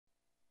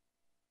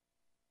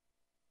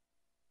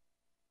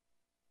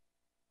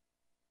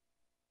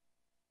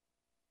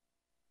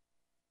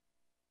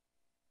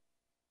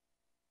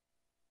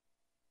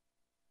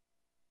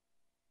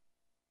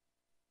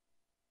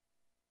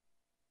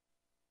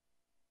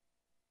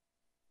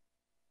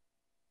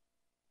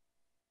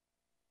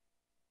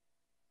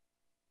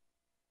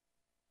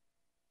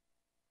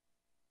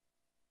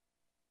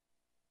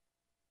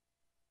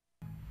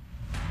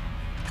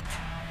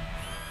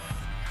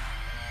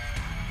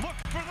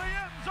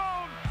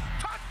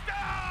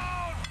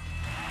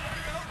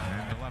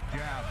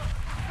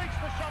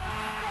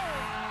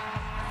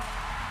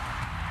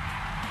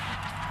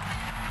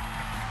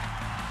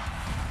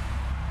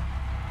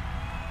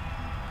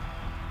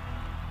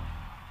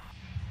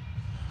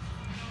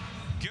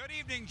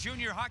evening,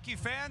 junior hockey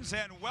fans,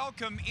 and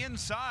welcome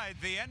inside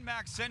the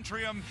NMAX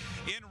Centrium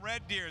in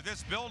Red Deer.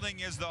 This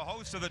building is the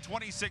host of the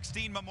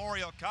 2016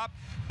 Memorial Cup,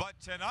 but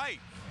tonight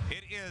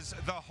it is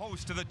the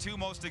host of the two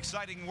most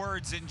exciting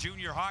words in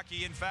junior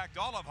hockey, in fact,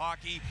 all of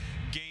hockey,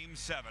 Game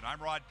 7.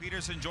 I'm Rod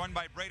Peterson, joined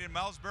by Braden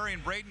Melsbury,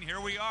 and Braden,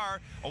 here we are,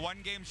 a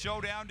one-game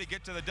showdown to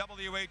get to the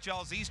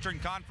WHL's Eastern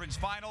Conference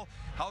Final.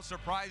 How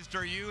surprised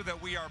are you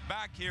that we are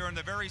back here in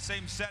the very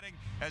same setting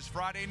as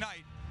Friday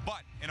night,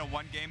 but in a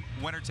one-game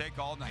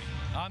winner-take-all night?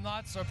 I'm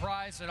not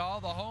surprised at all.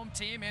 The home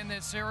team in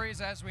this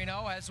series, as we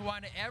know, has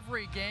won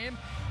every game,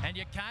 and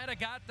you kind of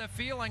got the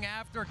feeling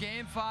after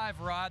Game 5,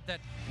 Rod,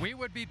 that we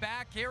would be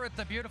back here at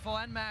the beautiful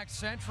NMAX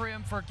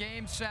Centrium for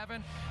Game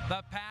 7.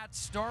 The Pats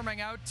storming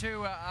out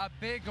to a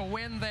big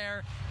win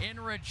there in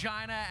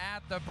Regina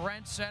at the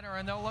Brent Center,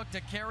 and they'll look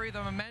to carry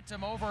the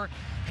momentum over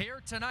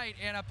here tonight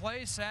in a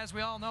place, as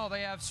we all know,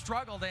 they have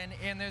struggled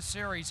in this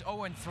series,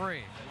 0-3.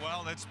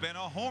 Well, it's been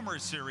a homer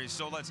series,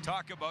 so let's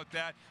talk about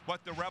that,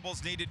 what the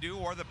Rebels need to do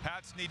or the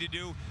Pats need to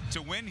do to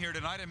win here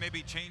tonight and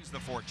maybe change the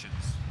fortunes.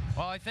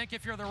 Well, I think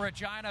if you're the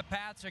Regina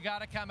Pats, you got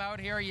to come out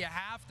here. You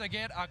have to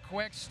get a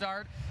quick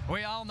start.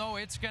 We all know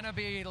it's going to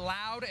be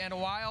loud and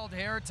wild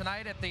here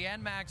tonight at the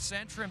NMAX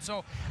Centrium.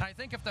 So I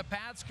think if the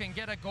Pats can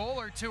get a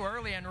goal or two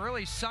early and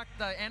really suck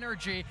the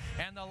energy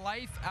and the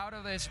life out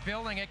of this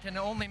building, it can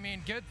only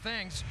mean good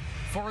things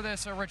for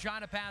this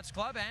Regina Pats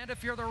club. And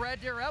if you're the Red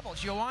Deer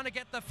Rebels, you want to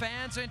get the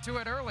fans into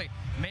it early.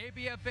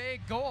 Maybe a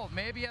big goal,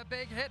 maybe a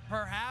big hit,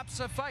 perhaps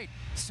a fight.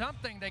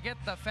 Something to get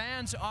the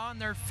fans on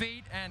their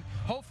feet, and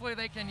hopefully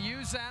they can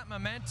use that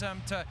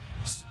momentum to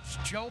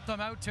jolt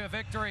them out to a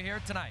victory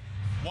here tonight.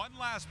 One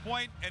last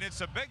point, and it's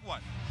a big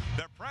one.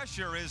 The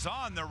pressure is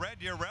on the Red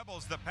Deer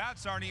Rebels. The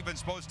Pats aren't even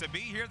supposed to be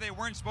here. They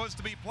weren't supposed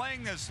to be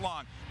playing this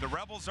long. The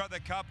Rebels are the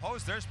Cup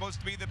hosts. They're supposed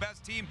to be the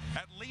best team,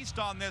 at least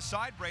on this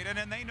side, Braden,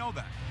 and they know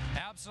that.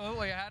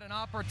 Absolutely. I had an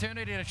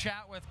opportunity to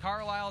chat with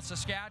Carlisle,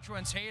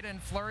 Saskatchewan's Hayden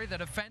Fleury, the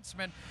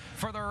defenseman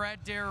for the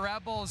Red Deer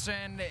Rebels,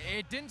 and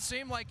it didn't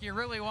seem like he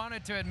really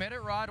wanted to admit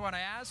it, Rod, when I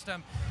asked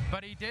him,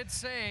 but he did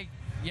say,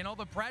 you know,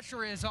 the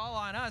pressure is all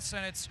on us,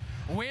 and it's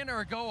win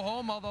or go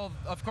home, although,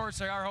 of course,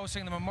 they are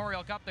hosting the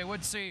Memorial Cup. They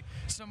would see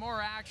some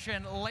more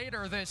action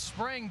later this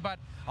spring, but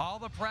all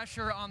the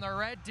pressure on the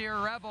Red Deer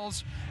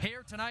Rebels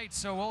here tonight,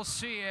 so we'll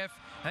see if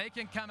they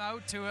can come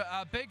out to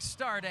a big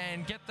start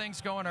and get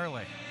things going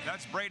early.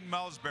 That's Braden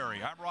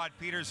Melsbury. I'm Rod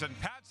Peterson.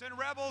 Pats and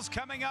Rebels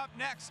coming up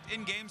next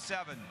in Game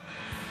 7.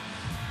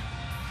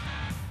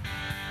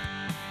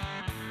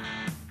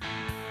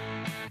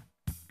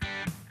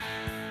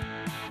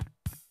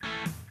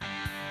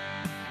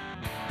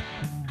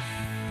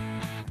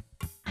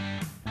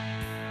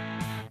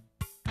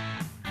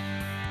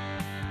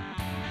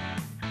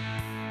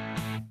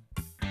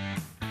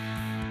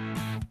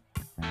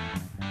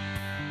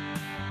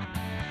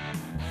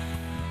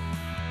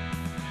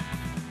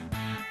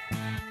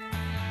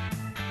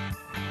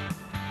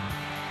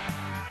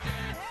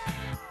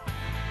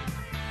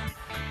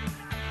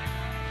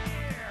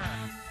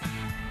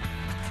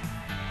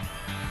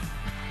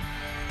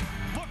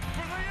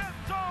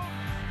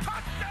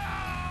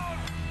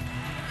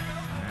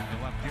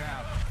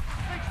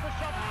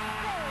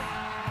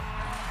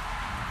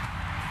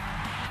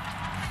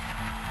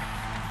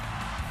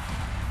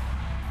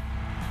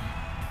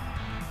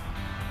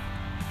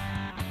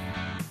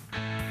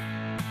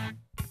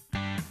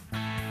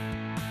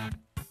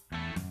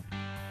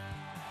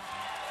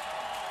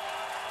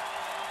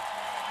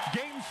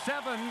 Game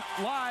 7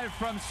 live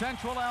from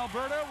Central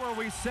Alberta, where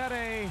we set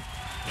a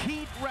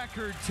heat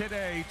record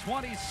today,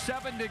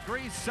 27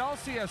 degrees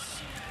Celsius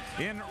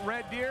in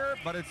Red Deer,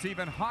 but it's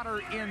even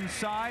hotter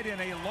inside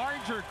in a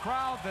larger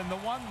crowd than the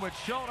one which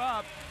showed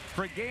up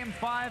for Game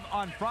 5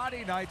 on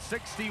Friday night,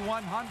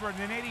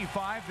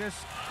 6,185. This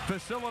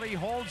facility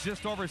holds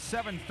just over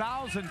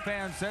 7,000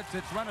 fans since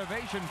its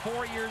renovation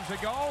 4 years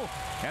ago,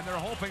 and they're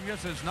hoping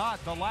this is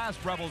not the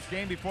last Rebels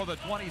game before the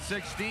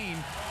 2016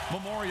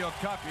 Memorial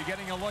Cup. You're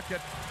getting a look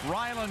at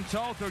Rylan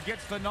Toth, who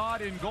gets the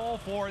nod in goal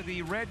for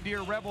the Red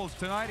Deer Rebels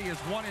tonight. He is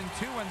 1-2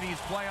 in these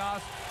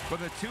playoffs with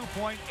a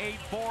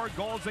 2.84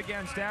 goals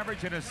against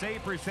average and a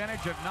save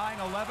percentage of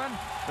 .911.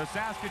 The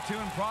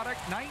Saskatoon product,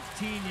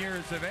 19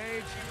 years of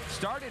age,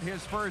 started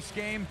his first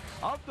game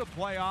of the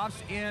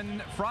playoffs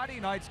in Friday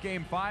night's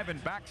Game 5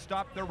 and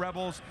backstopped the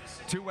Rebels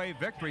to a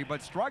victory,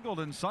 but struggled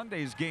in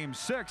Sunday's Game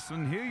 6,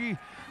 and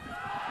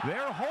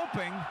they're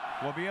hoping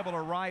will be able to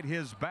ride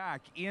his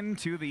back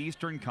into the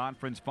Eastern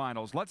Conference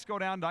Finals. Let's go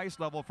down to ice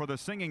level for the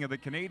singing of the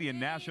Canadian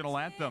National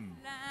Anthem.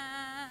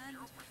 Land,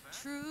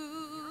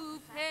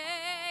 true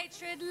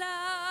patriot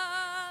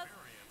love,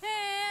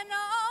 and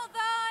all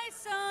thy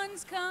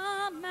sons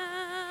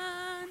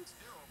command.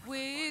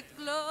 With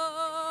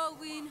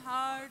glowing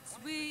hearts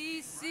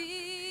we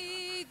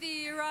see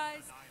thee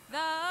rise,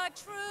 the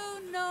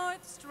true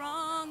north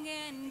strong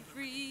and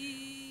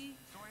free.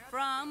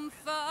 From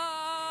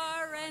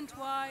far and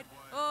wide,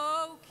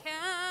 oh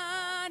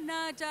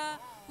Canada,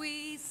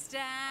 we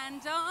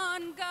stand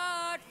on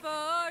guard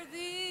for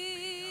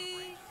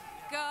thee.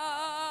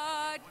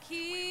 God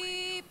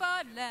keep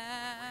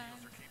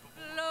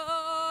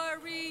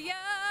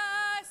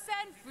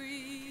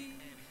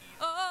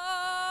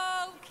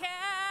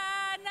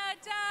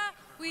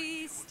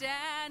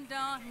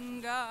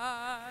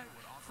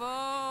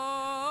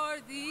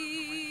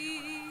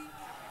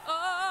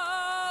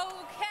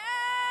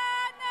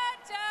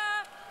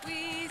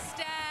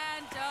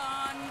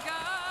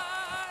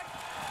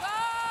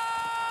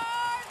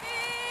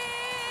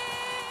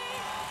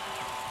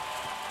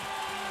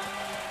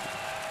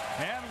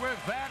And with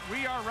that,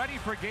 we are ready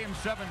for Game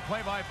 7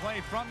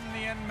 play-by-play from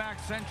the NMAX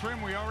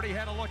Centrium. We already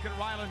had a look at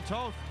Ryland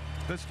Toth,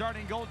 the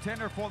starting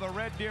goaltender for the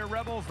Red Deer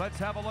Rebels. Let's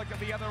have a look at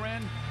the other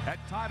end at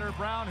Tyler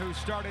Brown, who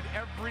started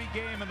every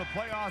game in the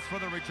playoffs for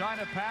the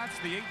Regina Pats,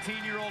 the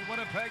 18-year-old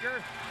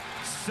Winnipegger.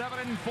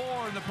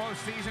 7-4 in the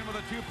postseason with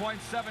a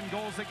 2.7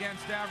 goals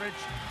against average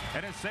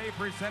and a save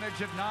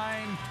percentage of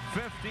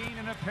 .915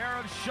 and a pair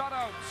of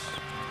shutouts.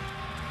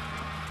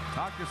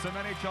 Talk to some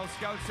NHL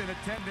scouts in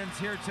attendance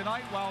here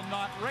tonight. While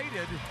not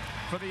rated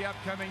for the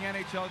upcoming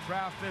NHL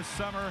draft this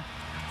summer,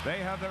 they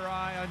have their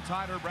eye on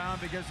Tyler Brown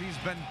because he's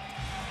been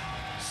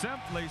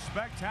simply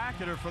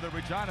spectacular for the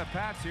Regina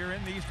Pats here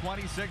in these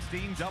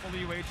 2016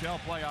 WHL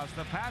playoffs.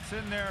 The Pats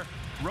in their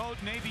road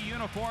navy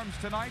uniforms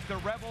tonight, the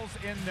Rebels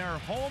in their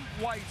home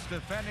whites,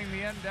 defending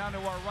the end down to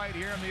our right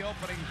here in the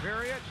opening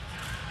period.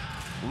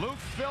 Luke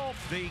Philp,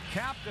 the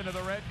captain of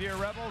the Red Deer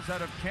Rebels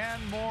out of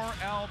Canmore,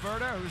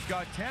 Alberta, who's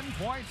got 10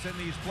 points in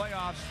these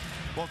playoffs,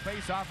 will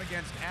face off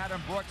against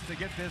Adam Brooks to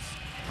get this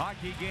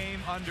hockey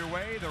game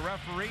underway. The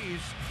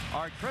referees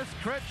are Chris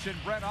Critch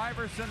and Brett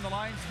Iverson, the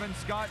linesman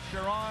Scott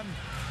Sharon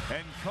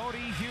and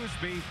Cody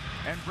Huseby.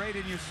 And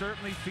Braden, you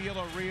certainly feel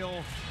a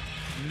real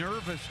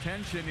nervous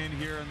tension in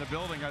here in the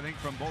building, I think,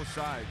 from both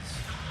sides.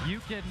 You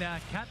can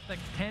cut the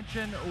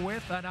tension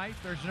with a knife,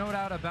 there's no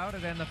doubt about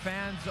it, and the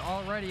fans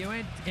already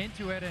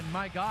into it, and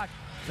my gosh,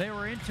 they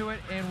were into it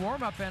in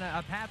warm-up, and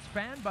a Pats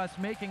fan bus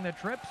making the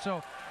trip,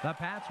 so the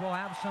Pats will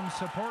have some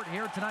support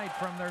here tonight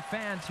from their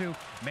fans who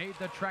made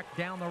the trek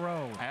down the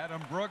road.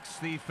 Adam Brooks,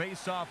 the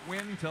face-off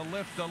win to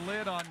lift the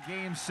lid on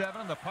Game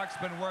 7. The puck's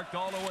been worked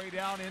all the way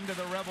down into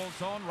the Rebel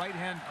zone.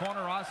 Right-hand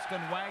corner,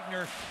 Austin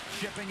Wagner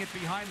chipping it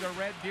behind the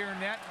Red Deer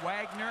net.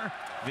 Wagner,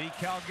 the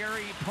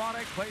Calgary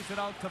product, plays it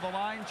out to the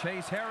line.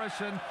 Chase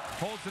Harrison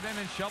holds it in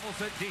and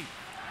shovels it deep.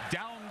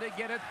 Down to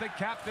get it, the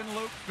captain,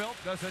 Luke Philp,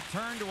 does a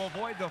turn to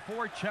avoid the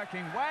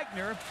forechecking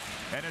Wagner,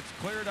 and it's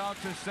cleared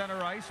out to center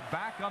ice.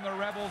 Back on the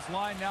Rebels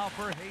line now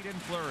for Hayden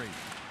Fleury.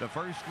 The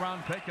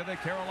first-round pick of the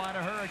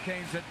Carolina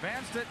Hurricanes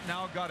advanced it,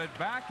 now got it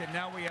back, and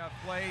now we have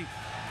play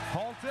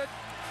halted.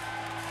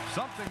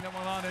 Something that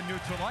went on in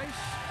neutral ice,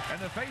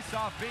 and the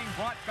face-off being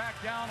brought back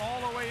down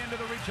all the way into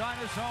the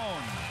Regina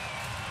zone.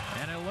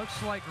 And it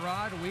looks like,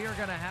 Rod, we are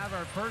going to have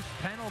our first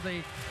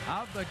penalty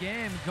of the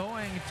game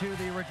going to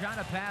the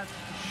Regina Pats,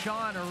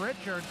 Sean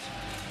Richards.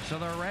 So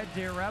the Red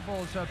Deer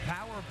Rebels, a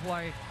power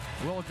play,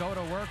 will go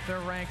to work. They're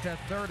ranked at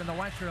third in the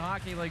Western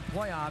Hockey League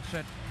playoffs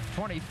at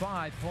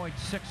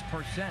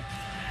 25.6%.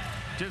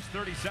 Just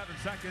 37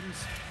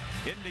 seconds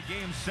into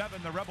Game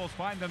 7. The Rebels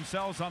find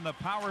themselves on the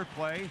power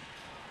play.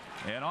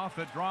 And off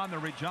the draw in the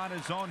Regina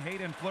zone,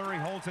 Hayden Fleury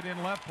holds it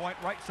in left point,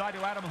 right side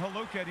to Adam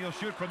Haluka, and he'll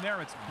shoot from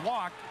there. It's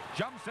blocked,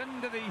 jumps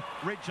into the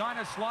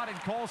Regina slot, and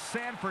Cole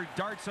Sanford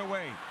darts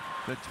away.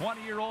 The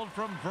 20-year-old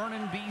from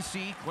Vernon,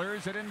 BC,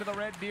 clears it into the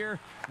Red Deer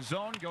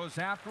zone, goes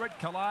after it,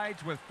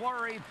 collides with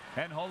Fleury,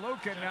 and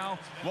Haluka now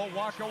will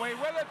walk away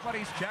with it, but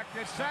he's checked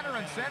at center,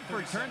 and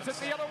Sanford turns it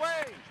the other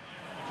way.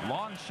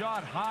 Long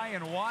shot high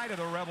and wide of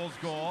the Rebels'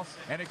 goal,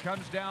 and it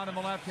comes down in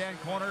the left-hand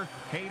corner.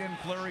 Hayden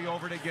Fleury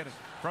over to get it.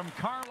 From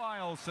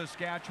Carlisle,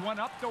 Saskatchewan,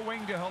 up the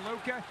wing to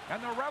Haluka,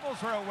 and the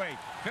Rebels are away.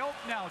 Philp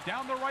now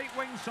down the right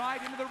wing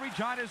side into the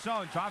Regina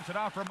zone. Tops it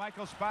off for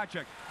Michael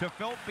Spacek to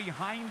Philp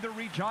behind the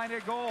Regina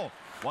goal.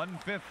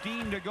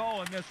 1:15 to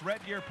go in this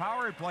Red Deer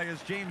power play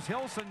as James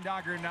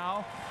Hilsendagger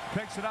now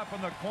picks it up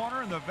in the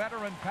corner, and the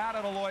veteran Pat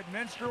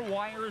Lloyd-Minster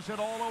wires it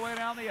all the way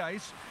down the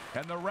ice,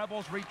 and the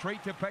Rebels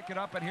retreat to pick it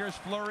up, and here's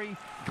Fleury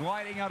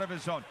gliding out of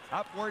his zone.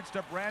 Upwards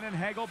to Brandon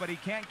Hagel, but he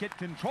can't get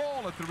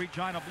control at the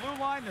Regina blue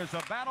line. There's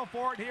a battle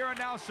for it here, and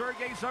now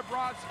Sergei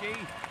Zabrowski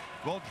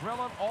will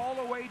drill it all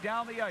the way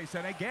down the ice,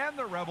 and again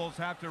the Rebels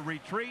have to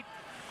retreat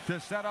to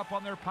set up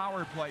on their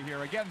power play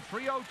here. Again,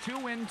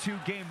 3:02 into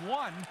Game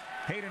 1.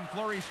 Hayden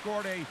Fleury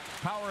scored a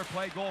power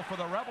play goal for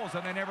the Rebels,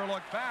 and they never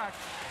looked back.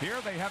 Here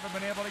they haven't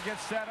been able to get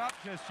set up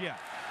just yet.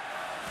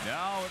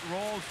 Now it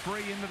rolls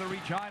free into the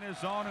Regina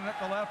zone, and at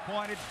the left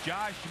point it's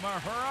Josh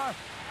Mahura,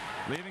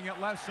 leaving it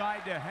left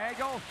side to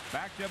Hagel.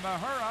 Back to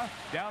Mahura,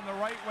 down the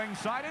right wing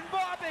side, and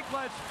Bobik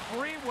lets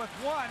free with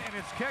one, and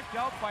it's kicked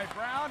out by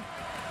Brown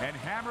and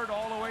hammered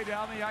all the way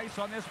down the ice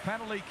on this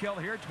penalty kill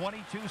here.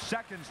 22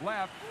 seconds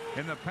left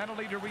in the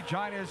penalty to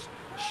Regina's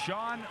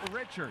Sean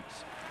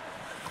Richards.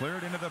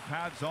 Cleared into the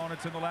pad zone.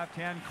 It's in the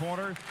left-hand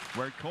corner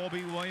where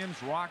Colby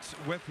Williams rocks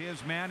with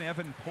his man,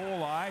 Evan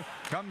Poli.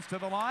 Comes to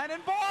the line,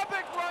 and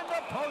Bobik run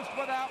the post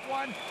with that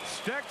one.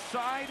 Stick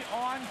side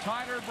on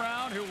Tyler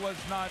Brown, who was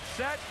not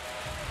set.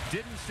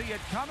 Didn't see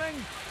it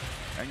coming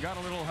and got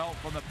a little help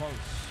from the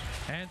posts.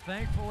 And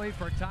thankfully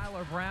for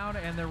Tyler Brown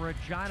and the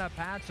Regina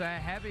Pats, a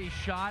heavy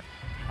shot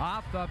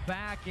off the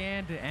back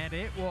end, and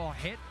it will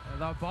hit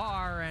the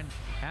bar. And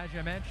as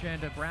you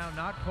mentioned, Brown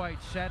not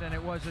quite set, and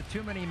it was a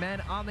too many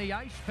men on the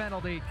ice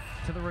penalty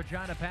to the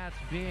Regina Pats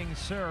being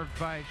served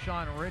by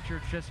Sean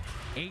Richards. Just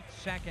 8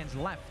 seconds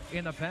left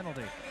in the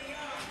penalty.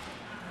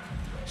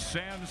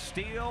 Sam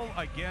Steele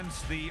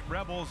against the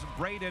Rebels'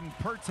 Braden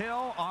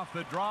Pertil. Off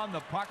the draw, and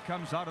the puck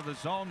comes out of the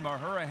zone.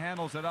 Mahura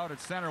handles it out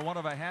at center. One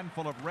of a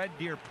handful of Red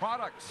Deer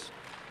products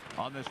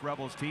on this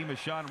Rebels team as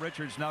Sean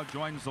Richards now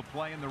joins the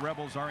play, and the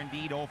Rebels are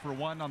indeed 0 for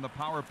 1 on the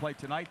power play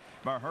tonight.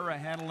 Mahura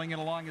handling it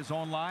along his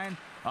own line.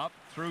 Up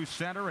through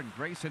center, and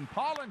Grayson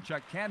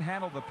Pollinchuk can't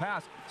handle the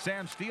pass.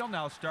 Sam Steele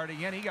now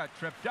starting in. He got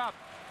tripped up.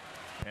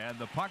 And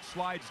the puck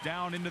slides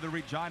down into the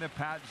Regina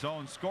Pats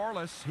zone.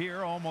 Scoreless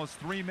here, almost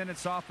 3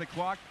 minutes off the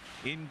clock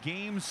in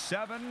Game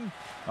 7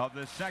 of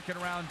the second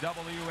round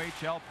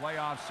WHL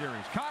playoff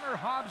series. Connor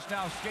Hobbs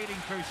now skating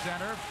through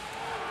center.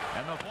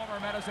 And the former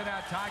Medicine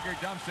Hat Tiger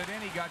dumps it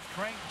in. He got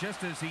cranked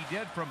just as he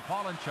did from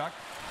Pollinchuk.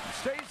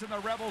 Stays in the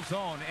Rebel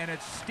zone, and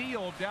it's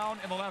Steele down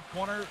in the left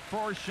corner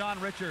for Sean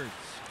Richards.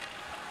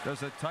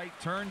 Does a tight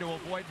turn to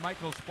avoid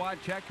Michael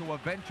Spacek, who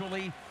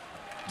eventually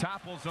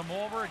topples him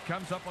over. It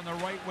comes up on the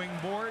right wing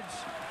boards,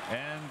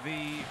 and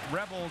the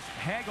Rebels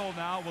Hagel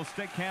now will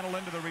stick handle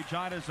into the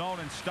Regina zone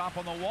and stop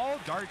on the wall.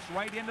 Darts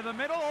right into the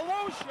middle, a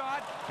low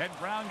shot, and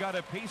Brown got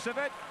a piece of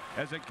it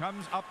as it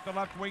comes up the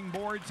left wing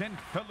boards, and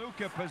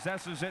Peluka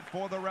possesses it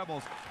for the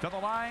Rebels. To the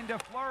line to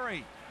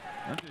Fleury.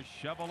 And just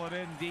shovel it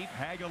in deep.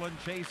 Hagel and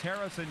Chase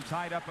Harrison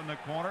tied up in the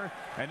corner,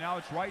 and now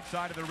it's right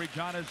side of the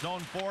Regina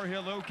zone for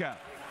Hiluka.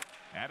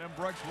 Adam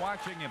Brooks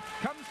watching him.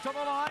 Comes to the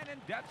line,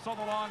 and Detzel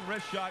the long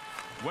wrist shot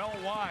well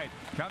wide.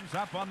 Comes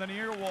up on the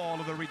near wall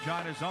of the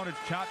Regina zone. It's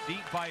chopped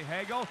deep by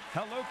Hagel.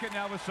 Hiluka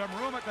now with some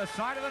room at the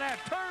side of the net.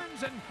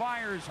 Turns and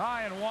fires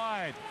high and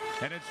wide.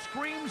 And it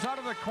screams out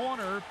of the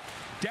corner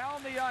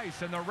down the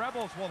ice, and the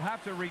Rebels will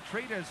have to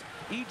retreat as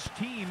each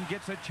team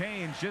gets a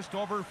change. Just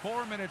over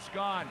 4 minutes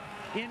gone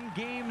in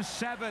Game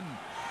 7.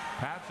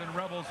 Pats and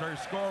Rebels are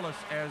scoreless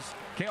as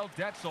Cale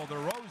Detzel, the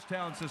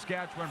Rosetown,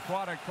 Saskatchewan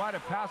product, tried to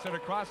pass it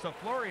across the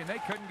Fleury, and they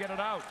couldn't get it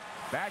out.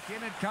 Back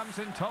in it comes,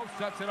 and Toth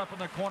sets it up in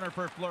the corner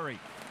for Fleury.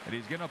 And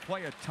he's going to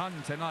play a ton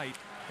tonight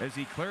as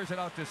he clears it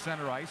out to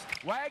center ice.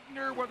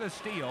 Wagner with a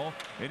steal,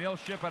 and he'll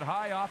ship it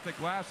high off the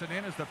glass and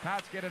in as the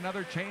Pats get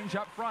another change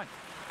up front.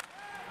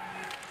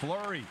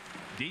 Fleury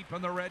deep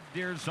in the Red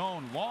Deer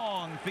zone.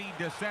 Long feed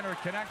to center.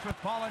 Connects with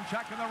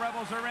Pollinchuk, and the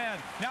Rebels are in.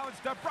 Now it's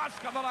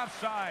DeBrusk on the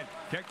left side.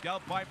 Kicked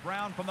out by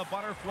Brown from the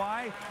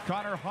butterfly.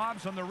 Connor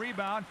Hobbs on the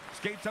rebound.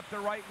 Skates up the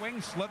right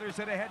wing. Slithers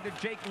it ahead to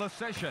Jake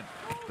Lesishin,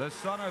 the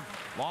son of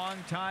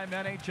longtime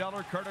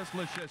NHLer Curtis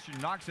Lesishin.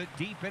 Knocks it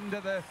deep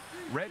into the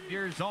Red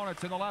Deer zone.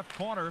 It's in the left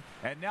corner.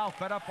 And now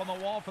fed up on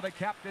the wall for the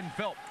captain,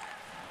 Philp.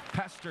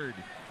 Pestered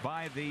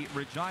by the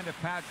Regina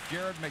Pats'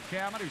 Jared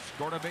McCammon, who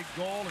scored a big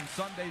goal in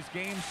Sunday's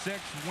Game 6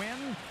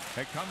 win.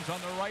 It comes on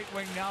the right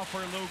wing now for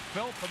Luke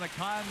Philp, and the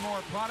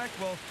Conmore product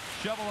will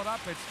shovel it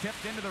up. It's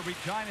tipped into the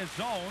Regina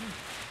zone,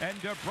 and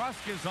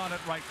DeBrusk is on it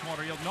right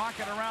corner. He'll knock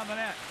it around the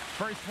net.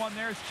 First one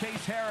there's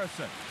Chase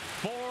Harrison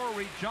for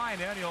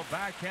Regina, and he'll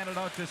backhand it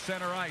out to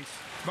center ice.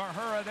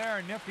 Mahura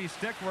there, nifty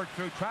stick work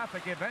through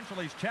traffic.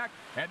 Eventually he's checked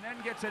and then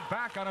gets it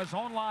back on his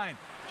own line.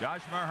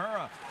 Josh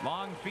Mahura,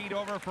 long feed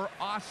over for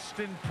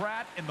Austin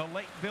Pratt in the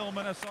Lakeville,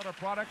 Minnesota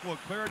product, will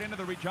clear it into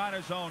the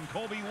Regina zone.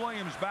 Colby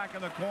Williams back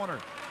in the corner.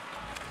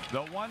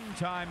 The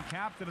one-time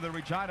captain of the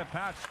Regina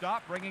Pats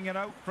stopped, bringing it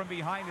out from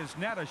behind his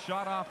net. A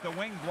shot off the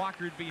wing,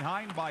 blockered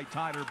behind by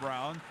Tyler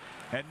Brown.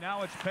 And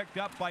now it's picked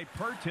up by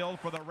Pertil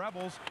for the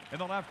Rebels in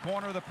the left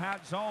corner of the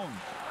Pat zone.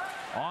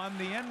 On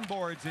the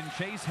inboards, and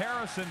Chase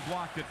Harrison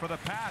blocked it for the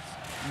Pats.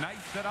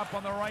 Knifes it up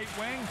on the right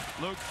wing.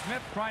 Luke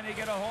Smith trying to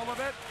get a hold of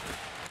it.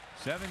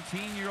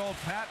 17-year-old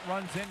Pat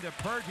runs into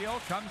Pertil,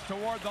 comes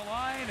toward the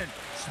line, and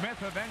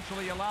Smith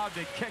eventually allowed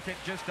to kick it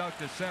just out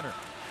to center.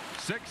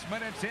 6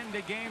 minutes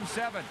into Game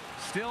 7.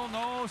 Still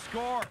no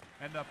score,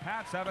 and the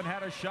Pats haven't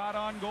had a shot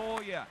on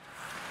goal yet.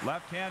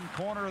 Left-hand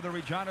corner of the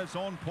Regina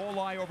zone.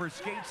 Polai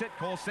overskates it.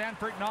 Cole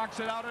Sanford knocks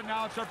it out, and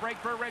now it's a break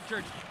for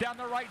Richards. Down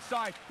the right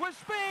side with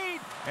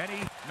speed, and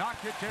he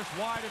knocked it just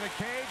wide of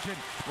the cage, and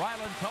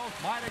Ryland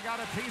Toth might have got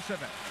a piece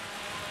of it.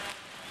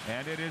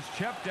 And it is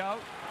chipped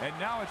out, and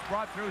now it's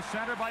brought through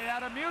center by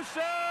Adam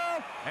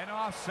Musil, and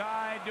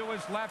offside to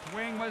his left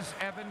wing was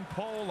Evan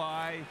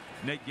Polai,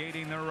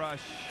 negating the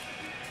rush.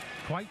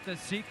 Quite the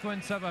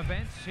sequence of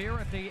events here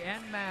at the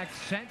NMAX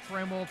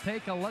Centrum. We'll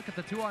take a look at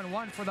the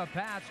 2-on-1 for the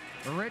Pats.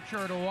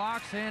 Richard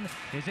walks in,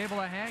 is able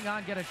to hang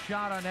on, get a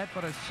shot on net,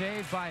 but a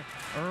save by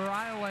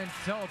Ryland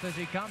Toth as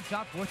he comes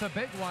up with a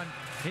big one.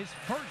 His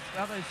first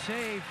of a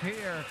save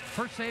here,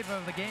 first save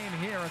of the game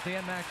here at the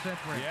NMAX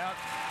Centrum. Yep,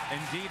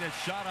 indeed a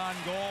shot on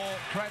goal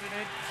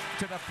credited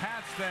to the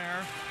Pats there,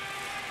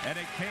 and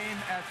it came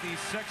at the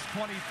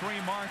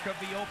 6:23 mark of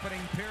the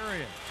opening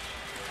period.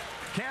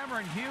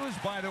 Cameron Hughes,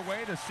 by the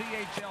way, the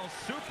CHL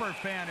super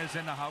fan, is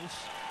in the house.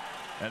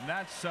 And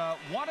that's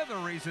one of the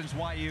reasons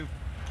why you've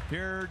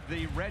heard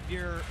the Red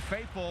Deer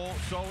faithful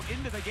so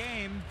into the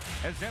game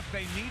as if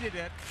they needed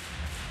it.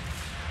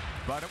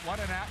 But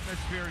what an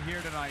atmosphere here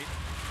tonight.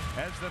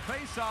 As the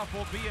faceoff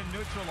will be in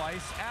neutral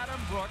ice,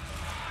 Adam Brooks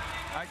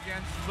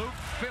against Luke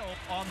Philp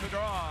on the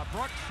draw.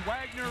 Brooks,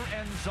 Wagner,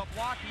 and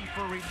Zablocki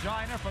for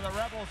Regina. For the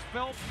Rebels,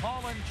 Philp,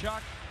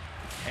 Pollinchuk,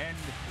 and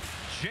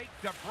Jake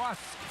DeBrusk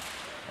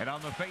And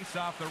on the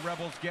face-off, the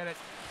Rebels get it.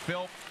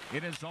 Phil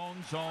in his own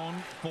zone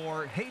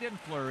for Hayden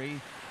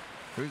Fleury,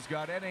 who's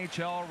got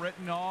NHL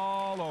written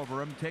all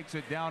over him. Takes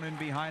it down in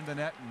behind the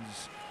net and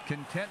is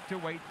content to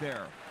wait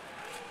there.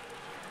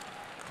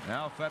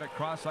 Now fed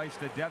across ice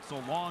to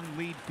Detzel. Long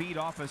lead feed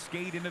off a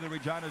skate into the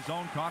Regina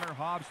zone. Connor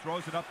Hobbs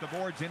throws it up the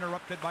boards,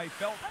 interrupted by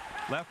Felt.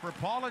 Left for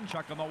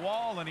Paulinchuk on the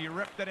wall, and he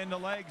ripped it into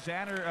legs.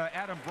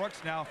 Adam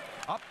Brooks now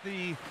up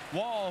the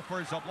wall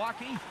for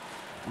Zablocki.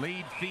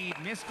 Lead feed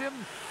missed him,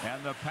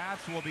 and the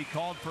Pats will be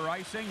called for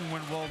icing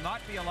when will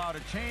not be allowed a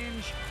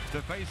change.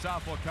 The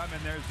face-off will come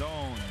in their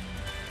zone.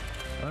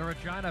 The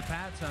Regina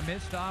Pats, a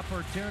missed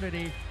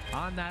opportunity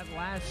on that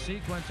last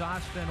sequence.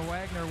 Austin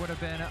Wagner would have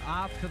been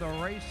off to the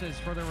races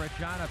for the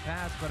Regina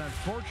Pats, but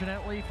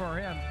unfortunately for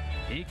him,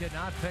 he could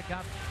not pick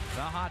up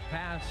the hot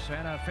pass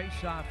and a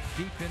face-off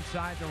deep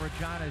inside the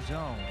Regina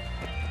zone.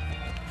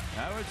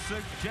 I would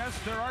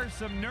suggest there are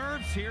some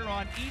nerves here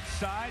on each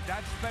side.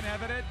 That's been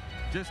evident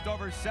just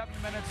over 7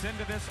 minutes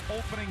into this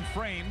opening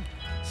frame.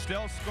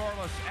 Still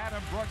scoreless.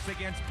 Adam Brooks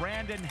against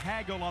Brandon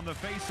Hagel on the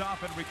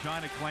face-off, and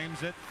Regina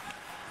claims it.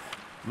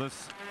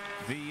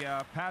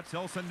 The Pats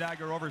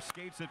Hilsendagger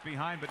overskates it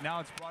behind, but now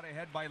it's brought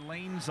ahead by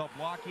Lane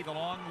Zablocki. The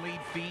long lead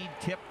feed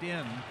tipped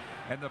in,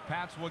 and the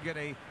Pats will get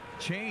a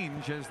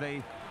change as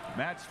they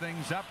match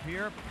things up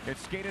here.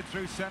 It's skated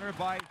through center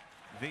by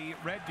the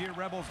Red Deer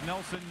Rebels.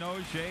 Nelson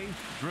Nogier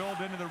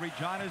drilled into the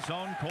Regina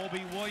zone.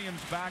 Colby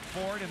Williams back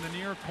forward in the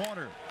near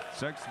corner.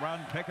 6th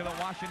round pick of the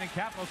Washington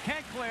Capitals.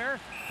 Can't clear.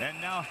 And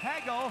now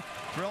Hagel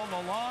drilled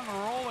a long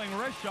rolling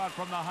wrist shot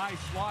from the high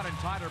slot, and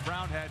Tyler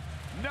Brown had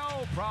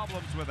no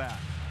problems with that.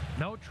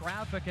 No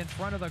traffic in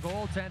front of the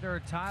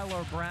goaltender,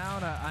 Tyler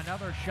Brown.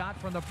 Another shot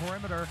from the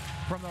perimeter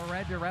from the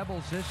Red Deer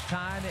Rebels. This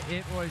time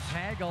it was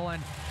Hagel,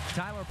 and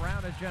Tyler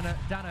Brown has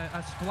done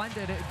a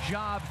splendid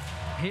job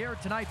here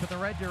tonight, but the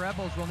Red Deer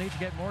Rebels will need to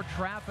get more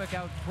traffic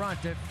out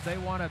front if they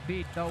want to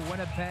beat the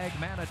Winnipeg,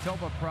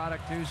 Manitoba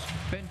product, who's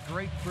been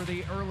great for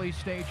the early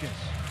stages.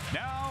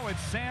 Now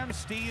it's Sam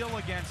Steele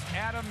against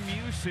Adam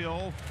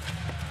Musil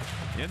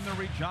in the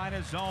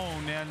Regina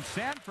zone, and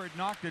Sanford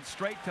knocked it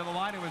straight to the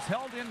line. It was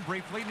held in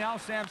briefly. Now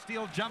Sam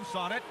Steele jumps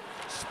on it,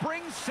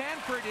 springs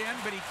Sanford in,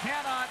 but he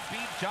cannot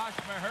beat Josh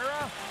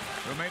Mahura,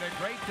 who made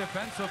a great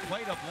defensive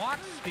play to block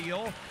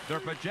Steele, their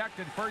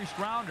projected first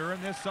rounder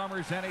in this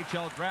summer's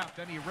NHL draft.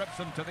 Then he rips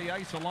him to the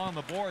ice along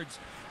the boards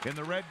in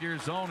the Red Deer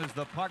zone as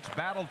the puck's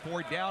battled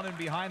for down and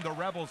behind the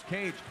Rebels'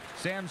 cage.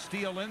 Sam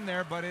Steele in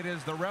there, but it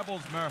is the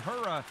Rebels'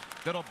 Mahura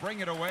that'll bring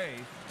it away,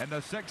 and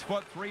the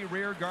 6'3"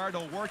 rear guard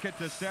will work it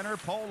to center.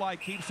 Polai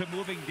keeps it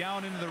moving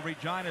down into the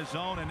Regina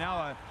zone, and now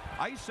a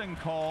icing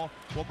call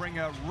will bring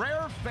a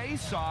rare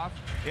face-off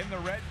in the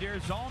Red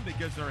Deer zone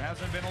because there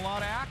hasn't been a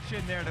lot of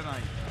action there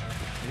tonight.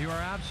 You are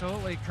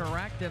absolutely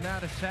correct in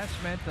that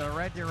assessment. The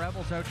Red Deer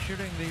Rebels out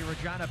shooting the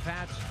Regina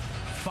Pats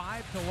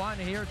 5-1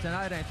 here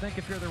tonight. I think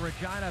if you're the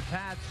Regina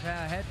Pats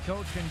head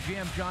coach and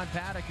GM John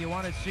Paddock, you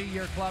want to see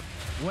your club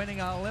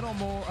winning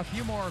a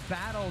few more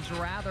battles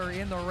rather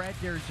in the Red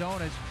Deer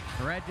zone, as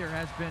Red Deer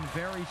has been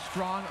very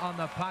strong on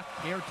the puck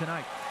here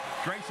tonight.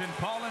 Grayson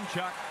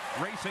Paulinchuk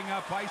racing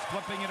up ice,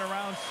 flipping it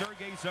around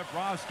Sergei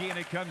Zabrowski, and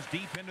it comes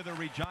deep into the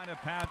Regina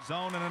Pats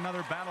zone, and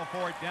another battle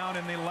for it down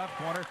in the left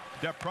corner.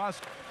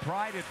 DePrusk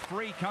pried it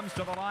free, comes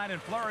to the line,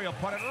 and Fleury will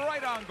put it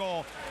right on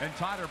goal, and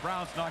Tyler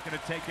Brown's not going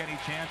to take any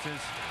chances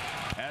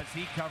as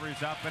he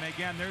covers up. And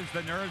again, there's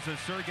the nerves of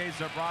Sergei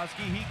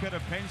Zabrowski. He could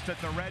have pinched at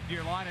the Red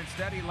Deer line.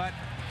 Instead, he let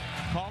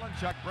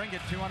Paulinchuk bring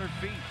it 200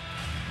 feet.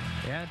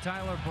 And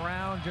Tyler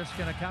Brown just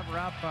going to cover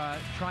up,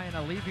 try and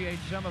alleviate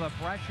some of the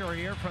pressure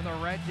here from the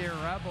Red Deer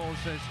Rebels,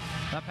 as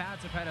the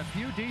Pats have had a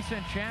few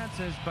decent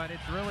chances, but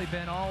it's really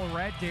been all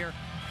Red Deer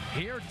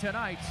here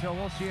tonight. So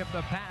we'll see if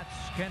the Pats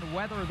can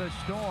weather the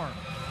storm.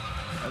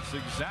 That's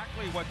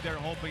exactly what they're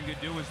hoping to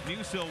do, as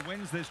Musil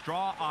wins this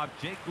draw off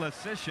Jake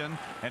Lesishin,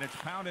 and it's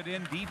pounded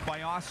in deep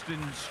by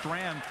Austin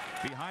Strand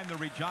behind the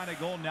Regina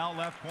goal. Now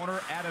left corner,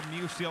 Adam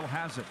Musil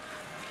has it.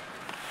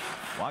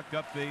 Walked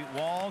up the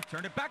wall,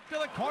 turned it back to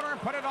the corner,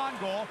 and put it on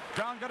goal.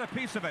 Brown got a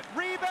piece of it.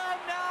 Rebound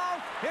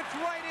now! It's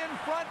right in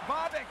front.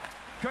 Bobick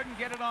couldn't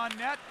get it on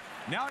net.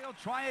 Now he'll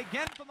try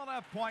again from the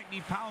left point, and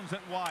he pounds it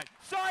wide.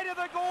 Side of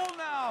the goal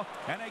now!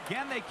 And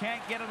again, they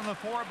can't get it on the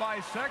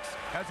 4x6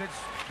 as it's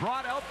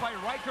brought out by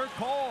Riker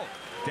Cole.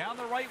 Down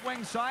the right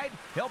wing side,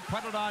 he'll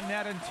put it on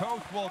net, and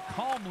Toth will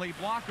calmly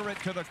blocker it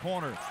to the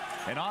corner.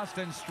 And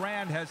Austin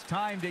Strand has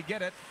time to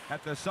get it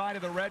at the side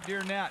of the Red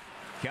Deer net.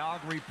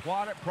 Calgary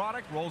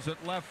product rolls it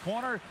left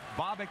corner.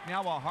 Bobick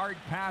now a hard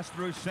pass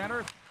through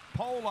center.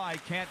 Polai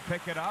can't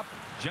pick it up.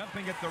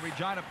 Jumping at the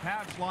Regina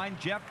Pats line,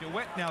 Jeff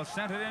DeWitt now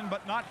sent it in,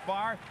 but not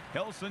far.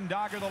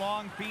 Hilsendagger the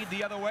long feed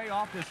the other way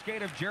off the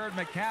skate of Jared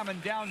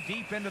McCammon down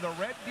deep into the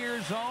Red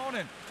Deer zone.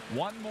 And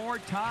one more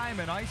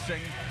time, and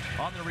icing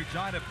on the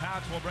Regina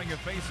Pats will bring a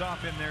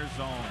face-off in their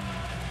zone.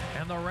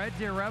 And the Red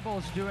Deer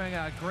Rebels doing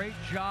a great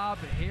job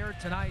here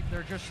tonight.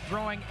 They're just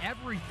throwing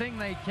everything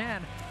they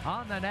can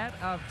on the net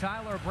of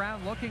Tyler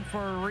Brown, looking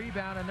for a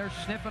rebound, and they're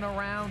sniffing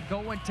around,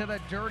 going to the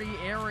dirty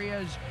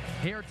areas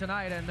here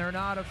tonight, and they're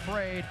not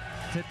afraid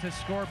to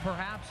score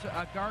perhaps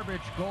a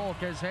garbage goal,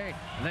 because, hey,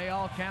 they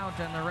all count,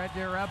 and the Red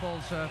Deer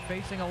Rebels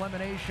facing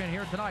elimination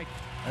here tonight,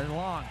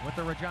 along with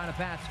the Regina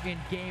Pats in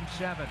Game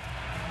 7.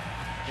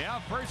 Yeah,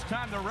 first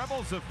time the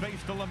Rebels have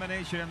faced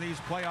elimination in these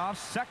playoffs.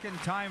 Second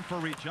time for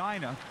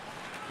Regina.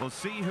 We'll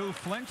see who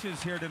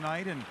flinches here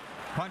tonight and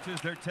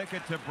punches their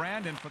ticket to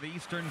Brandon for the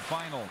Eastern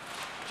Final.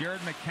 Jared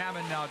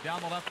McCammon now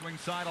down the left wing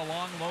side, a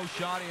long low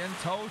shot in.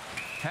 Toth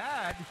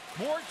had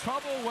more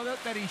trouble with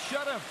it than he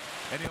should have,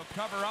 and he'll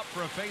cover up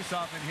for a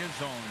faceoff in his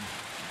zone.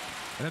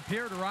 It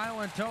appeared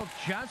Ryland Toth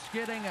just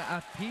getting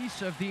a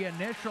piece of the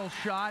initial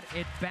shot.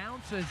 It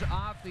bounces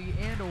off the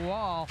end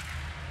wall,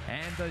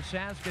 and the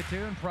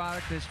Saskatoon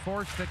product is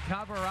forced to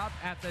cover up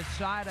at the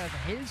side of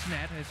his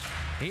net, as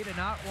he did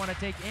not want to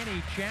take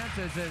any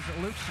chances as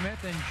Luke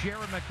Smith and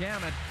Jared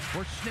McCammon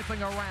were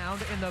sniffing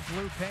around in the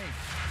blue paint.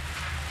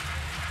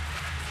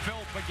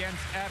 Philp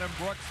against Adam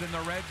Brooks in the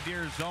Red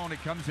Deer zone.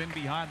 It comes in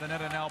behind the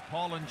net, and now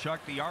Paulinchuk,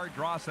 the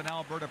Ardross and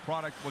Alberta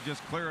product, will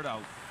just clear it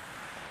out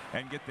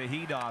and get the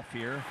heat off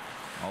here.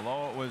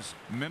 Although it was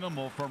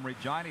minimal from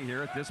Regina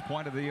here at this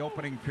point of the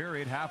opening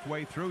period,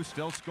 halfway through,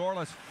 still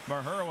scoreless.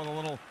 Maher with a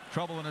little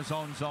trouble in his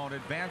own zone.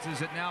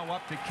 Advances it now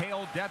up to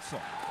Cale Detzel.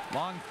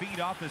 Long feed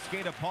off the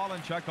skate of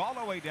Paulinchuk all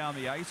the way down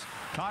the ice.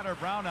 Tyler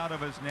Brown out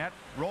of his net,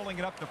 rolling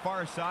it up the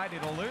far side.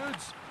 It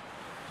eludes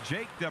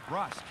Jake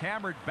DeBrusk,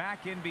 hammered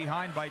back in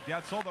behind by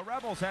Detzel. The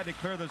Rebels had to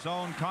clear the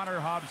zone. Connor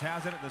Hobbs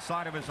has it at the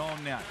side of his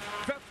own net.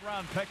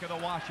 Fifth-round pick of the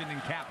Washington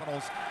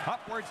Capitals.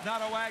 Upwards now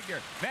to Wagner.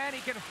 Man,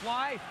 he can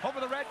fly over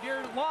the Red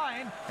Deer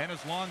line, and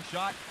his long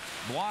shot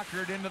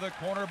blockered into the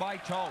corner by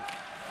Toth.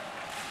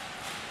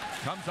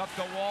 Comes up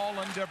the wall,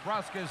 and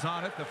DeBrusk is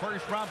on it. The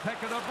first-round pick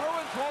of the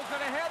Bruins rolls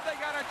it ahead. They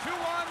got a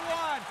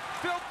 2-on-1.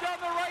 Philp down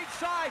the right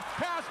side.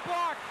 Pass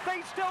block.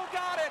 They still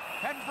got it.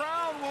 And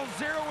Brown will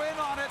zero in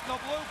on it in the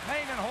blue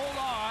paint and hold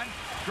on.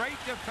 Great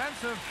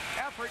defensive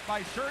effort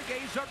by Sergei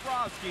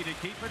Zborowski to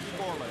keep it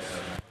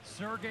scoreless.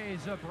 Sergei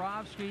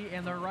Zborowski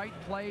in the right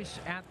place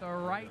at the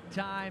right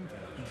time,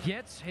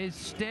 gets his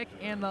stick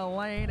in the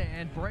lane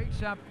and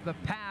breaks up the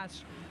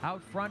pass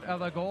out front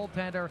of the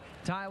goaltender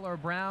Tyler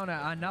Brown.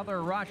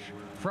 Another rush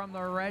from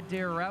the Red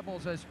Deer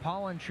Rebels as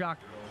Paulinchuk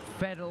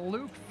fed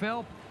Luke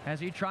Philp as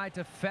he tried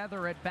to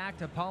feather it back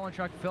to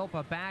Paulinchuk. Philp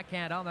a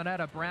backhand on the net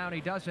of Brown.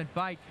 He doesn't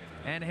bite,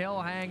 and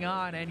he'll hang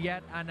on. And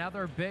yet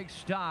another big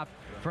stop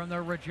from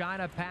the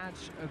Regina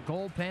Pats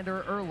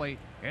goaltender early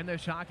in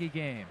this hockey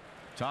game.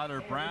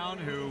 Tyler Brown,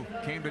 who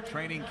came to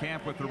training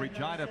camp with the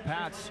Regina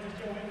Pats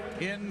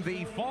in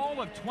the fall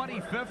of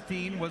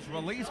 2015, was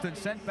released and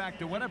sent back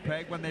to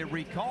Winnipeg. When they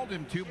recalled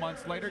him 2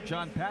 months later,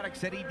 John Paddock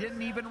said he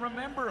didn't even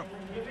remember him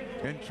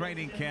in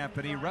training camp,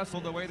 and he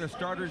wrestled away the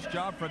starter's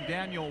job from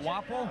Daniel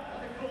Wappel,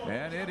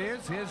 and it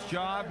is his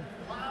job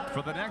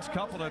for the next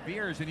couple of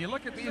years. And you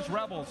look at these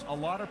Rebels, a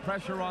lot of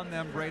pressure on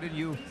them, Braden.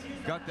 You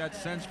got that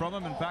sense from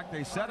them. In fact,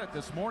 they said it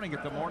this morning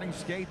at the morning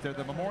skate. They're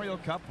the Memorial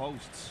Cup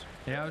hosts.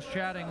 Yeah, I was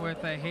chatting with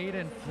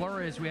Hayden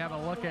Flores. We have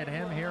a look at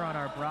him here on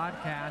our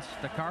broadcast,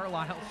 the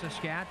Carlisle,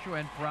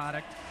 Saskatchewan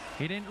product.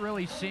 He didn't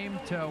really seem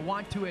to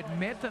want to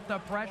admit that the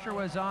pressure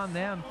was on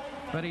them,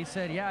 but he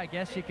said, yeah, I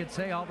guess you could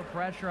say all the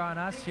pressure on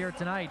us here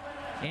tonight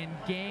in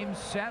Game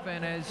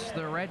 7 as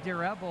the Red Deer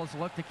Rebels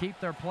look to keep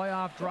their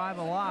playoff drive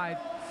alive.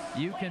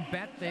 You can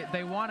bet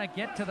they want to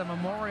get to the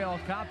Memorial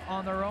Cup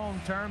on their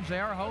own terms. They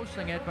are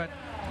hosting it, but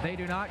they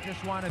do not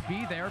just want to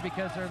be there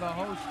because they're the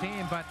host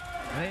team, but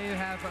they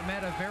have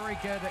met a very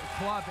good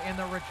club in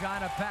the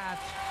Regina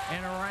Pats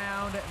in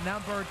round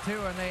number 2,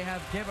 and they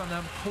have given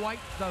them quite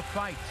the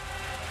fight.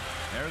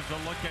 There's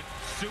a look at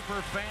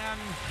superfan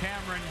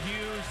Cameron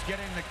Hughes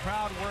getting the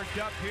crowd worked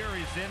up here.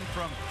 He's in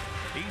from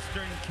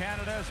Eastern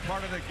Canada as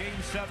part of the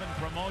Game 7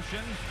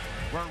 promotion.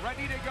 We're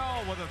ready to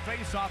go with a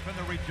face-off in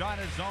the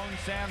Regina zone.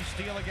 Sam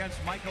Steele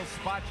against Michael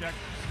Spacek.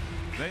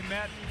 They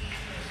met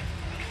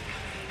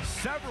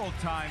several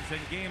times in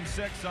Game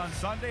 6 on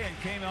Sunday and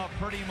came out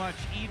pretty much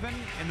even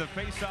in the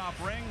face-off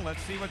ring.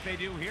 Let's see what they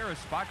do here as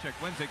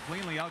Spacek wins it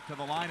cleanly out to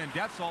the line, and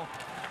Detzel,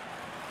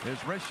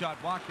 his wrist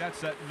shot blocked.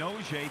 That's at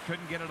Noje,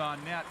 couldn't get it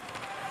on net.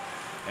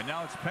 And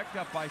now it's picked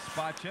up by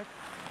Spacek.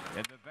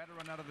 And the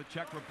veteran out of the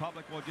Czech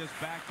Republic will just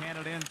backhand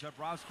it in.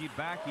 Zborowski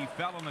back. He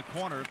fell in the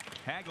corner.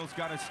 Hagel's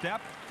got a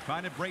step,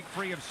 trying to break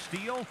free of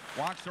Steele.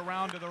 Walks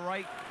around to the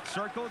right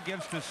circle,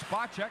 gives to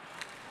Spacek.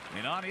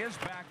 And on his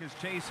back is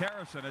Chase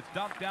Harrison. It's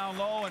dumped down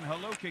low, and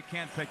Haluka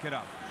can't pick it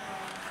up.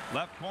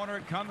 Left corner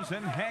it comes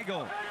in.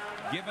 Hagel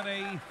given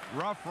a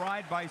rough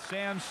ride by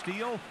Sam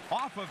Steele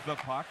off of the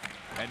puck.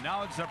 And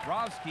now it's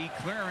Zborowski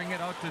clearing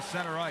it out to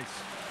center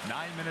ice.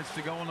 9 minutes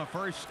to go in the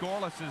first.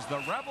 Scoreless as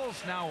the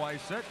Rebels now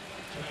ice it.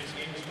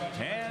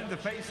 And the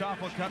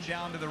face-off will come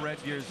down to the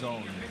Red Deer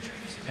zone.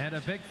 And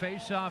a big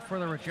face-off for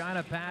the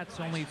Regina Pats.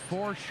 Only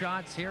 4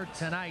 shots here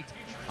tonight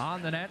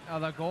on the net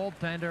of the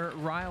goaltender,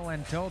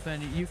 Rylan Toth,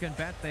 and you can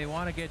bet they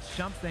want to get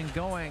something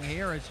going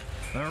here as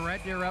the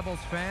Red Deer Rebels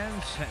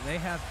fans, they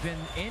have been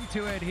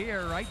into it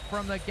here right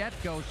from the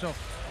get-go, so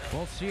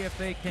we'll see if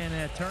they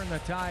can turn the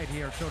tide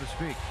here, so to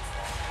speak.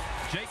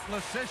 Jake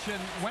Lesishin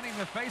winning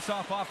the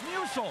faceoff off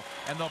Musil,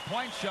 and the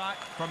point shot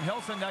from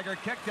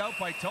Hilsendegger kicked out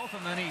by Toth,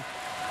 and then he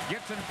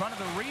gets in front of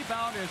the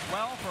rebound as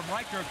well from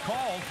Riker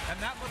Cole, and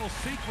that little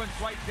sequence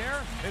right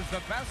there is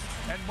the best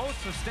and most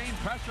sustained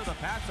pressure the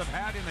Pats have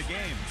had in the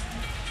game.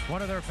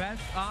 One of their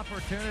best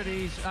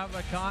opportunities of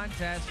the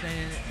contest,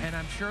 and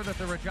I'm sure that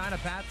the Regina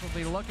Pats will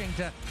be looking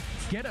to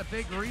get a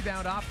big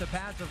rebound off the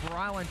pads of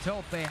Rylan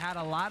Toth. They had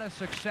a lot of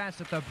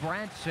success at the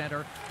Brandt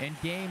Center in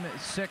Game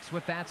 6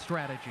 with that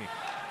strategy.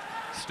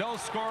 Still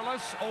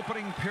scoreless,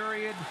 opening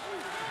period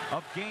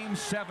of Game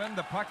 7.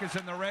 The puck is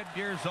in the Red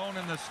Deer zone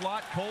in the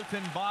slot.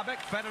 Colton Bobick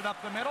fed it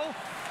up the middle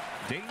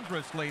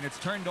dangerously, and it's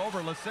turned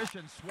over.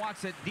 Lesishin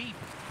swats it deep.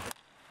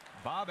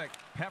 Bobick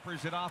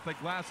peppers it off the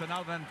glass, and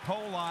now then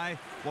Poli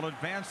will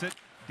advance it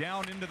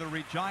down into the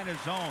Regina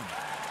zone.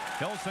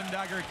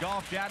 Hilsendegger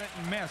golfed at it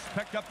and missed.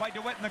 Picked up by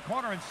DeWitt in the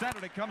corner and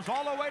centered. It comes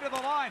all the way to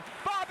the line.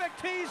 Bobick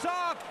tees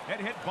off. It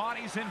hit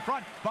bodies in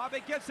front.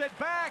 Bobick gets it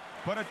back.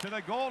 Put it to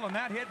the goal, and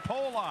that hit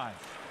Poli.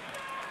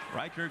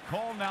 Riker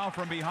Cole now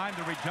from behind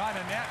the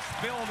Regina net,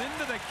 spilled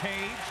into the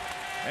cage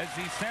as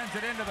he sends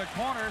it into the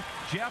corner.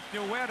 Jeff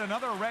DeWitt,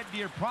 another Red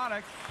Deer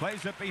product,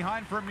 plays it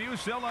behind for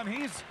Musil, and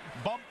he's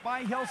bumped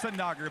by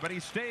Hilsendegger, but he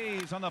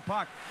stays on the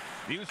puck.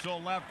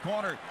 Musil left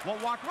corner, will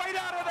walk right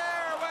out of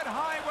there, went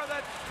high with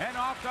it, and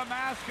off the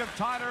mask of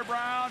Tyler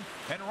Brown,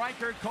 and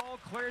Riker Cole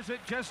clears it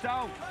just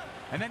out.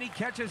 And then he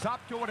catches up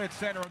to it at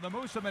center, and the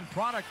Moosomin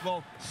product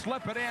will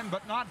slip it in,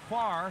 but not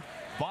far.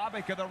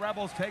 Bobick of the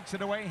Rebels takes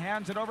it away,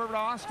 hands it over to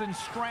Austin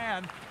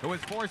Strand, who was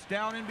forced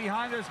down in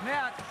behind his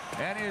net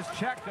and is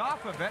checked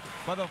off of it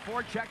by the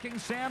forechecking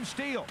Sam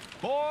Steele.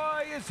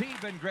 Boy, has he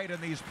been great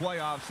in these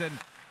playoffs in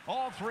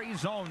all three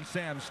zones,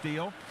 Sam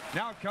Steele.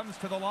 Now comes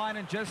to the line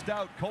and just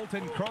out.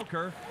 Colton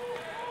Croker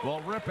will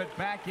rip it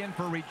back in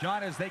for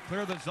Regina as they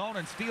clear the zone,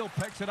 and Steele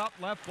picks it up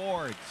left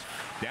boards.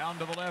 Down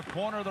to the left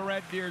corner of the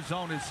Red Deer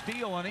zone is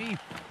Steele, and he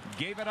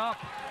gave it up.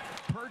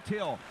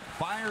 Pertil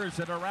fires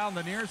it around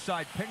the near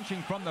side.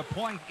 Pinching from the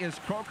point is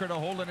Croker to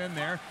hold it in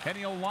there, and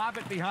he'll lob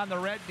it behind the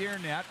Red Deer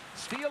net.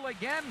 Steele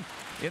again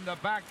in the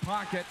back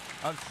pocket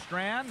of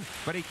Strand,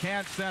 but he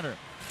can't center.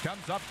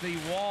 Comes up the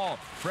wall.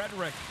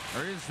 Frederick,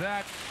 or is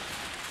that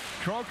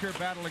Croker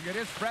battling? It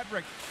is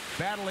Frederick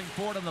battling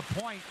for it on the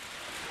point.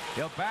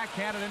 He'll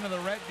backhand it into the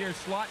Red Deer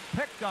slot,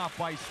 picked off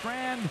by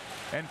Strand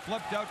and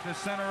flipped out to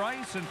center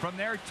ice, and from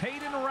there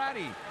Tate and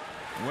Ratty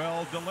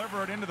will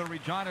deliver it into the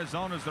Regina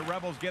zone as the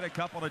Rebels get a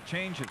couple of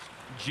changes.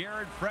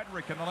 Jared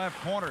Frederick in the left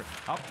corner,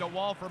 up the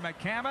wall for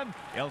McCammon.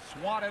 He'll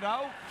swat it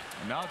out,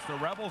 and now it's the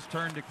Rebels'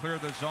 turn to clear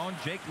the zone.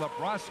 Jake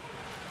LeBrusque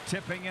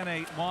tipping in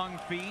a long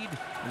feed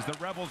as the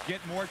Rebels get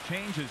more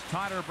changes.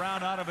 Tyler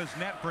Brown out of his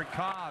net for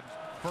Cobbs.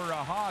 For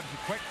Hobbs,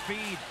 a quick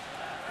feed.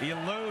 He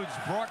eludes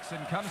Brooks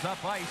and comes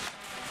up ice.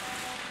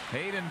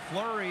 Hayden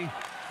Fleury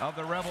of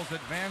the Rebels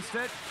advanced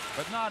it,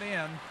 but not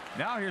in.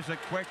 Now here's a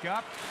quick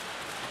up.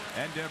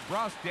 And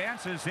DeBrusque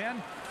dances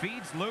in,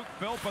 feeds Luke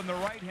Philp in the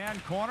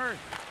right-hand corner.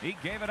 He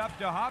gave it up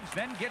to Hobbs,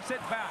 then gets it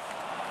back.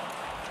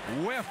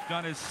 Whiffed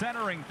on his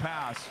centering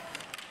pass.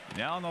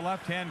 Now in the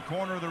left-hand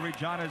corner of the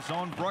Regina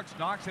zone, Brooks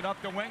knocks it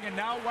up the wing, and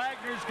now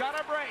Wagner's got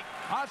a break.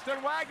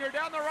 Austin Wagner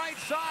down the right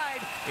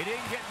side. He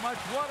didn't get much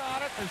wood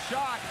on it. The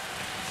shot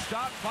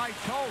stopped by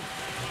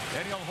Toth,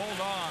 and he'll hold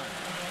on.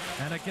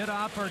 And a good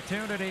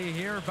opportunity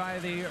here by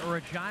the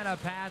Regina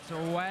Pats.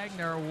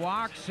 Wagner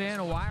walks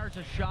in, wires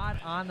a shot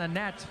on the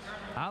net.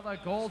 How the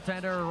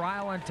goaltender,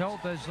 Rylan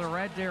Toth, as the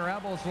Red Deer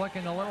Rebels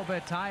looking a little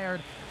bit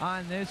tired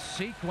on this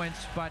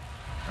sequence, but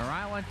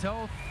Rylan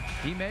Toth,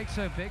 he makes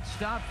a big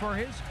stop for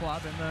his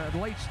club in the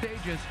late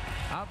stages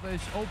of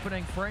this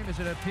opening frame. As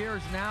it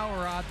appears now,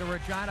 Rod, the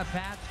Regina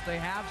Pats, they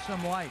have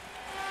some life.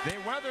 They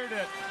weathered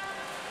it.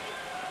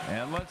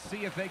 And let's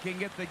see if they can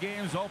get the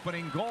game's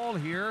opening goal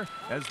here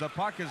as the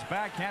puck is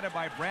backhanded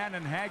by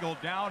Brandon Hagel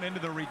down into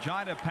the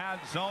Regina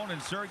Pats zone,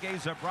 and Sergei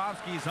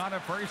Zabrowski's on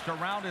it first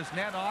around his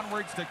net,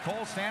 onwards to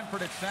Cole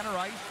Sanford at center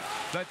ice.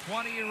 The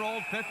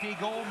 20-year-old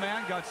 50-goal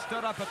man got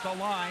stood up at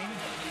the line.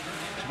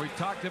 As we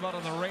talked about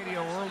on the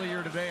radio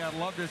earlier today, I'd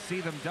love to see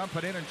them dump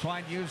it in and try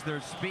and use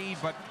their speed,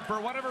 but for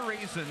whatever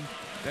reason,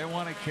 they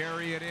want to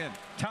carry it in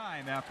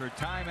time after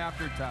time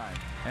after time.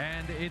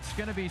 And it's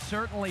going to be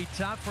certainly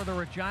tough for the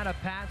Regina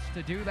Pats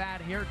to do that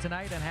here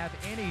tonight and have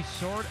any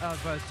sort of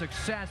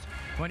success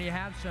when you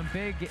have some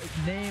big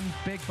name,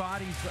 big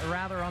bodies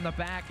rather on the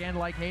back end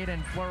like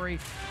Hayden Fleury,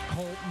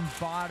 Colton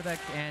Bobick,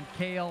 and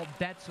Cale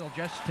Detzel,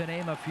 just to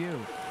name a few.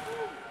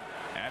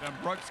 Adam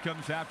Brooks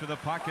comes after the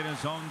puck in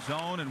his own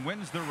zone and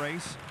wins the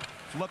race.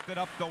 Flipped it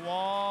up the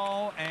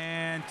wall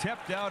and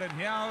tipped out, and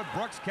now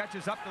Brooks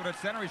catches up to it at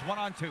center. He's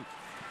 1-on-2.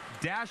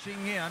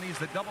 Dashing in, he's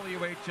the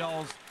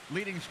WHL's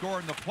leading scorer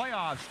in the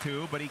playoffs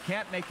too, but he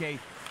can't make a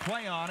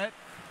play on it,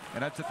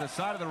 and that's at the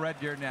side of the Red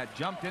Deer net.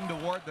 Jumped in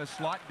toward the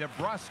slot.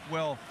 DeBrusque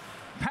will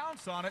pounce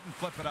jumps on it and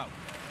flip it out.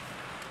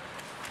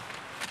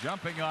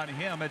 Jumping on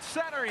him at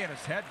center, he had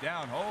his head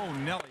down. Oh,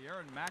 Nelly,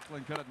 Aaron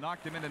Macklin could have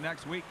knocked him into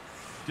next week.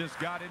 Just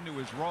got into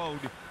his road.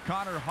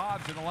 Connor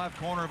Hobbs in the left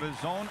corner of his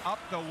zone, up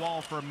the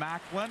wall for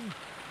Macklin.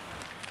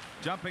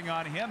 Jumping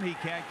on him, he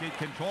can't get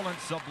control, and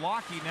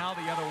Zablocki now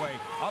the other way.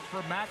 Up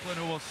for Macklin,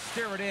 who will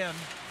steer it in.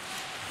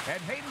 And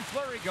Hayden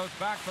Fleury goes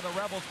back for the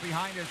Rebels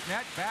behind his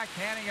net,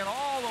 backhanding it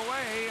all the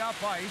way up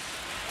ice.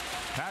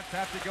 Pats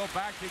have to go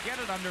back to get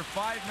it under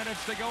 5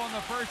 minutes to go in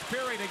the first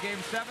period of Game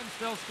 7,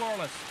 still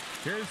scoreless.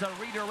 Here's a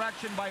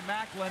redirection by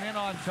Macklin in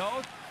on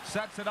Toth.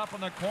 Sets it up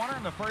in the corner,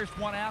 and the first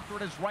one after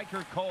it is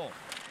Riker Cole.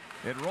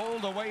 It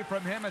rolled away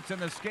from him. It's in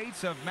the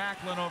skates of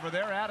Macklin over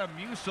there. Adam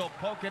Musil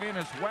poke it in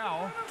as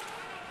well.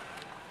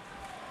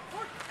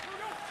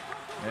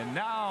 And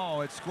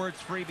now it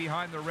squirts free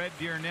behind the Red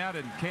Deer net,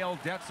 and Cale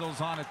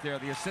Detzel's on it there.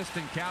 The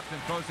assistant captain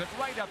throws it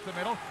right up the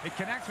middle. It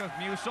connects with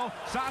Musil.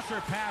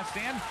 Saucer passed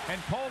in,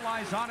 and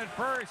Polai's on it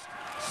first.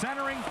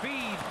 Centering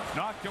feed,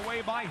 knocked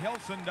away by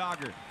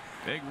Hilsendogger.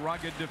 Big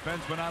rugged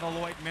defenseman out of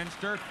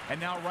Lloydminster, and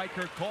now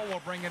Riker Cole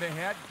will bring it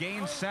ahead,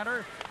 gain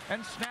center,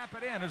 and snap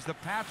it in as the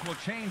Pats will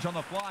change on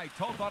the fly.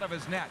 Toth out of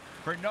his net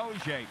for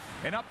Nogier,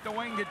 and up the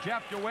wing to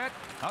Jeff DeWitt.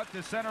 Out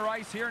to center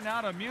ice here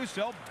now to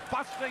Musil,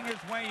 busting his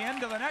way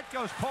into the net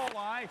goes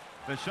Polai.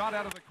 The shot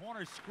out of the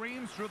corner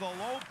screams through the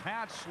low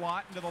Pats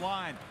slot into the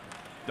line.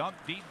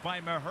 Dumped deep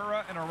by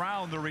Mahura and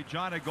around the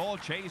Regina goal.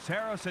 Chase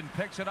Harrison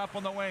picks it up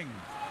on the wing.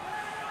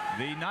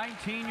 The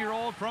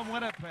 19-year-old from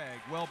Winnipeg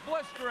will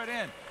blister it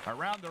in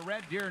around the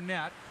Red Deer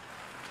net,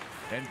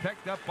 and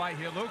picked up by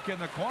Hiluk in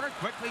the corner.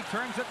 Quickly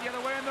turns it the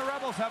other way, and the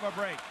Rebels have a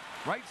break.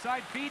 Right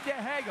side feed to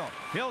Hagel.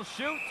 He'll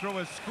shoot through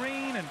a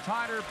screen, and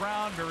Tyler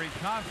Brown very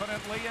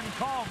confidently and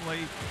calmly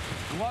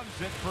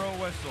gloves it for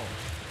a whistle.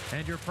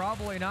 And you're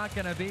probably not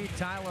going to beat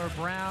Tyler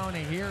Brown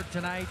here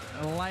tonight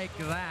like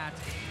that,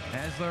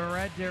 as the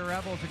Red Deer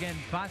Rebels again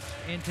bust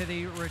into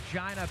the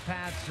Regina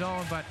Pats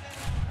zone, but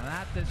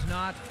that does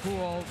not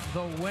fool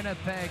the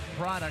Winnipeg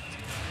product,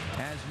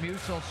 as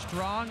Musil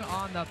strong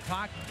on the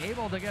puck,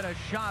 able to get a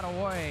shot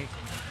away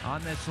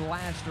on this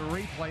last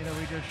replay that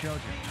we just showed you.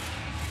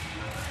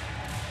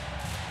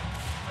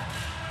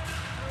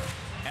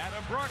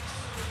 Adam Brooks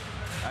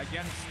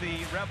against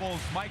the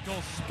Rebels'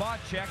 Michael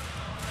Spacek.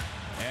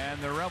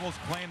 And the Rebels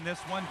claim this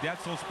one.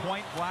 Detzel's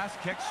point blast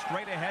kicked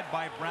straight ahead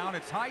by Brown.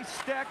 It's high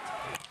sticked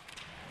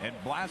and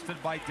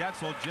blasted by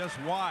Detzel just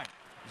wide.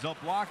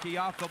 Zablocki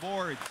off the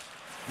boards.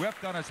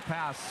 Whipped on his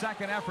pass.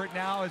 Second effort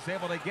now is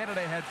able to get it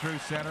ahead through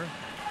center.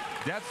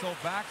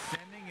 Detzel back,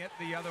 sending it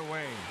the other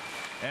way.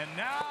 And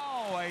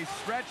now a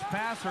stretch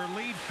pass or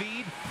lead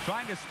feed.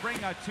 Trying to spring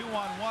a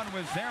 2-on-1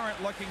 with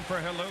Zarant looking for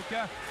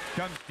Haluka.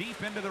 Comes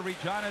deep into the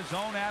Regina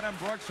zone. Adam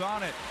Brooks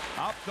on it.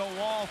 Up the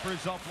wall for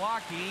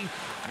Zablocki.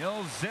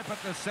 He'll zip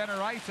at the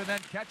center ice and then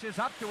catches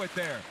up to it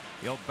there.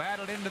 He'll bat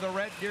it into the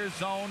Red Deer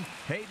zone.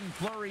 Hayden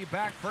Fleury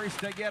back first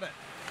to get it.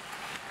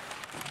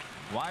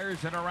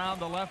 Wires it around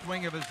the left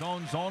wing of his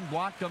own zone.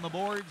 Blocked on the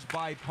boards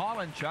by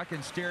Pollinchuk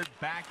and steered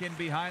back in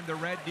behind the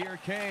Red Deer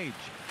cage.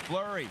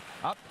 Fleury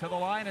up to the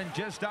line and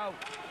just out.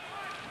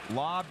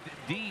 Lobbed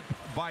deep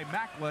by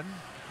Macklin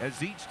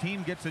as each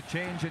team gets a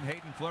change, and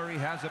Hayden Fleury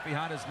has it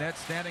behind his net,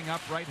 standing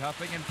upright,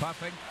 huffing and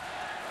puffing.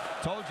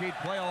 Told you he'd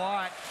play a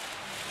lot.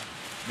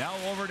 Now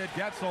over to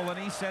Detzel, and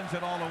he sends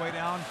it all the way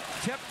down.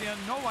 Tipped in,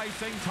 no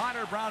icing.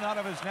 Tyler Brown out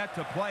of his net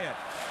to play it.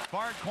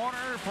 Far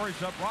corner for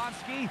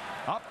Zabrowski.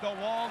 Up the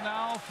wall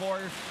now for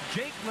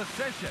Jake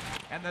Lesishin.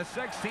 And the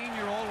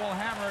 16-year-old will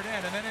hammer it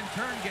in, and then in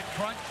turn get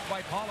crunched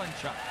by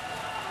Pollinchuk.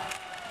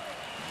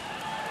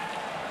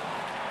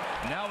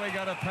 Now we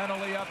got a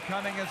penalty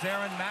upcoming as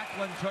Aaron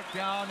Macklin took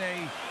down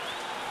a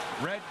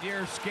Red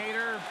Deer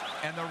skater,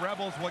 and the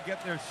Rebels will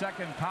get their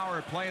second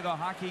power play. The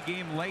hockey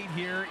game late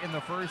here in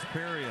the first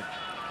period.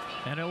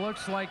 And it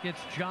looks like it's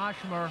Josh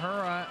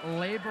Mahura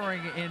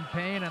laboring in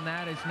pain, and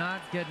that is not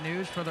good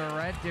news for the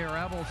Red Deer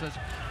Rebels, as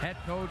head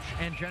coach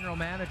and general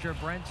manager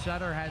Brent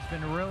Sutter has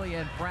been really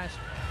impressed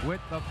with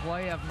the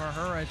play of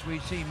Mahura, as we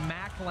see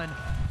Macklin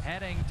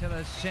heading to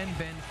the sin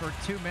bin for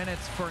 2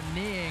 minutes for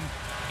kneeing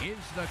is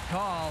the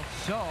call.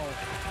 So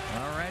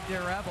the Red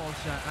Deer Rebels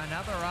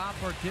another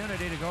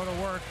opportunity to go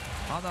to work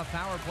on the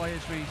power play,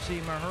 as we see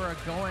Mahura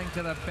going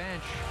to the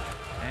bench.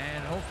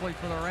 And hopefully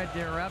for the Red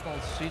Deer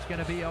Rebels, he's going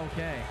to be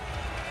okay.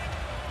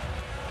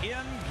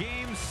 In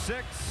Game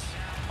 6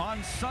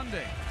 on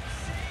Sunday,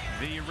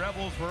 the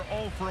Rebels were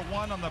 0 for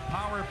 1 on the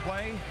power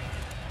play.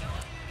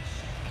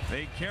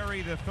 They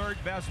carry the third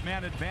best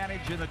man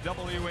advantage in the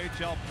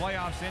WHL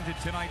playoffs into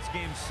tonight's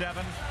Game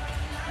 7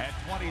 at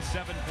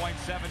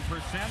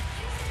 27.7%.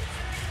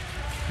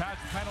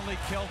 Pats penalty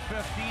kill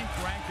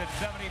 15th, ranked at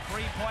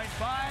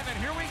 73.5, and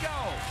here we go.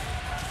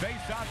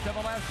 Face off to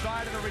the left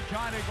side of the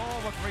Regina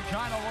goal, with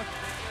Regina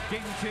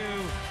looking to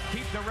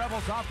keep the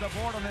Rebels off the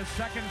board on this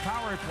second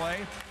power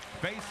play.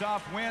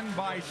 Face-off win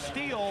by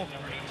Steele,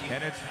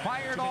 and it's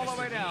fired all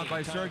the way down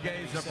by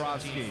Sergei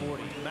Zabrowski.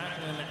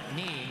 Macklin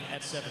knee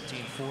at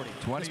 17:40.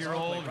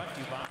 20-year-old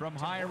from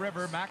High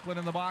River. Macklin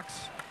in the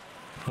box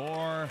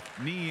for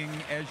kneeing,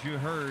 as you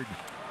heard.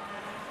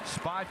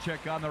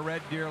 Spacek on the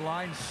Red Deer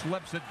line,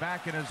 slips it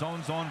back in his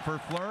own zone for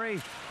Fleury.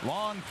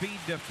 Long feed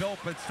to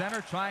Philp at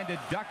center, trying to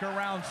duck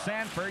around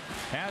Sanford.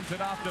 Hands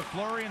it off to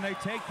Fleury, and they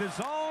take the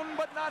zone,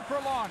 but not for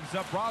long.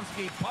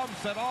 Zabrowski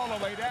pumps it all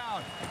the way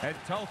down, and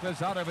Toth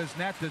is out of his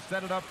net to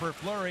set it up for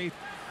Fleury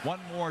one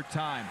more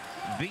time.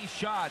 These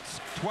shots,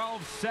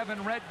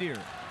 12-7 Red Deer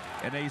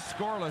in a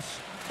scoreless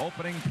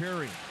opening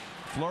period.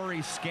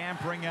 Fleury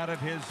scampering out of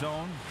his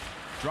zone,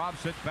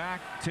 drops it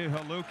back to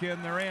Haluka,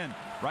 and they're in.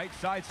 Right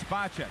side,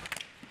 Spacek.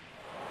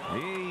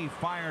 He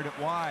fired it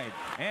wide,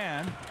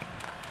 and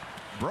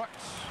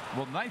Brooks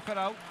will knife it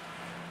out.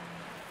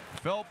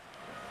 Philp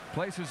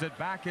places it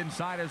back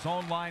inside his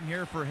own line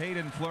here for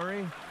Hayden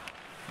Fleury.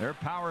 Their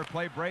power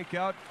play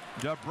breakout.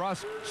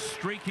 DeBrusk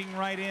streaking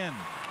right in,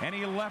 and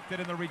he left it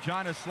in the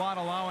Regina slot,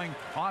 allowing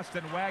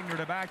Austin Wagner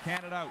to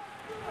backhand it out.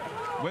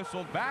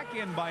 Whistled back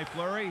in by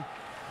Fleury.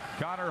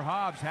 Connor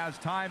Hobbs has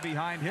time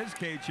behind his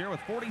cage here with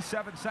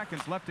 47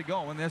 seconds left to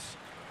go in this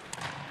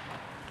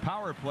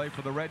power play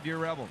for the Red Deer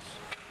Rebels.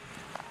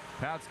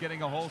 Pats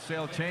getting a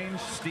wholesale change.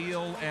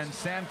 Steele and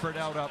Sanford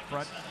out up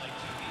front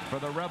for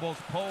the Rebels.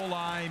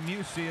 Poli,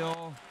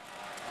 Musial,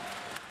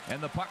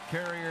 and the puck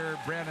carrier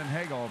Brandon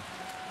Hagel.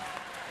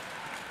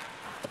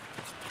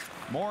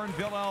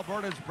 Morinville,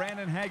 Alberta's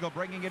Brandon Hagel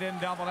bringing it in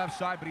down the left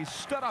side, but he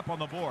stood up on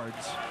the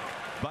boards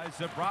by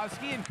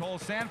Zabrowski, and Cole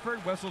Sanford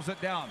whistles it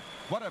down.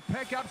 What a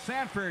pickup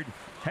Sanford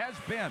has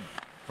been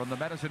from the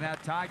Medicine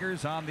Hat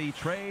Tigers on the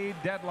trade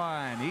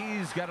deadline.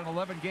 He's got an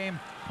 11-game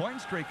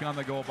point streak on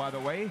the go, by the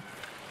way,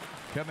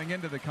 coming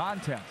into the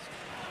contest.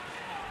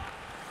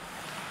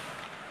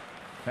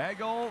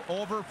 Hagel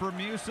over for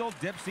Musial.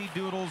 Dipsy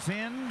doodles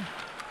in.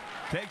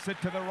 Takes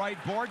it to the right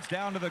boards,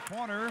 down to the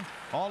corner,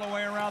 all the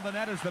way around the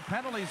net as the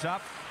penalty's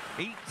up.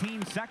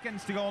 18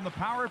 seconds to go in the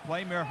power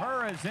play.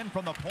 Mihura is in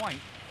from the point.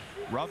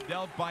 Rubbed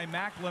out by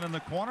Macklin in the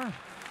corner.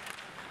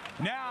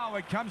 Now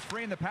it comes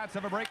free, and the Pats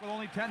have a break with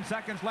only 10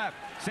 seconds left.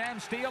 Sam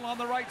Steele on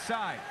the right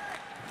side,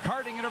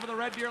 carting it over the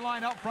Red Deer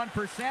line out front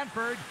for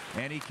Sanford,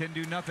 and he can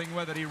do nothing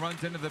with it. He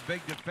runs into the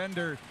big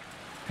defender,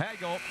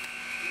 Hagel,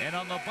 and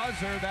on the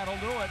buzzer, that'll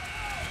do it.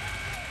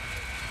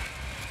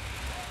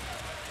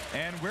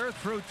 And we're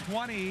through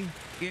 20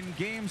 in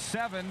Game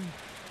 7.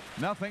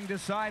 Nothing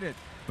decided,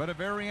 but a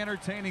very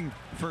entertaining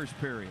first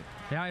period.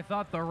 Yeah, I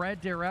thought the Red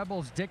Deer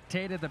Rebels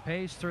dictated the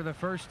pace through the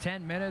first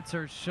 10 minutes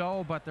or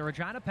so, but the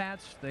Regina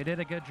Pats, they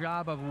did a good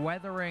job of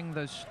weathering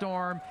the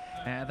storm.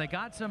 They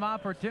got some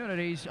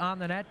opportunities on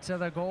the net to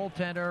the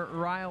goaltender,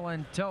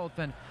 Rylan Toth,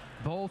 and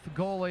both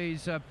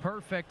goalies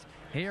perfect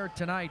here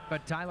tonight,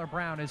 but Tyler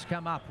Brown has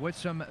come up with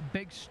some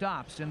big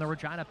stops in the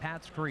Regina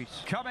Pats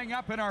crease. Coming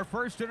up in our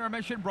first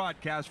intermission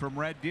broadcast from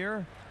Red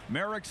Deer,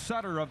 Merrick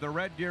Sutter of the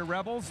Red Deer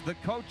Rebels, the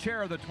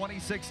co-chair of the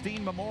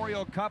 2016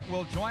 Memorial Cup,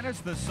 will join us,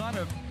 the son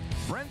of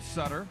Brent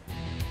Sutter.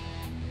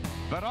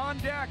 But on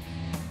deck,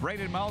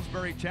 Braden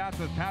Malsbury chats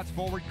with Pats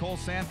forward Cole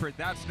Sanford.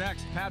 That's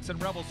next. Pats and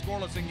Rebels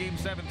scoreless in Game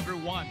 7 through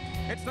 1.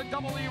 It's the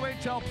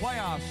WHL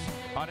playoffs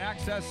on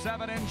Access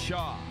 7 in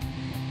Shaw.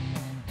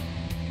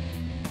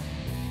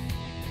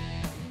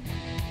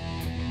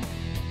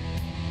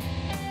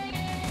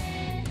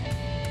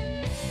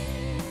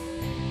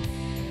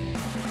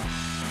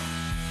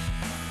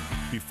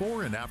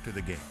 Before and after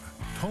the game,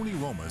 Tony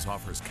Roma's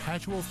offers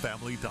casual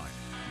family dining.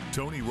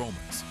 Tony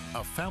Roma's,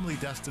 a family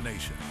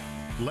destination,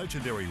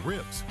 legendary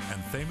ribs,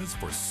 and famous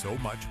for so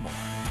much more.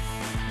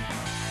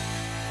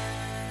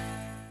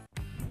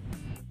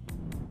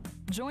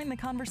 Join the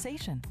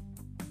conversation.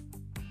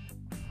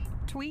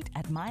 Tweet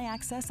at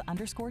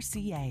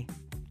myaccess_CA.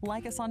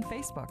 Like us on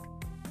Facebook.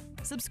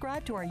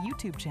 Subscribe to our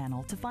YouTube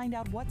channel to find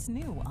out what's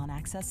new on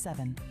Access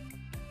 7.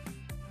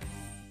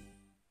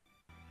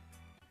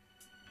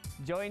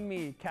 Join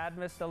me,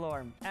 Cadmus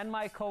Delorme, and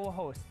my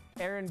co-host,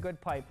 Aaron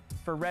Goodpipe,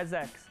 for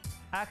ResX,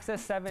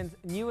 Access 7's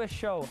newest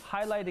show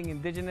highlighting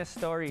Indigenous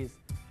stories.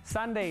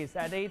 Sundays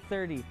at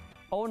 8:30,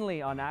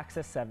 only on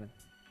Access 7.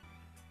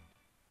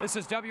 This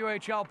is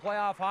WHL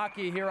playoff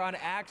hockey here on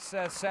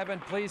Access 7.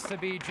 Pleased to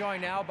be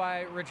joined now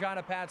by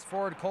Regina Pats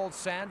forward Cole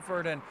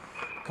Sanford. And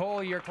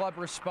Cole, your club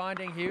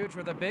responding huge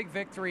with a big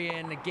victory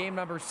in game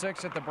number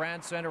 6 at the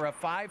Brand Center, a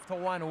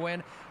 5-1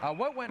 win.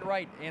 What went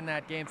right in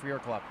that game for your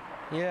club?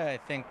 Yeah, I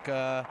think,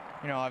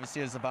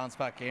 obviously it was a bounce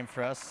back game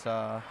for us.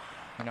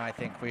 I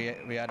think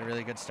we had a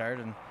really good start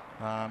and,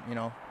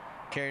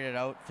 carried it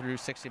out through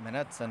 60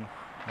 minutes. And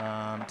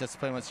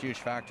discipline was a huge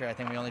factor. I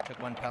think we only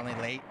took one penalty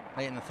late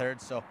in the third.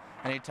 So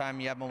anytime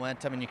you have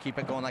momentum and you keep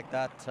it going like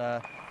that,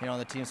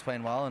 the team's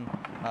playing well and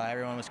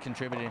everyone was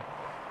contributing.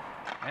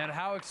 And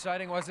how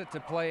exciting was it to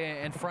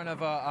play in front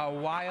of a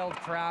wild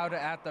crowd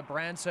at the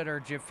Brand Center?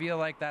 Do you feel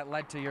like that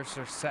led to your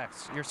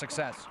success?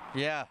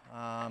 Yeah,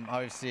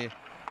 obviously.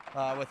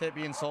 With it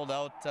being sold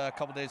out a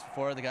couple days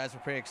before, the guys were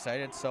pretty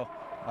excited. So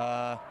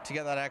to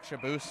get that extra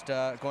boost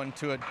going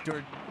to a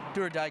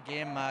do or die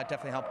game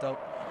definitely helped out.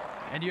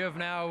 And you have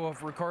now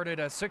recorded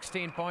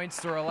 16 points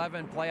through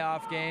 11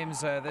 playoff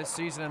games this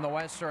season in the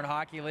Western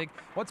Hockey League.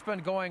 What's been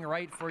going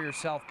right for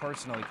yourself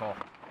personally, Cole?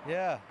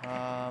 Yeah,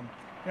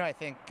 I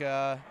think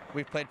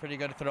we've played pretty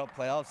good throughout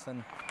playoffs,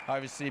 and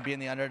obviously being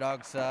the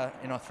underdogs,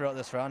 throughout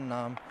this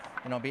run,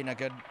 being a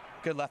good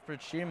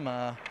Lethbridge team,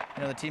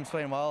 the team's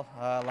playing well,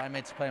 line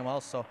mates are playing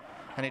well, so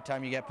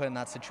anytime you get put in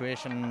that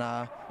situation,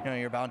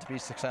 you're bound to be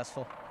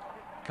successful.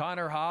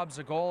 Connor Hobbs,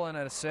 a goal and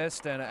an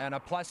assist and a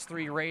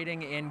 +3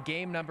 rating in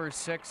game number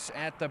 6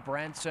 at the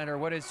Brent Center.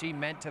 What has he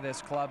meant to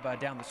this club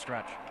down the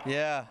stretch?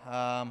 Yeah,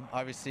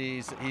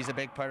 obviously he's a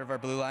big part of our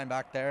blue line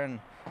back there, and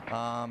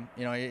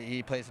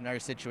he plays in every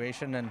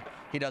situation and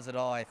he does it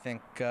all. I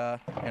think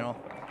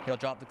he'll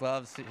drop the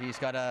gloves. He's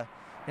got a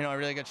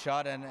really good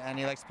shot, and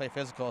he likes to play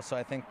physical. So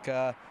I think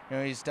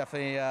he's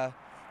definitely a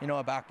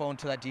backbone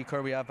to that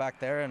D-core we have back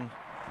there, and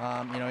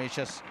he's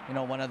just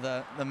one of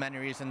the many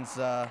reasons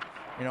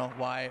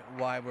why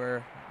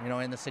we're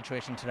in the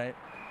situation tonight.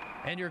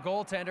 And your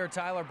goaltender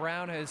Tyler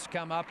Brown has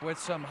come up with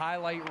some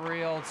highlight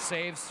reel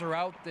saves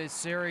throughout this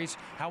series.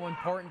 How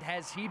important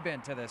has he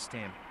been to this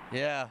team?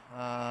 Yeah,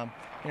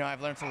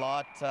 I've learned a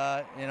lot,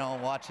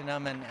 watching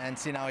him and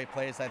seeing how he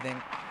plays. I think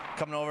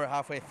coming over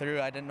halfway through,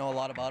 I didn't know a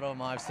lot about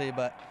him, obviously,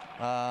 but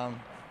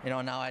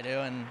now I do,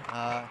 and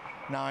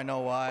now I know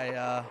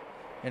why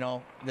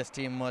this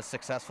team was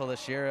successful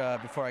this year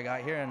before I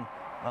got here, and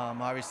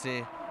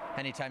obviously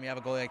anytime you have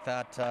a goalie like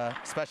that,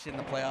 especially in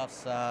the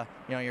playoffs,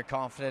 you're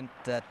confident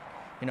that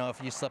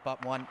if you slip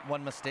up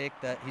one mistake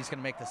that he's going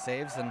to make the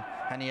saves,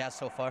 and he has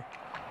so far.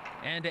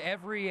 And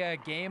every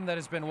game that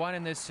has been won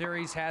in this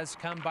series has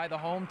come by the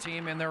home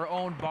team in their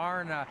own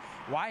barn.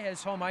 Why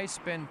has home ice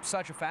been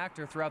such a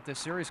factor throughout this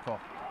series, Cole?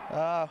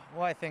 Well,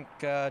 I think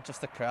just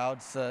the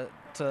crowd's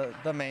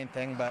the main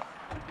thing, but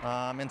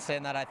in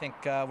saying that, I think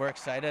we're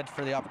excited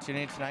for the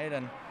opportunity tonight,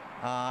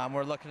 and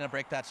we're looking to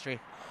break that streak.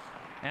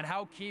 And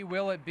how key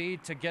will it be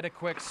to get a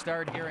quick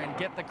start here and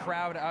get the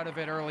crowd out of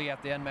it early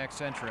at the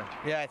NMAX Centrium?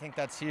 Yeah, I think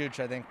that's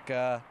huge. I think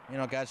guys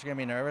are going to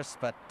be nervous,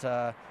 but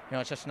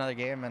it's just another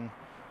game, and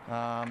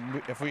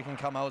if we can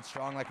come out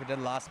strong like we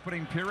did last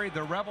Opening period,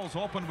 the Rebels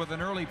opened with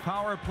an early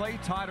power play.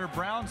 Tyler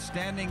Brown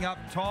standing up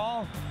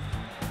tall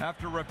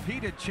after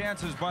repeated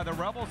chances by the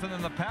Rebels, and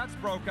then the Pats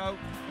broke out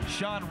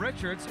Sean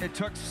Richards. It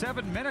took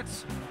 7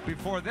 minutes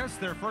before this,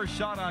 their first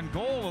shot on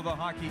goal of the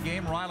hockey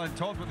game. Ryland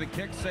Toth with a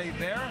kick save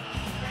there.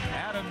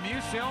 Adam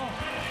Musil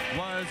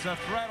was a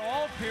threat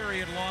all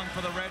period long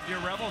for the Red Deer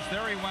Rebels.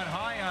 There he went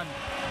high on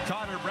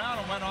Tyler Brown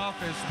and went off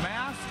his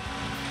mask.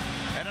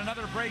 And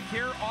another break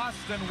here,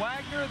 Austin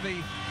Wagner,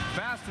 the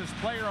fastest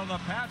player on the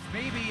Pats,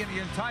 maybe in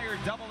the entire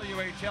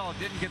WHL.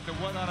 Didn't get the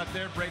wood on it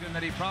there, Braden,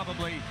 that he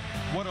probably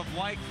would have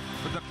liked.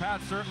 But the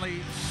Pats certainly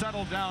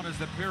settled down as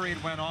the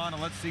period went on,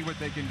 and let's see what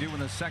they can do in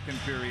the second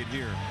period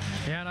here.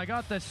 Yeah, and I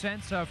got the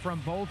sense from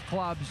both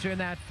clubs in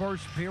that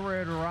first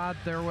period, Rod,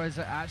 there was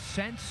a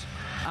sense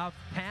of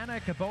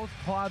panic. Both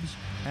clubs,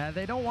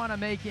 they don't want to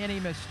make any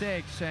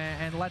mistakes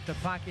and let the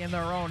puck in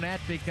their own net,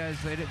 because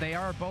they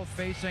are both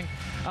facing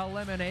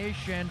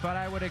elimination. But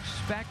I would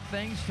expect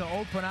things to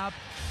open up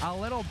a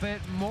little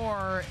bit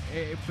more,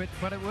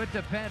 but it would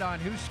depend on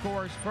who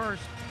scores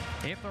first.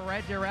 If the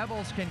Red Deer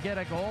Rebels can get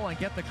a goal and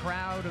get the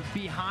crowd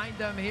behind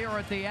them here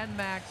at the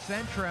NMAX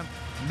Centrium,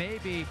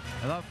 maybe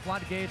the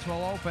floodgates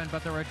will open,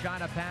 but the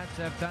Regina Pats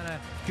have done a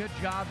good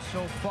job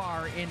so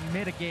far in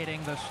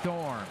mitigating the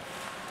storm.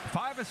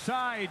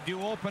 5-a-side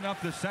to open up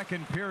the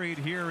second period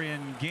here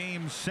in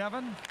Game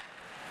 7.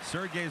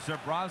 Sergei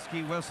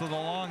Zabrowski whistled a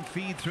long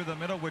feed through the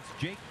middle, which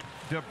Jake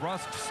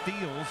DeBrusk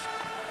steals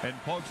and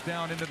pokes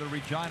down into the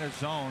Regina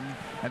zone,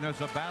 and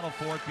there's a battle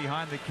for it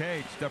behind the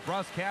cage.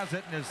 DeBrusk has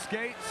it in his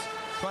skates,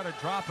 try to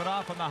drop it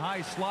off in the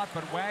high slot,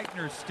 but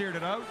Wagner steered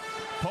it out,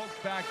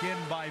 poked back in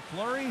by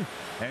Fleury,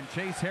 and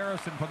Chase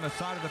Harrison from the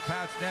side of the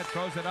Pats net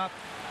throws it up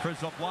for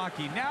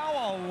Zablocki. Now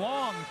a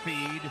long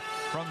feed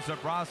from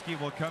Zabrowski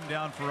will come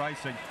down for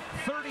icing.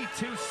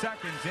 32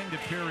 seconds into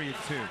period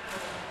 2.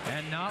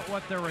 And not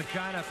what the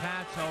Regina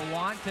Pats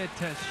wanted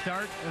to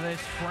start this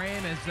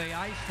frame as they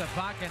ice the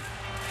puck, and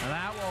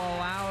that will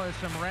allow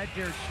some Red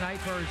Deer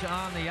snipers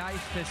on the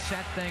ice to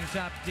set things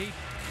up deep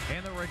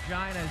in the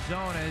Regina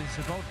zone,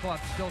 as both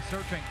clubs still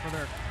searching for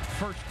their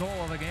first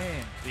goal of the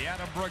game. The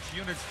Adam Brooks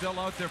unit still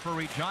out there for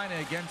Regina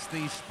against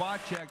the spot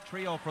check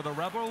trio for the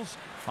Rebels.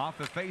 Off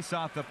the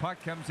face-off, the puck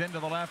comes into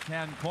the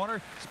left-hand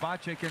corner.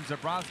 Spacek and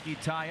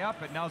Zabrowski tie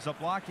up, and now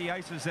Zablocki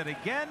ices it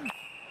again.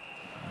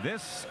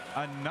 This,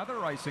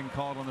 another icing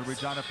called on the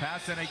Regina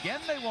Pats, and again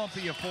they won't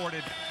be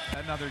afforded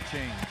another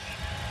change.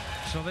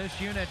 So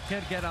this unit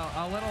could get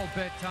a little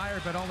bit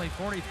tired, but only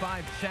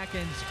 45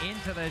 seconds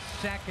into the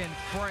second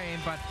frame.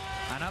 But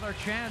another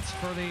chance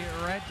for the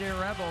Red Deer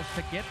Rebels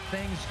to get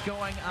things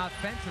going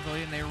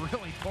offensively, and they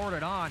really poured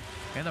it on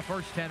in the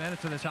first 10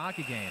 minutes of this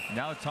hockey game.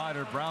 Now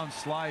Tyler Brown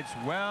slides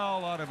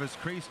well out of his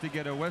crease to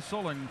get a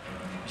whistle, and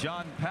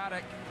John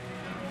Paddock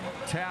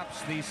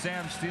taps the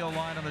Sam Steele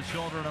line on the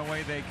shoulder, and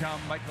away they come.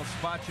 Michael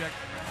Spacek,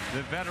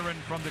 the veteran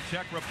from the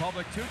Czech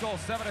Republic, 2 goals,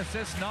 7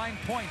 assists, 9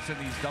 points in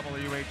these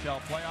WHL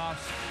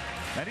playoffs.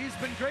 And he's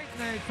been great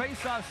in the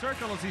face-off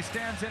circle as he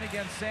stands in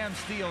against Sam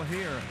Steele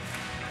here.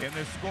 in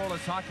this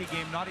scoreless hockey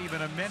game. Not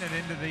even a minute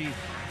into the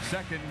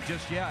second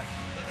just yet.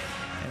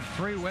 And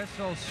 3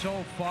 whistles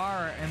so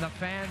far, and the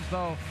fans,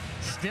 though,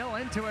 still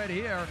into it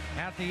here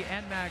at the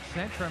NMAX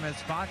Centrum as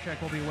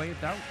Spacek will be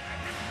waved out.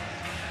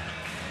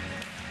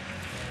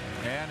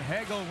 And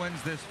Hagel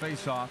wins this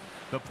faceoff.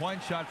 The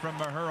point shot from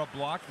Mahura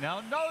blocked.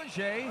 Now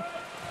Noje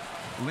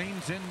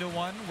leans into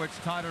one, which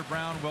Tyler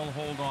Brown will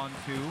hold on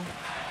to.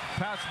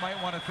 Pats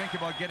might want to think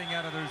about getting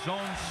out of their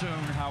zone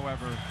soon,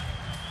 however.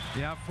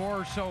 Yeah,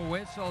 4 or so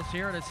whistles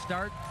here to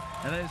start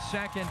the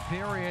second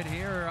period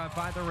here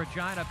by the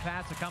Regina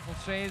Pats. A couple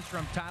saves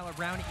from Tyler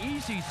Brown.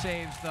 Easy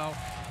saves, though.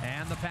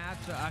 And the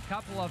Pats, a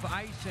couple of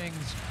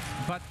icings,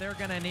 but they're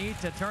going to need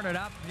to turn it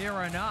up here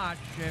a notch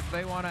if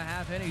they want to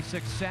have any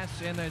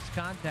success in this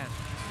contest.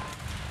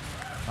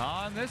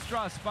 On this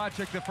draw,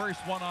 Spacek the first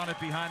one on it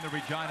behind the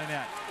Regina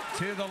net.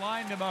 To the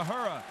line to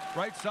Mahura.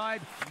 Right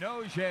side,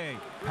 Noje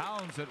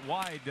pounds it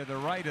wide to the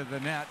right of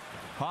the net.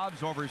 Hobbs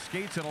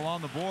overskates it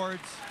along the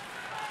boards.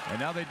 And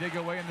now they dig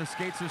away in the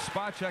skates of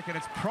Spacek, and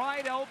it's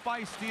pried out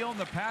by Steele, and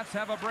the Pats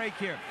have a break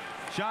here.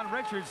 Sean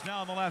Richards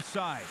now on the left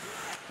side.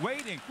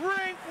 Waiting,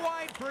 rink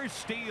wide for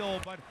Steele,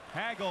 but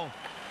Hagel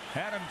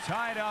had him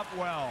tied up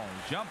well.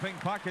 Jumping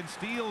puck, and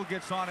Steele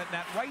gets on it in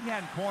that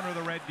right-hand corner of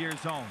the Red Deer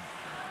zone.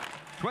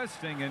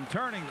 Twisting and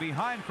turning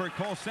behind for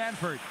Cole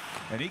Sanford,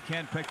 and he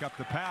can't pick up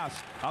the pass.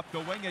 Up the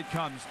wing it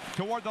comes,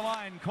 toward the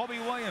line, Colby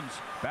Williams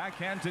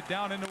backhands it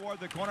down in toward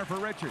the corner for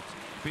Richards.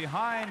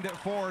 Behind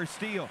for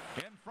Steele,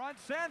 in front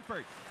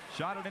Sanford,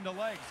 shot it into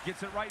legs,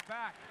 gets it right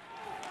back.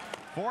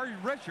 For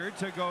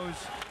Richards, it goes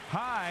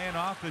high and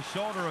off the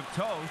shoulder of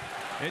Toth.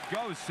 It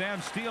goes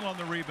Sam Steele on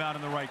the rebound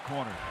in the right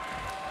corner.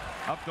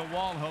 Up the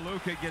wall,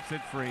 Haluka gets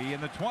it free,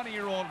 and the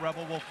 20-year-old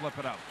Rebel will flip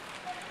it out.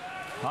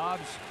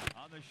 Hobbs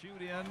the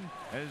shoot in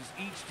as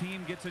each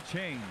team gets a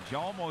change.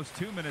 Almost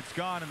 2 minutes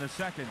gone in the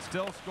second.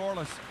 Still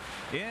scoreless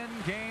in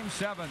game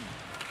 7.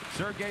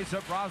 Sergei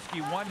Zabrowski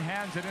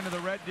one-hands it into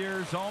the Red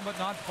Deer zone, but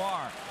not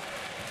far.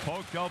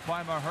 Poked out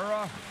by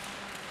Mahura.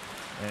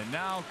 And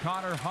now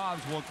Connor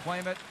Hobbs will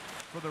claim it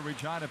for the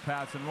Regina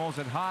Pats and rolls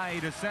it high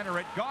to center.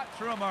 It got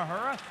through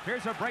Mahura.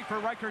 Here's a break for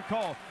Riker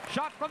Cole.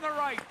 Shot from the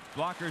right.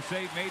 Blocker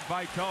save made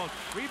by Toth.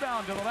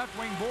 Rebound to the left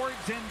wing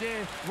boards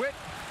into Witt.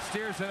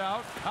 Steers it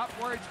out,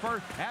 upwards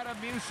for Adam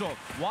Musil.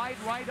 Wide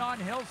right on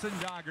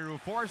Hilsendagger, who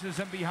forces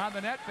him behind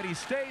the net, but he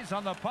stays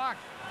on the puck.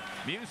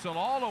 Musil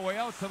all the way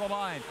out to the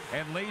line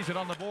and lays it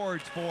on the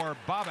boards for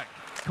Babik.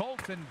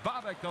 Colton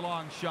Babik, the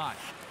long shot.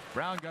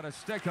 Brown got a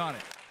stick on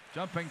it.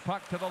 Jumping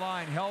puck to the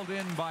line, held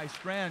in by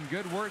Strand.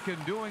 Good work in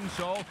doing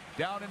so.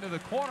 Down into the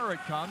corner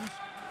it comes,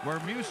 where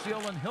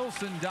Musil and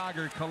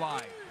Hilsendagger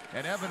collide.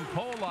 And Evan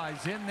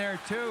Polai's in there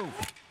too.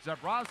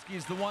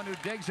 Zabrowski's the one who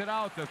digs it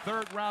out. The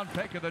 3rd round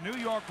pick of the New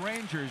York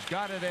Rangers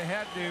got it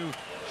ahead to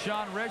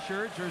Sean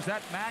Richards.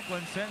 Rosette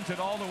Macklin sends it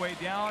all the way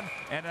down.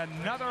 And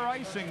another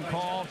icing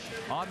call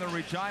on the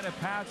Regina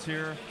Pats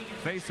here.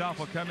 Face-off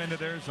will come into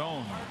their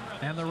zone.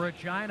 And the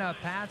Regina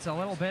Pats a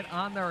little bit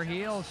on their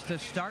heels to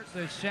start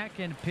the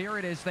second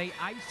period as they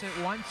ice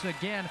it once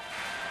again.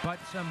 But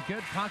some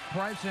good puck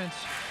presence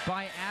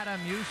by Adam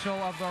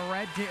Musil of the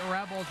Red Deer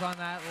Rebels on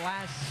that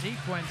last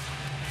sequence.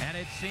 And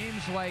it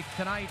seems like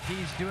tonight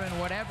he's doing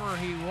whatever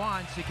he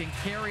wants. He can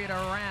carry it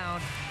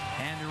around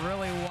and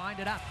really wind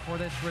it up for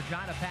this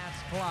Regina Pats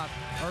club,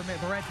 or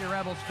the Red Deer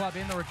Rebels club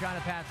in the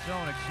Regina Pats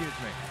zone, excuse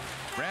me.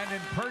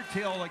 Brandon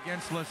Pertil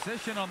against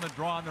Lasician on the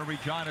draw in the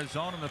Regina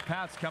zone, and the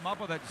Pats come up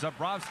with it.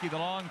 Zabrowski, the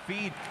long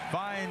feed,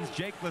 finds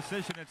Jake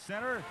Lasician at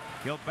center.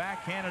 He'll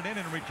backhand it in,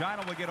 and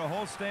Regina will get a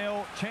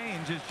wholesale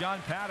change as John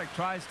Paddock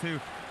tries to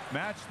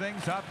match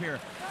things up here.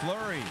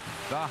 Fleury,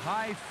 the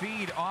high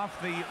feed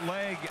off the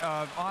leg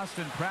of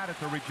Austin Pratt at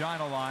the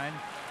Regina line,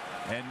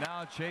 and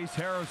now Chase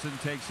Harrison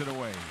takes it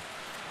away.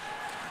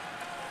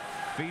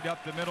 Feed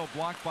up the middle,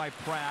 blocked by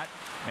Pratt,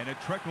 and it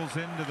trickles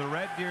into the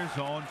Red Deer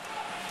zone.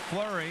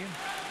 Fleury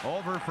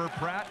over for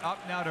Pratt, up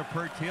now to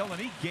Pertil, and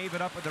he gave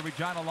it up at the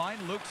Regina line.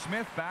 Luke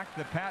Smith back,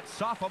 the Pat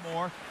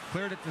sophomore,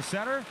 cleared it to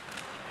center,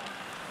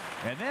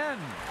 and then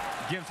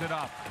gives it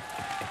up.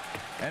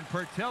 And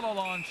Pertil, a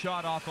long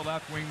shot off the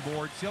left wing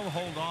boards. He'll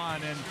hold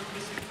on. And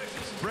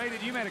Braden,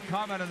 you made a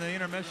comment in the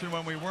intermission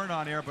when we weren't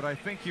on air, but I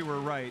think you were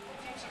right.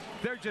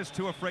 They're just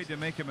too afraid to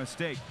make a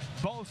mistake.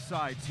 Both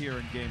sides here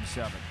in game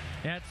 7.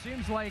 Yeah, it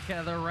seems like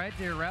the Red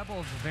Deer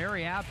Rebels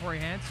very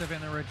apprehensive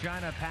in the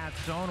Regina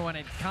Pats zone when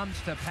it comes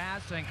to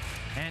passing.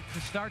 And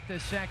to start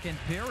the second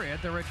period,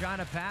 the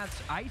Regina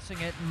Pats icing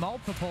it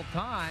multiple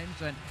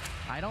times. And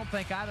I don't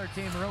think either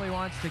team really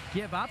wants to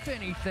give up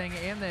anything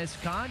in this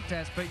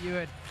contest, but you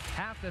would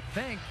have to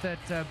think that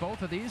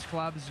both of these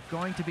clubs are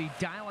going to be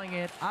dialing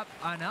it up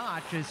a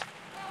notch as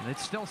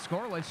it's still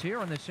scoreless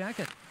here in the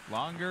second.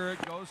 Longer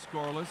it goes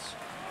scoreless.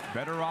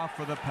 Better off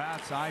for the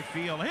Pats, I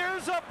feel.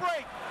 Here's a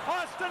break.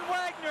 Austin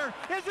Wagner,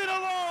 is it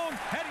alone?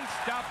 And he's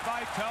stopped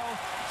by Toe.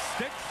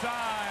 Stick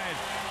side.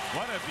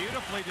 What a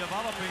beautifully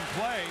developing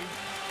play.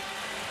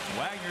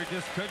 Wagner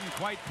just couldn't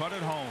quite put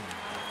it home.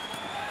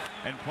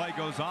 And play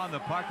goes on. The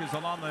puck is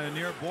along the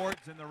near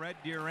boards in the Red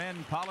Deer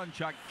end.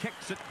 Palenchuk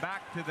kicks it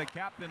back to the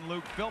captain,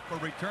 Luke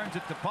Philpott, returns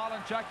it to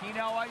Palenchuk. He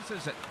now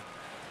ices it.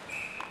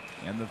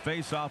 And the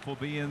face-off will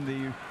be in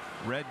the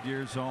Red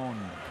Deer zone.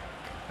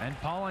 And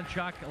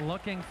Palenchuk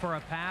looking for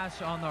a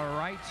pass on the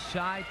right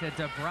side to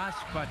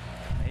DeBrusk, but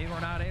they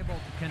were not able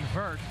to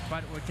convert.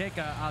 But we'll take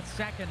a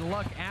second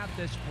look at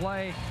this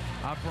play.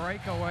 A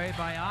breakaway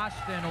by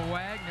Austin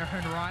Wagner,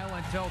 and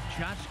Ryland Toth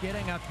just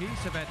getting a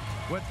piece of it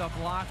with the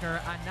blocker,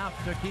 enough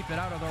to keep it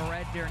out of the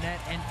Red Deer net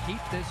and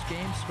keep this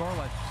game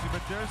scoreless. See,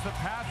 but there's the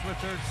Pats with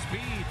their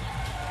speed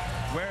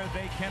where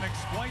they can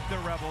exploit the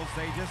Rebels.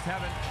 They just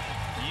haven't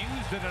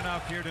used it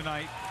enough here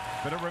tonight.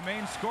 But it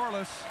remains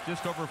scoreless.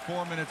 Just over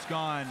 4 minutes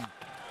gone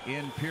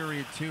in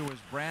period 2 as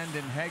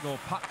Brandon Hagel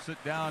pops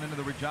it down into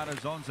the Regina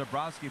zone.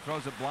 Zabrowski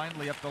throws it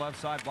blindly up the left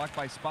side, blocked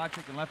by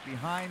Spacek and left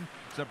behind.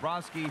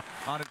 Zabrowski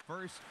on it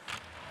first.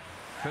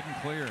 Couldn't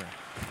clear.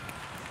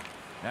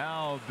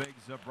 Now big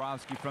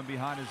Zabrowski from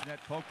behind his net,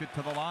 poked it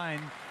to the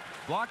line.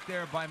 Blocked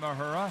there by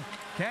Mahura.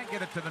 Can't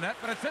get it to the net,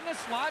 but it's in the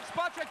slot.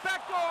 Spacek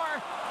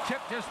backdoor. Chip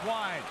just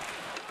wide.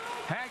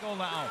 Hagel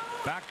now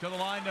back to the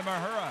line to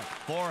Mahura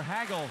for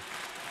Hagel.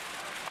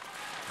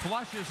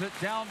 Flushes it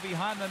down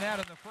behind the net,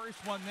 and the first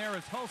one there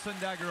is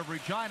Hulsendagger of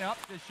Regina up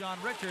to Sean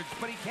Richards,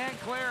 but he can't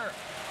clear.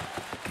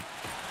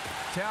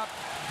 Tap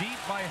deep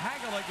by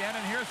Hagel again,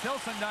 and here's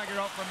Hulsendagger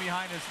out from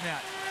behind his net.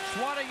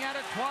 Swatting at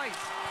it twice.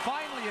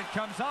 Finally it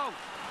comes out.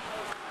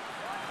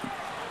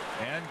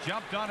 And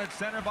jumped on at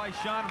center by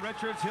Sean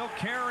Richards. He'll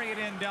carry it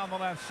in down the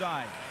left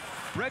side.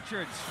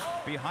 Richards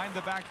behind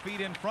the back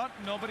feet in front,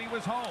 and nobody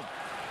was home.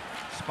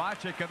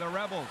 Spacek of the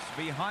Rebels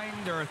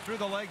behind or through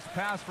the legs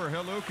pass for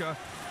Hiluka,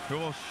 who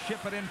will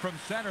ship it in from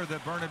center, the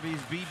Burnaby's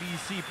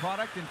BBC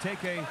product, and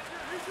take a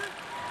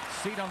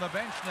seat on the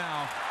bench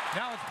now.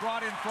 Now it's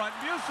brought in front.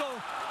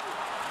 Musil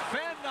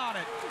fanned on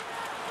it.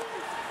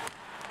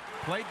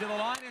 Played to the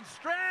line, and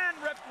Strand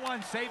ripped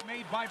one. Save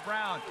made by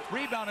Brown.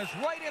 Rebound is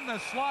right in the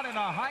slot, and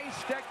a high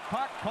stick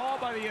puck called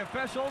by the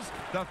officials.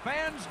 The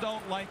fans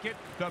don't like it.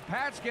 The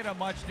Pats get a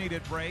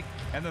much-needed break,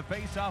 and the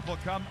face-off will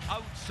come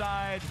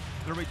outside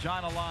the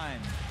Regina line.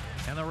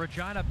 And the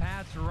Regina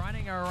Pats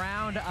running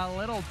around a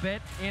little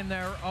bit in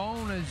their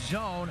own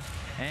zone.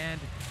 And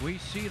we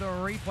see the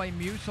replay.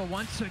 Musil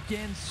once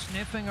again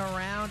sniffing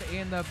around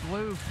in the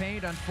blue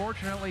paint.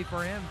 Unfortunately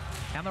for him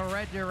and the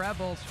Red Deer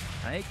Rebels,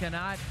 they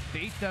cannot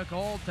beat the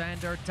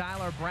goaltender,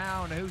 Tyler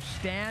Brown, who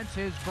stands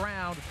his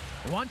ground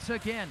once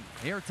again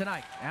here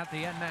tonight at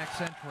the NMAX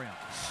Centrium.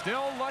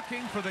 Still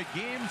looking for the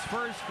game's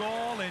first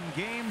goal in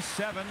Game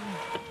 7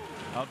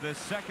 of the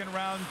second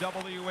round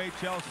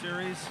WHL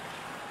series.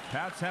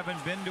 Pats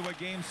haven't been to a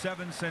Game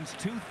 7 since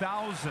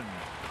 2000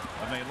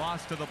 when they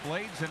lost to the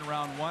Blades in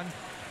round 1.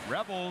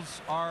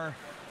 Rebels are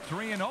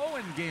 3-0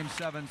 in Game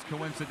 7s,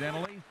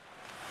 coincidentally,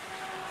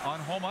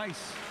 on home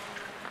ice.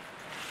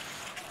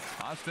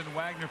 Austin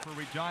Wagner for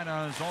Regina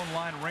on his own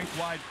line,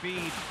 rink-wide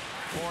feed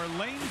for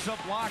Lane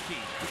Zablocki.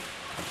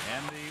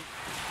 And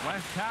the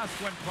West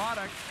Tasquin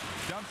product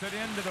dumps it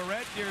into the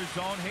Red Deer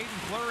zone. Hayden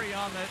Fleury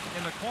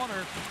in the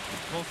corner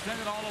will send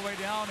it all the way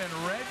down, and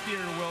Red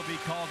Deer will be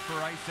called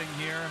for icing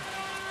here.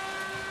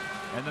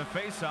 And the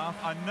face-off,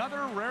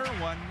 another rare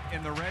one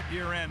in the Red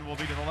Deer end, will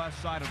be to the left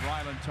side of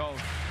Ryland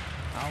Toth.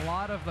 A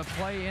lot of the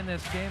play in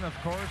this game, of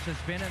course, has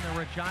been in the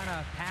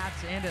Regina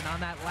Pats end, and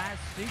on that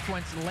last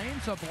sequence, Lane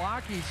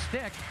Zablocki's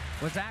stick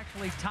was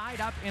actually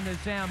tied up in the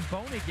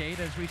Zamboni gate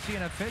as we see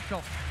an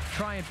official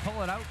try and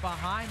pull it out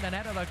behind the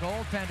net of the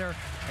goaltender,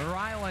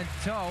 Ryland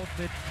Toth.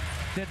 It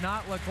did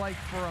not look like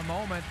for a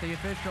moment the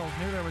officials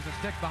knew there was a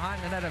stick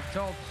behind the net of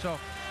Toth, so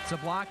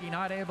Zablocki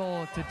not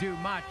able to do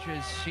much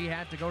as he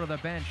had to go to the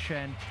bench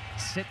and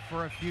sit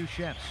for a few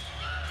shifts.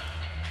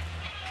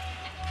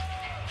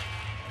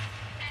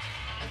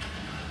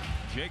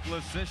 Jake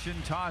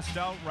Lasician tossed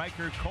out.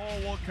 Riker Cole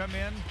will come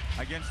in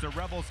against the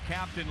Rebels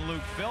captain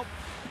Luke Philp.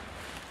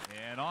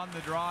 And on the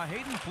draw,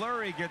 Hayden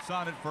Fleury gets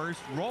on it first,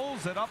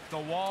 rolls it up the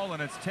wall,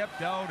 and it's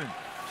tipped out, and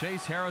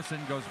Chase Harrison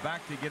goes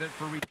back to get it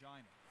for Regina.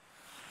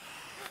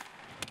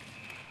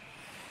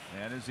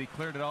 And as he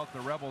cleared it out,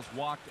 the Rebels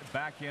walked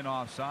back in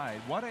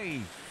offside. What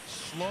a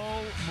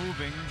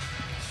slow-moving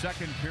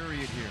second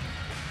period here.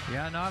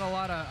 Yeah, not a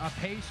lot of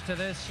pace to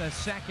this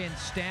second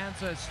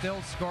stanza. Still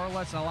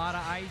scoreless, a lot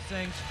of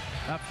icings,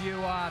 a few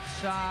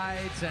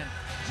offsides, and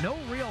no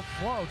real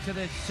flow to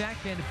this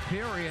second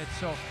period.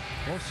 So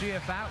we'll see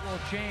if that will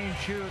change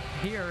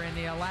here in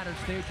the latter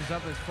stages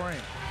of this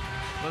frame.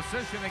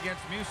 Lasician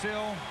against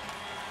Musil,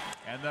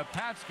 and the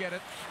Pats get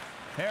it.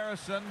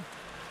 Harrison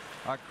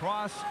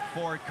across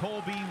for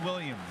Colby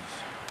Williams.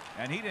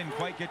 And he didn't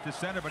quite get to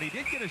center, but he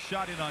did get a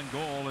shot in on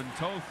goal, and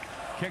Toth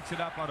kicks it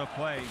up out of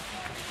play.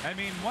 I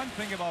mean, one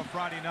thing about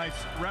Friday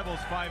night's Rebels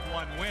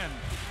 5-1 win,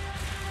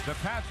 the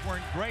Pats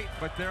weren't great,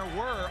 but there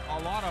were a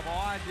lot of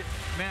odd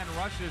man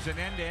rushes and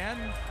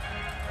end-to-end,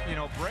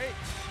 breaks.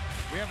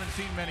 We haven't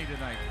seen many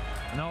tonight.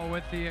 No,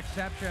 with the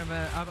exception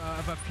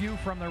of a few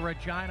from the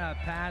Regina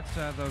Pats.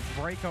 The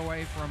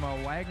breakaway from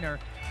Wagner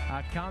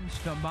comes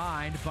to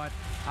mind, but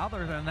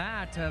other than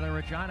that, the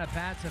Regina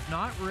Pats have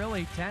not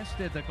really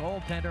tested the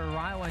goaltender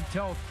Rylan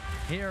Toth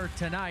here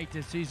tonight,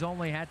 as he's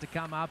only had to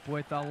come up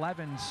with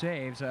 11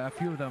 saves, a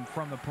few of them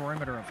from the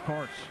perimeter, of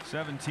course.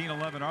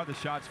 17-11 are the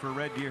shots for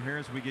Red Deer here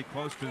as we get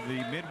close to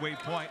the midway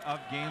point of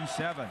Game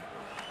 7.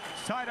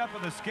 It's tied up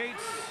in the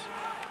skates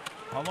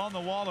along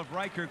the wall of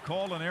Riker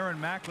Cole and Aaron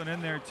Macklin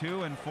in there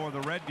too, and for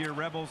the Red Deer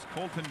Rebels,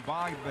 Colton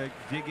Bogbeck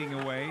digging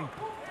away.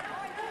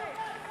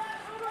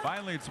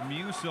 Finally, it's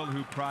Musil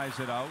who pries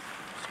it out.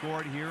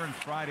 Scored here in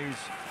Friday's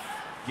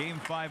Game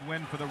 5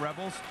 win for the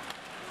Rebels.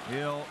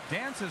 He'll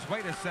dance his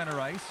way to center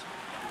ice.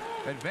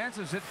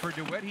 Advances it for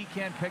DeWitt. He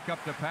can't pick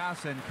up the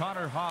pass, and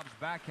Connor Hobbs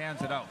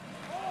backhands it out.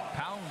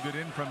 Pounded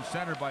in from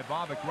center by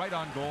Bobbick, right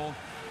on goal.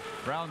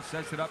 Brown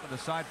sets it up to the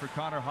side for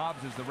Connor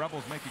Hobbs as the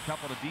Rebels make a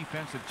couple of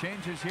defensive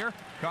changes here.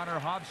 Connor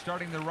Hobbs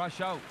starting to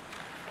rush out.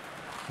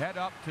 Head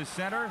up to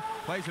center,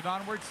 plays it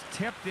onwards,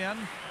 tipped in,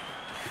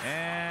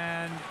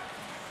 and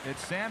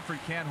it's Sanford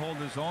can't hold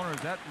his own, or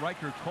is that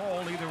Riker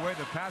Cole? Either way,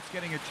 the pass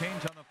getting a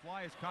change on the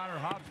fly as Connor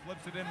Hobbs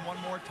flips it in one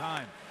more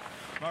time.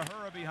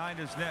 Mahura behind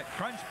his net,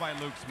 crunched by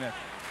Luke Smith.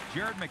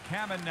 Jared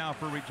McCammon now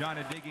for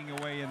Regina digging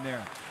away in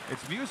there.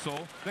 It's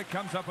Musil that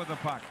comes up with the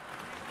puck.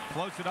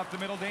 Floats it up the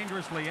middle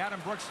dangerously. Adam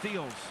Brooks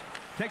steals.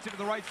 Takes it to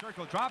the right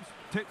circle. Drops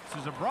to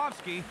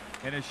Zabrowski,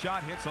 and his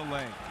shot hits a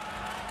leg.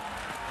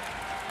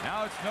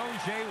 Now it's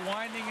Noje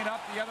winding it up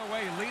the other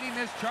way, leading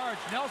this charge.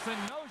 Nelson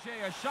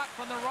Noje, a shot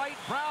from the right.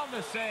 Brown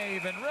to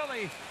save, and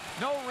really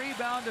no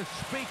rebound to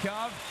speak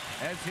of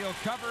as he'll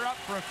cover up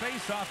for a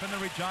face-off in the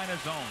Regina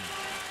zone.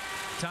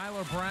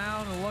 Tyler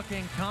Brown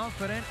looking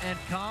confident and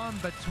calm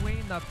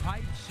between the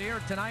pipes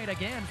here tonight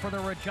again for the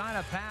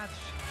Regina Pats,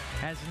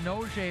 as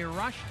Noje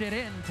rushed it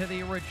into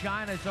the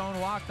Regina zone,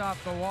 walked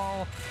off the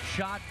wall,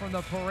 shot from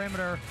the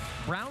perimeter.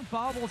 Brown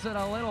bobbles it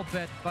a little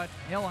bit, but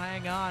he'll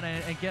hang on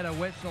and get a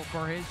whistle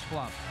for his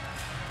club.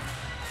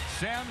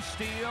 Sam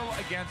Steele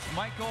against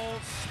Michael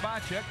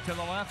Spacek to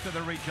the left of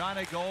the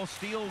Regina goal.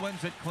 Steele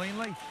wins it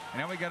cleanly,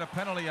 and now we got a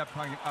penalty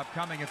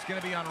upcoming. It's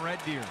going to be on Red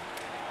Deer.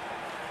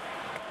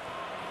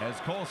 As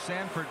Cole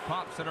Sanford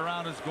pops it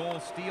around his goal,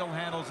 Steele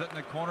handles it in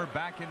the corner,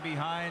 back in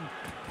behind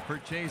for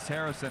Chase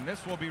Harrison.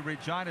 This will be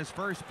Regina's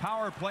first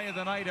power play of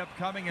the night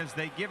upcoming as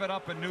they give it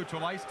up in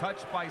neutral ice.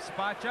 Touched by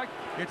Spacek.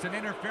 It's an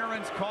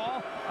interference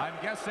call. I'm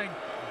guessing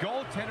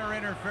goaltender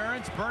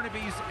interference.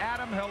 Burnaby's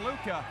Adam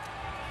Haluka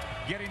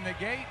getting the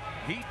gate.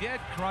 He did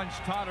crunch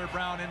Tyler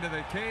Brown into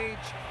the cage,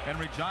 and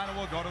Regina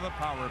will go to the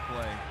power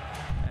play.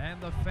 And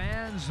the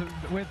fans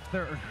with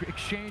their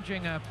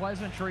exchanging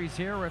pleasantries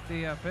here with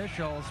the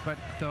officials, but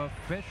the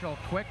official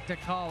quick to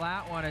call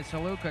that one as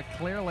Haluka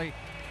clearly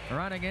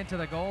running into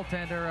the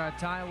goaltender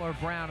Tyler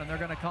Brown, and they're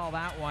going to call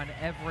that one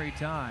every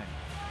time.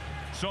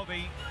 So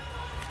the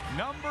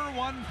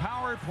 #1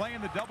 power play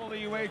in the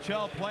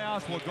WHL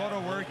playoffs will go to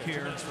work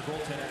here. For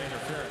goaltender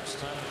interference,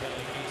 time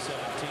penalty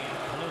 8:17.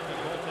 Haluka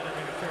goaltender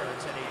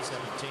interference at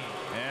 8:17.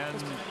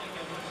 And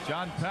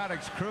John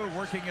Paddock's crew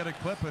working at a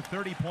clip of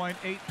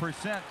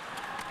 30.8%.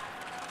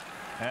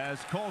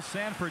 As Cole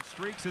Sanford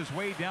streaks his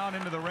way down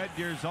into the Red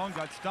Deer zone,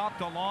 got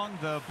stopped along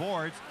the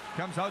boards,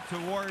 comes out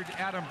toward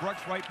Adam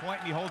Brooks' right point,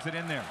 and he holds it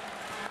in there.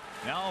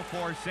 Now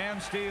for Sam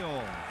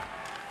Steele.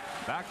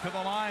 Back to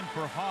the line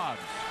for Hobbs.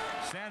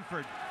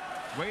 Sanford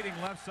waiting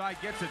left side,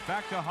 gets it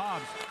back to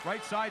Hobbs.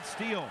 Right side,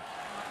 Steele.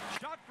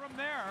 Shot from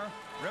there,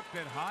 ripped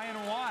it high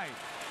and wide.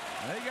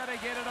 They got to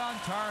get it on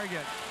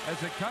target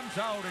as it comes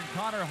out, and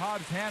Connor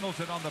Hobbs handles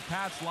it on the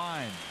pass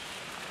line.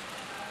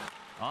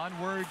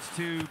 Onwards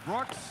to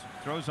Brooks,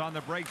 throws on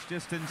the brakes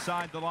just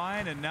inside the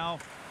line, and now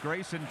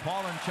Grayson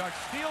Paulinchuk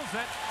steals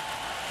it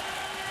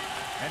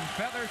and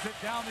feathers it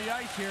down the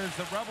ice here as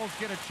the Rebels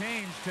get a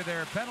change to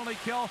their penalty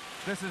kill.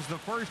 This is the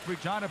first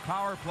Regina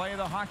power play of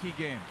the hockey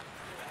game.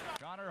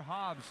 Connor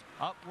Hobbs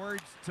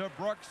upwards to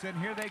Brooks, and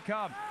here they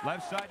come.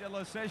 Left side to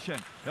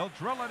Lasician. He'll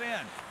drill it in.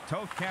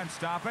 Toth can't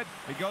stop it.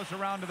 It goes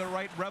around to the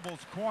right Rebels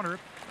corner.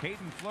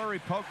 Hayden Fleury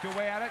poked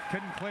away at it,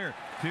 couldn't clear.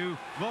 To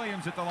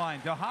Williams at the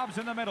line, to Hobbs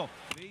in the middle.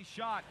 The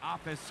shot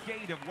off the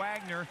skate of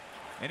Wagner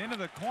and into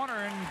the corner,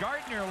 and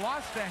Gardner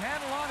lost a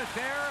handle on it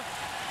there,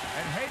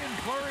 and Hayden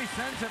Fleury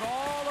sends it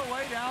all the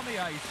way down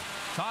the ice.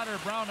 Tyler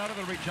Brown out of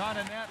the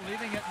Regina net,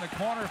 leaving it in the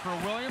corner for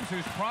Williams,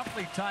 who's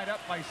promptly tied up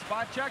by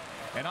Spacek,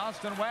 and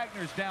Austin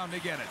Wagner's down to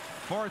get it.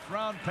 4th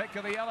round pick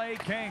of the LA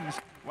Kings.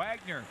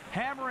 Wagner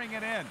hammering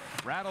it in,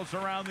 rattles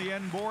around the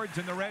end boards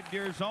in the Red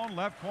Deer zone.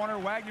 Left corner,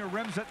 Wagner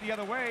rims it the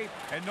other way,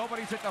 and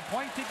nobody's at the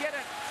point to get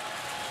it.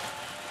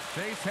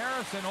 Chase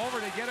Harrison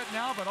over to get it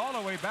now, but all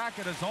the way back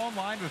at his own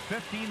line with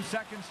 15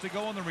 seconds to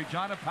go in the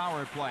Regina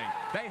power play.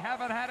 They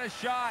haven't had a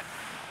shot.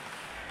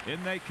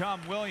 In they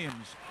come.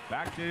 Williams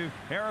back to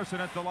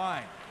Harrison at the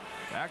line.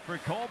 Back for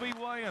Colby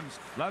Williams.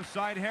 Left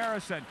side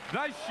Harrison.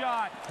 The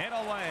shot hit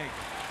a leg.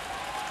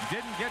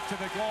 Didn't get to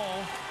the goal.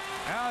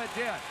 Now it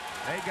did.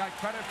 They got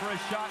credit for a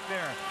shot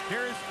there.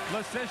 Here's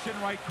Lasician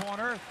right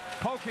corner,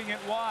 poking it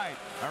wide.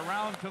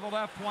 Around to the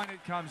left point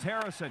it comes.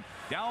 Harrison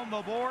down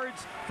the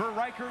boards for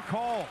Riker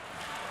Cole.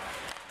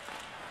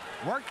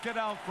 Worked it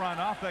out front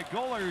off the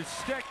goaler's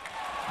stick.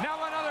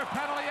 Now another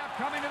penalty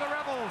upcoming to the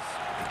Rebels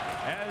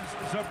as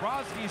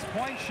Zabrowski's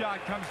point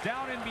shot comes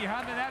down in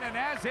behind the net, and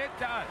as it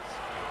does,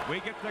 we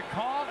get the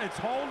call. It's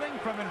holding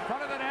from in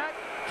front of the net.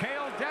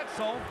 Cale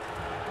Detzel,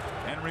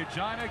 and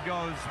Regina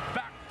goes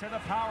back to the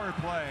power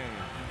play.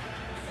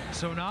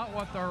 So not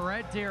what the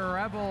Red Deer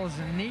Rebels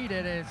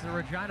needed is the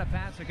Regina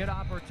Pats a good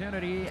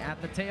opportunity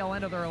at the tail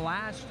end of their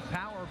last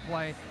power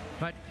play,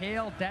 but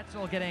Cale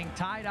Detzel getting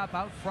tied up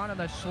out front of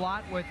the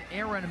slot with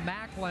Aaron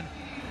Macklin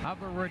of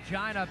the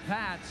Regina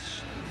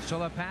Pats. So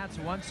the Pats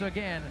once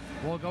again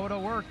will go to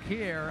work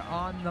here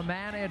on the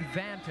man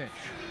advantage.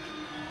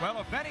 Well,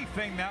 if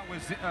anything, that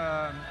was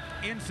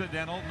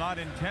incidental, not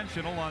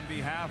intentional on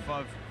behalf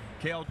of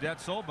Cale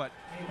Detzel,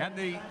 and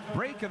the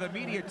break of the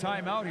media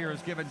timeout here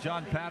has given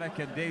John Paddock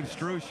and Dave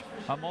Struch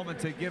a moment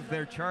to give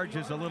their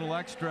charges a little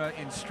extra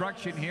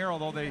instruction here,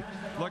 although they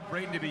look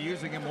Braden to be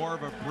using him more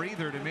of a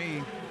breather to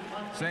me.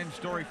 Same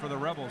story for the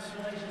Rebels.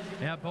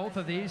 Yeah, both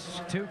of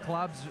these two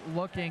clubs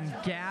looking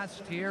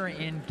gassed here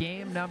in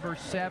game number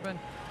 7.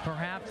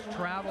 Perhaps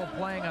travel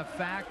playing a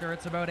factor.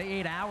 It's about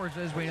 8 hours,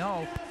 as we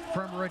know,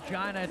 from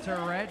Regina to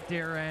Red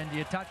Deer, and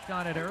you touched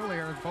on it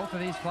earlier. Both of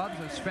these clubs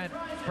have spent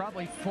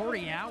probably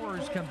 40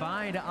 hours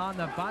combined on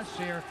the bus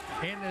here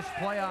in this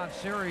playoff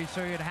series,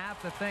 so you'd have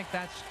to think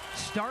that's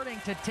starting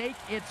to take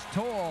its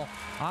toll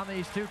on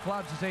these two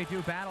clubs as they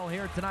do battle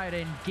here tonight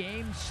in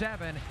Game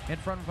 7 in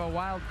front of a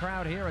wild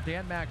crowd here at the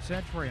NMAX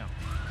Centrium.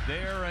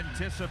 They're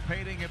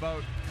anticipating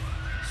about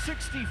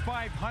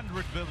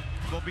 6,500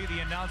 will be the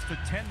announced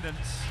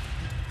attendance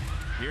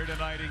here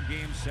tonight in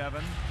Game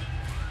 7.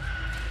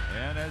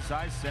 And as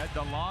I said,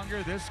 the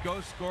longer this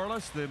goes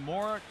scoreless, the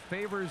more it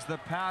favors the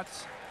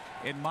Pats,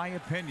 in my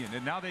opinion.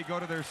 And now they go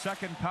to their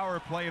second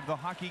power play of the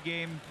hockey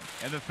game,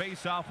 and the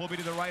face-off will be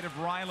to the right of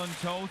Ryland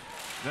Toth,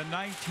 the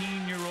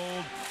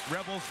 19-year-old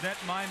Rebels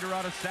netminder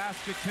out of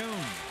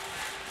Saskatoon.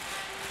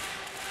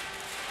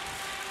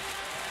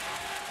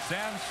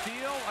 Sam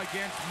Steele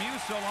against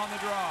Musil on the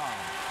draw.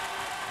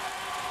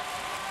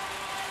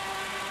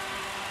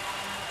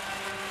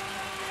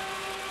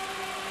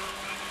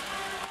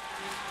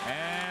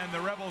 And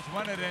the Rebels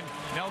win it, and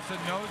Nelson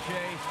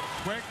Noje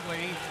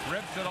quickly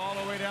rips it all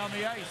the way down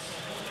the ice.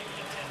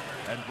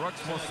 And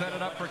Brooks will set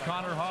it up for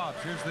Connor Hobbs.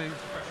 Here's the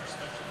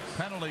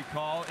penalty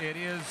call. It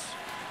is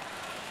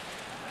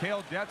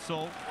Cale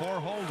Detzel for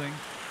holding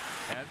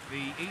at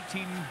the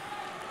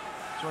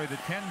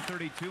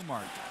 10:32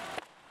 mark.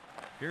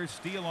 Here's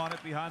Steele on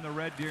it behind the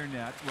Red Deer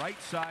net.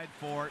 Right side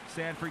for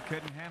Sanford,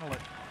 couldn't handle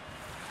it.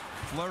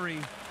 Fleury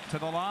to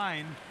the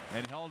line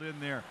and held in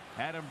there.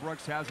 Adam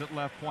Brooks has it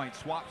left point.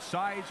 Swaps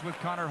sides with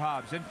Connor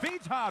Hobbs and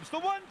feeds Hobbs, the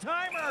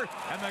one-timer,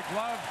 and the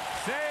glove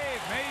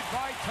save made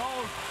by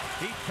Toth.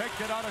 He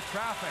picked it out of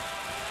traffic.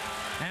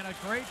 And a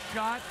great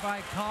shot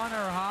by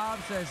Connor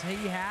Hobbs as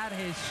he had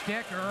his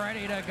stick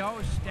ready to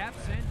go,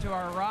 steps into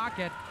a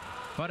rocket.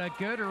 But a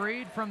good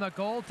read from the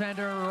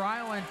goaltender,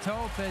 Ryland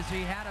Toth, as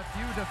he had a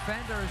few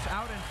defenders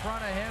out in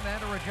front of him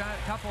and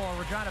a couple of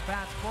Regina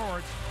Pats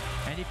forwards.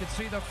 And you can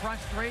see the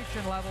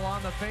frustration level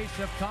on the face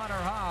of Connor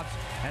Hobbs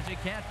as he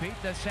can't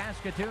beat the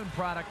Saskatoon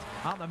product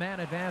on the man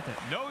advantage.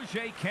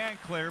 Noje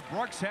can't clear.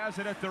 Brooks has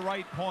it at the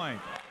right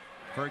point.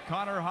 For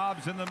Connor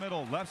Hobbs in the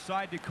middle, left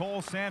side to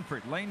Cole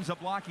Sanford. Lane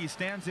Zablocki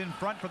stands in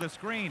front for the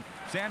screen.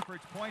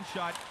 Sanford's point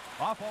shot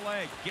off a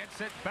leg,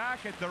 gets it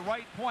back at the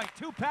right point.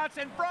 Two Pats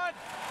in front.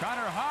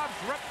 Connor Hobbs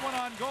ripped one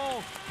on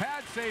goal.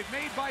 Pad save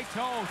made by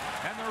Toth,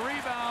 and the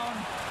rebound.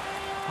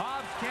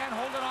 Hobbs can't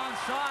hold it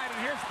onside,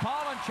 and here's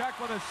Polonchuk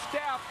with a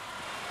step.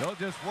 They'll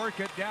just work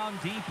it down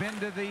deep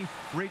into the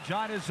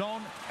Regina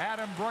zone.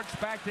 Adam Brooks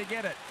back to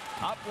get it.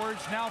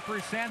 Upwards now for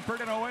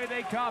Sanford, and away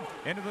they come.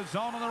 Into the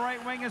zone on the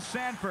right wing is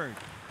Sanford.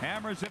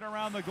 Hammers it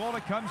around the goal.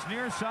 It comes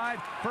near side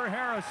for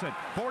Harrison.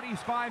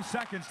 45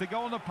 seconds to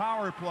go in the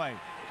power play.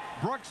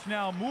 Brooks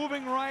now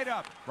moving right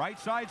up. Right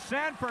side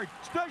Sanford.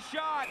 The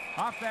shot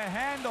off the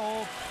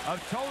handle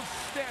of Toth's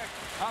stick.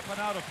 Up and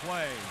out of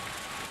play.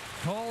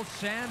 Cole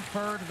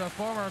Sanford, the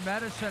former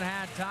Medicine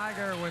Hat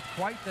Tiger, with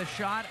quite the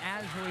shot,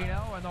 as we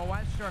know, in the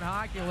Western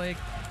Hockey League.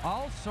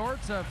 All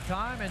sorts of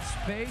time and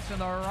space in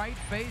the right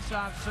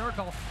face-off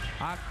circle.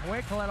 A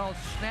quick little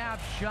snap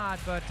shot,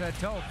 but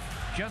Toth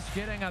just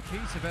getting a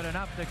piece of it,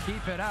 enough to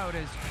keep it out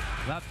as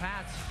the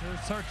Pats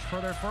search for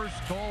their first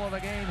goal of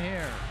the game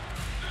here.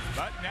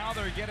 But now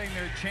they're getting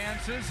their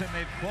chances, and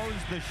they've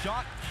closed the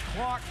shot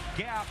clock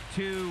gap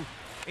to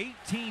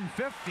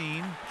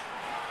 18-15.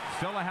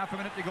 Still a half a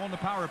minute to go in the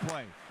power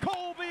play.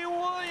 Colby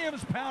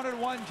Williams pounded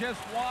one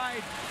just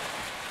wide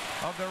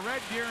of the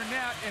Red Deer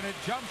net, and it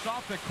jumps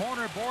off the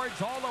corner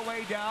boards all the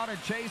way down,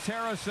 and Chase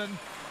Harrison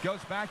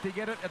goes back to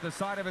get it at the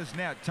side of his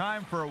net.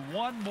 Time for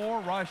one more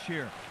rush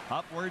here.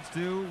 Upwards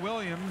to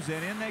Williams,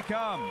 and in they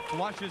come.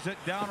 Flushes it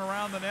down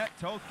around the net.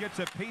 Toth gets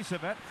a piece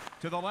of it.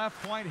 To the left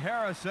point,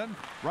 Harrison.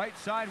 Right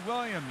side,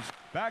 Williams.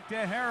 Back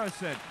to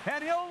Harrison,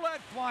 and he'll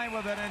let fly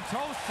with it, and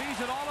Toth sees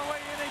it all the way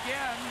in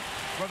again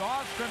with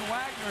Austin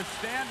Wagner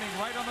standing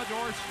right on the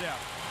doorstep.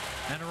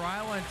 And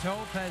Ryland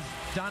Toth has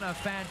done a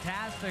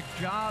fantastic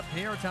job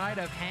here tonight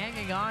of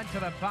hanging on to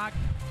the puck.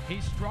 He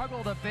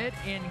struggled a bit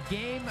in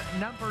game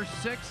number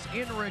 6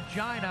 in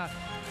Regina,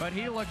 but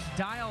he looks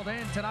dialed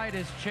in tonight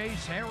as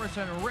Chase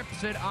Harrison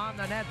rips it on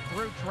the net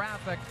through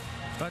traffic.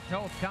 But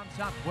Toth comes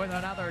up with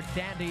another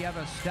dandy of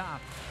a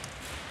stop.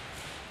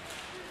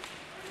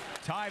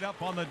 Tied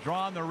up on the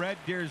draw in the Red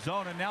Deer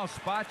zone, and now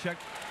Spacek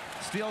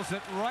steals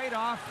it right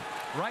off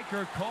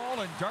Riker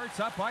Cole and darts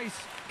up ice,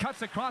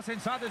 cuts across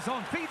inside the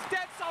zone, feeds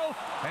Detzel,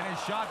 and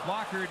his shot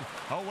blockered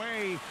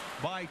away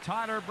by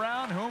Tyler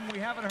Brown, whom we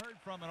haven't heard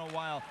from in a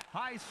while.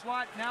 High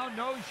slot now,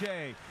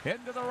 Noje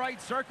into the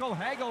right circle.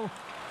 Hagel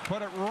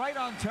put it right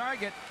on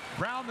target.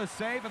 Brown the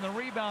save, and the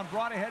rebound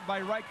brought ahead by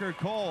Riker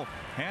Cole.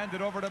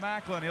 Handed over to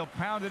Macklin. He'll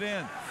pound it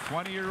in.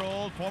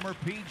 20-year-old former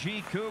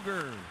PG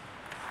Cougar.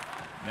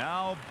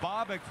 Now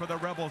Bobick for the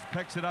Rebels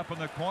picks it up in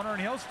the corner,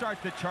 and he'll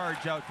start the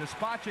charge out to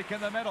Spacek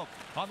in the middle.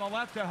 On the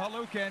left to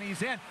Haluka, and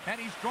he's in, and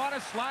he's drawn a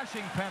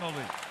slashing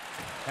penalty.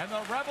 And the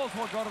Rebels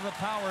will go to the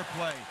power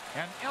play.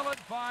 An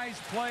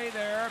ill-advised play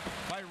there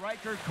by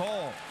Riker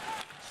Cole.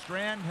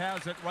 Strand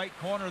has it right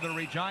corner of the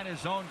Regina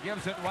zone,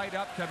 gives it right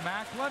up to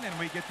Macklin, and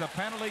we get the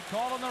penalty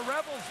call, and the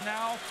Rebels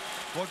now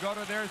will go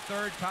to their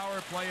third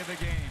power play of the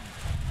game.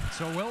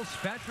 So will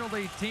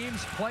specialty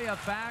teams play a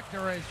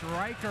factor as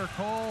Riker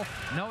Cole,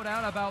 no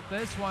doubt about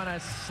this one, a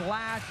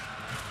slash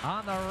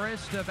on the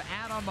wrist of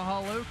Adam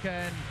Haluka,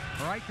 and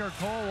Riker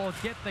Cole will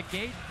get the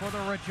gate for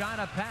the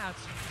Regina Pats.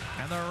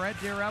 And the Red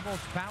Deer Rebels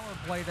power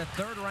play, the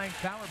third-ranked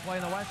power play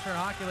in the Western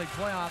Hockey League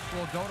playoffs,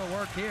 will go to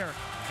work here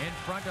in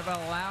front of a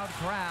loud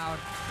crowd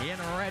in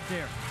Red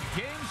Deer.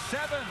 Game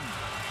 7.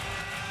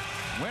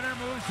 Winner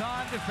moves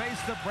on to face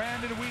the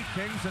Brandon Wheat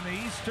Kings in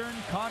the Eastern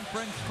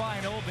Conference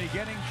Final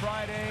beginning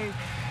Friday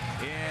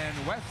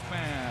in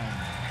Westman.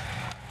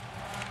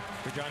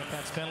 Regina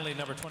Pats penalty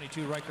number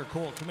 22, Riker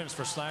Cole, 2 minutes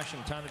for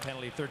slashing, time of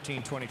penalty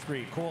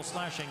 13:23. Cole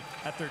slashing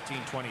at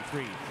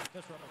 13:23.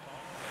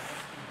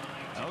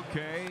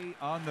 Okay,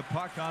 on the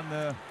puck on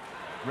the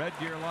Red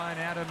Deer line,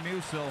 Adam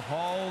Musil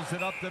hauls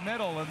it up the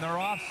middle, and they're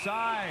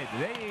offside.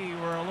 They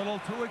were a little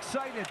too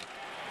excited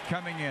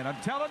coming in. I'm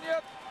telling you,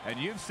 and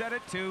you've said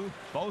it too,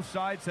 both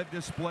sides have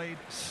displayed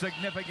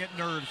significant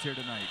nerves here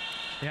tonight.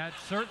 Yeah, it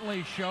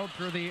certainly showed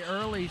through the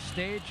early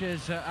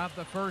stages of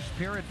the first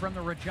period from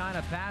the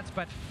Regina Pats,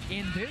 but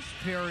in this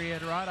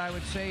period, Rod, I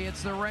would say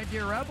it's the Red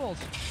Deer Rebels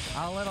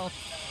a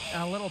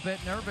little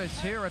bit nervous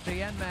here at the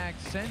NMAX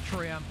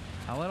Centrium.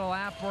 A little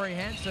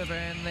apprehensive,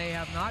 and they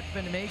have not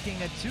been making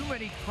too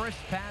many crisp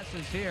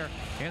passes here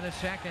in the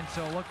second,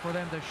 so look for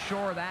them to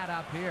shore that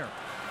up here.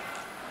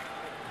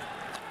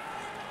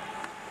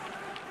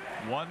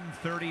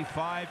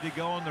 1:35 to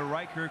go in the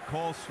Riker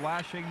Cole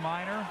slashing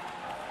minor.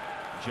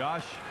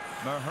 Josh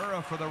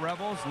Mahura for the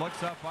Rebels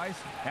looks up ice,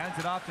 hands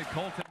it off to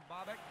Colton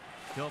Bobick.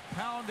 He'll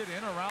pound it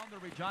in around the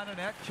Regina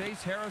net.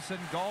 Chase Harrison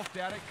golfed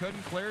at it,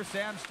 couldn't clear.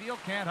 Sam Steele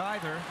can't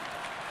either.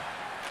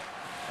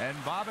 And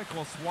Bobick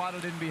will swat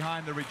it in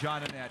behind the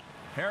Regina net.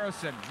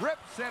 Harrison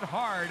rips it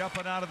hard up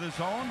and out of the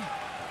zone.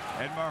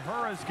 And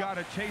Mahura's got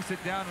to chase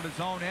it down at his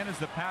own end as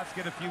the Pats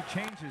get a few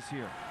changes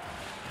here.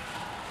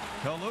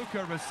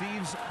 Haluka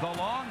receives the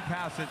long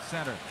pass at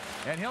center.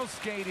 And he'll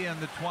skate in,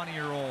 the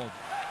 20-year-old.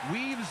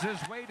 Weaves his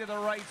way to the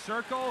right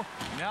circle.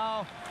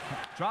 Now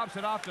drops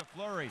it off to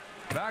Fleury.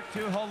 Back to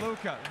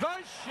Haluka.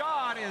 The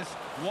shot is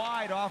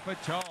wide off a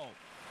toe.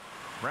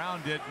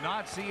 Brown did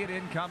not see it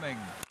incoming.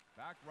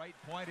 Back right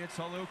point, it's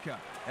Haluka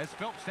as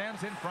Philp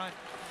stands in front.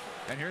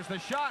 And here's the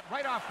shot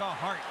right off the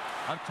heart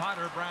of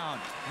Tyler Brown.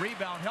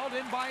 Rebound held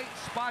in by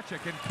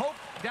Spacek and poked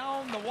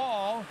down the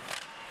wall.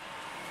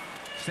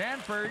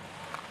 Sanford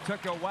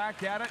took a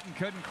whack at it and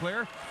couldn't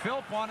clear.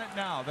 Philp on it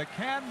now. The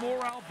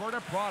Canmore, Alberta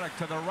product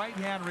to the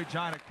right-hand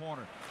Regina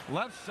corner.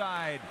 Left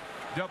side,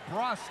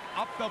 DeBrusque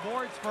up the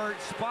boards for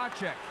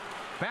Spacek.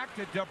 Back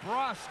to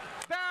DeBrusque.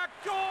 Back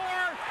door!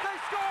 They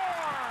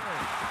score!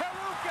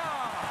 Haluka!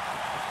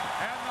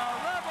 And the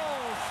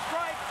Rebels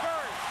strike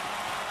first.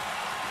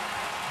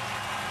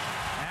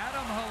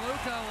 Adam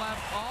Haluka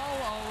left all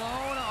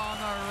alone on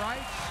the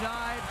right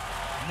side.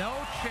 No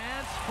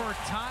chance for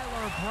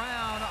Tyler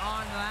Brown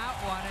on that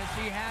one as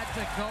he had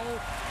to go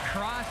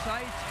cross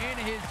ice in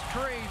his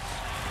crease.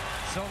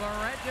 So the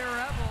Red Deer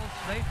Rebels,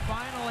 they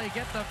finally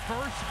get the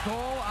first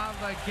goal of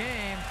the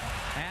game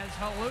as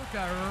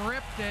Haluka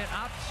ripped it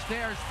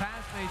upstairs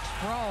past the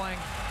sprawling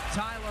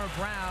Tyler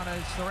Brown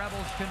as the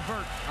Rebels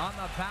convert on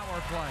the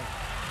power play.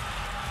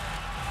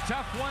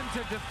 Tough one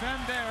to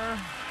defend there.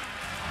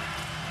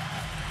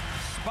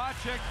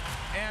 Spacek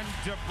and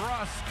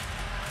DeBrusque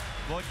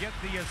will get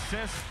the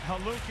assist.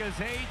 Haluka's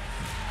 8th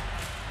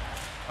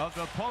of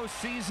the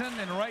postseason,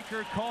 and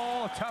Riker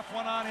Cole, a tough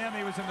one on him.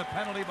 He was in the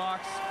penalty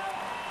box.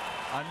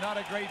 Not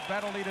a great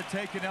penalty to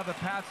take, and now the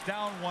Pats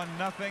down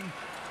 1-0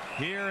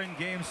 here in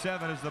Game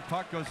 7 as the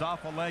puck goes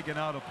off a leg and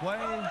out of play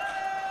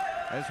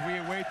as we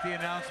await the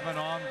announcement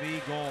on the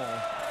goal.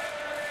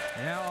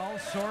 Yeah, all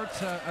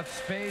sorts of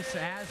space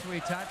as we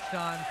touched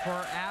on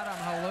for Adam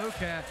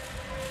Haluka.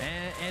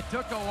 And it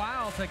took a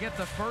while to get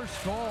the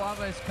first goal of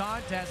this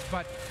contest,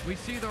 but we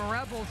see the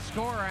Rebels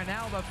score, and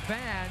now the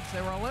fans,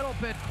 they were a little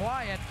bit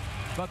quiet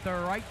but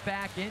they're right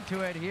back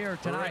into it here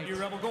tonight. Red Deer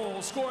Rebel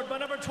goal scored by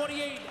number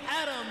 28,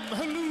 Adam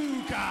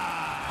Haluka.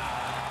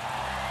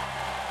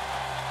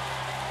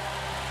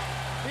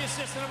 The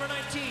assist to number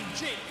 19,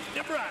 Jake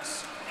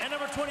DeBrus. And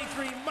number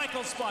 23,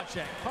 Michael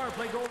Spacek. Power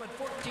play goal at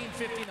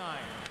 14:59.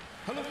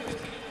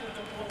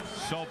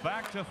 So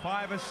back to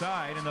 5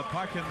 aside, and the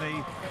puck in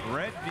the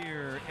Red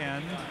Deer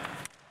end.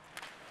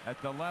 At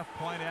the left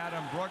point,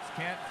 Adam Brooks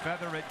can't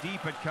feather it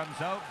deep. It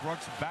comes out.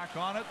 Brooks back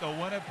on it. The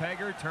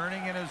Winnipegger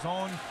turning in his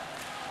own,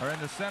 or in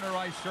the center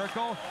ice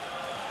circle.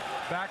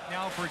 Back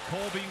now for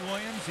Colby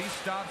Williams. He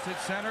stops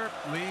at center,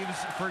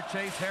 leaves for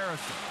Chase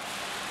Harrison.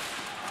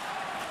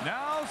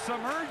 Now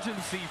some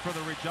urgency for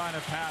the Regina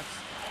Pats,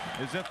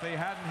 as if they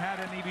hadn't had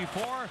any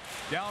before.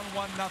 Down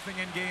 1-0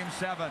 in Game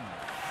 7.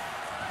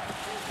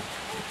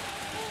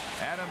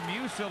 Adam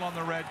Musil on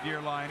the Red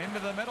Deer line. Into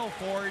the middle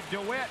for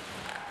DeWitt.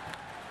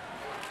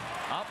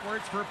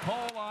 Upwards for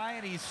Poli,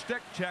 and he's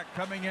stick check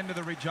coming into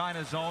the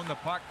Regina zone. The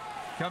puck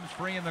comes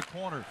free in the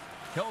corner.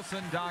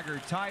 Hilson Dogger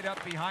tied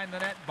up behind the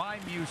net by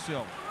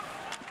Musil.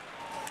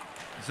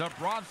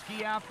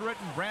 Zabrowski after it,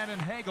 and Brandon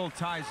Hagel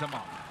ties him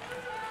up.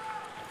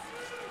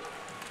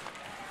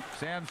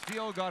 Sam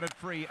Steele got it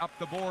free up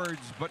the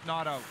boards, but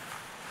not out.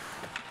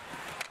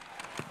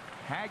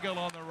 Hagel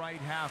on the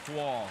right half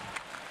wall.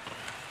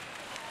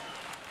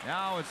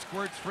 Now it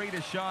squirts free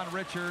to Sean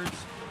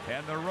Richards,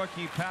 and the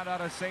rookie Pat out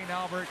of St.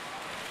 Albert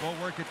will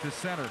work it to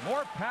center.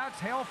 More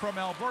Pats hail from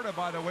Alberta,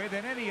 by the way,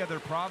 than any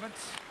other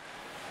province.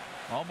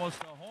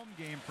 Almost a home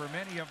game for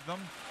many of them.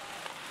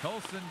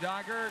 Hilson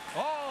Dogger,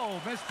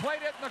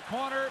 misplayed it in the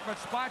corner, but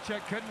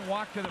Spacek couldn't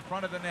walk to the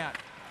front of the net.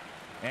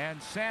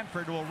 And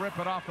Sanford will rip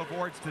it off the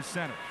boards to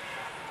center.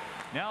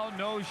 Now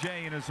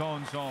Noje in his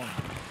own zone.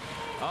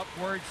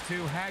 Upwards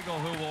to Hagel,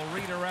 who will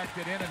redirect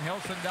it in, and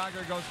Hilson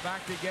Dogger goes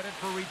back to get it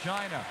for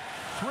Regina.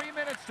 3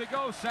 minutes to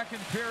go,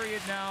 second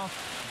period now.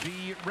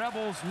 The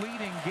Rebels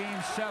leading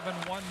Game 7,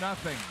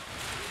 1-0.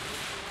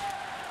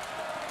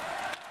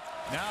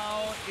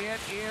 Now it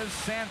is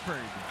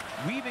Sanford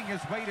weaving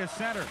his way to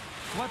center,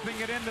 flipping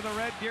it into the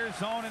Red Deer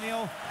zone, and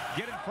he'll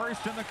get it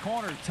first in the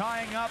corner,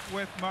 tying up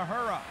with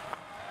Mahura.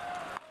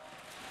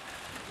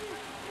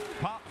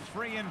 Pops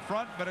free in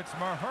front, but it's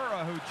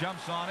Mahura who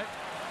jumps on it.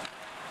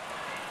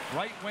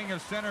 Right wing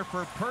of center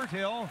for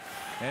Perthill,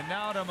 and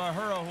now to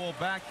Mahura, who will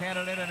backhand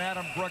it in, and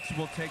Adam Brooks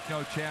will take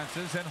no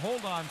chances and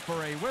hold on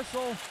for a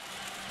whistle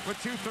with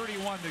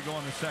 2:31 to go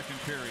in the second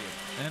period.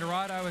 And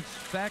Rod, I would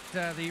expect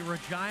the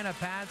Regina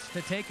Pats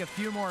to take a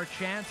few more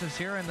chances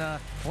here in the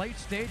late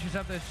stages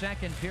of the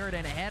second period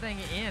and heading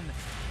in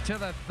to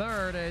the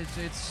third, as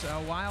it's a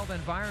wild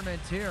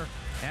environment here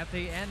at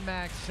the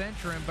NMAX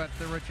Centrum, but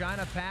the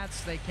Regina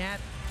Pats, they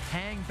can't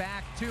hang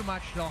back too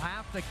much. They'll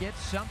have to get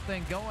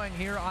something going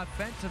here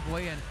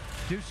offensively and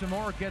do some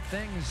more good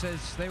things,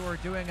 as they were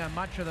doing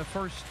much of the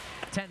first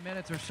 10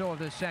 minutes or so of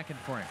the second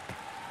frame.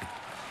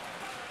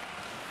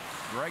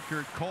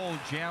 Riker Cole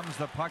jams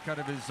the puck out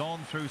of his zone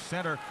through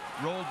center,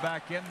 rolled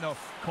back in, though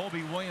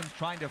Colby Williams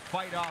trying to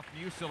fight off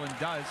Musil, and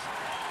does.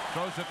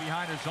 Throws it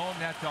behind his own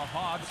net to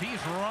Hobbs.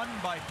 He's run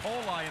by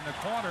Poli in the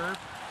corner,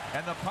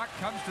 and the puck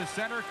comes to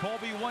center.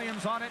 Colby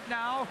Williams on it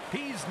now.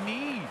 He's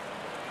kneed,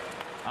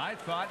 I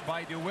thought,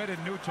 by DeWitt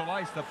in neutral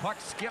ice. The puck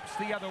skips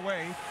the other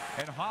way,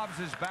 and Hobbs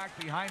is back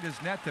behind his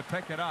net to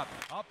pick it up.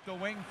 Up the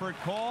wing for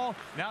Cole.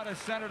 Now to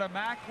center to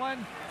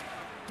Macklin.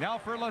 Now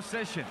for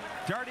Lasician.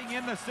 Darting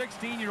in, the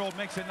 16-year-old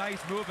makes a nice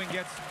move and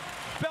gets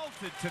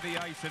belted to the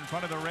ice in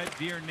front of the Red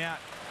Deer net.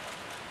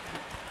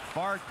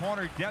 Far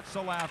corner,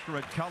 Detzel after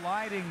it,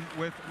 colliding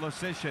with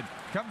Lasician.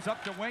 Comes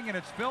up the wing, and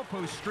it's Philp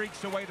who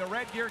streaks away. The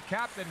Red Deer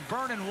captain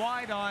burning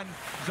wide on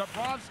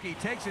Zabrowski.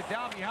 Takes it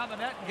down behind the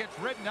net and gets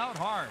ridden out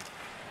hard.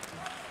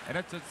 And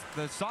it's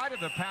the side of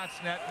the Pats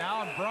net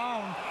now, and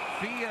Brown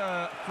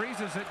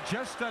freezes it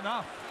just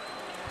enough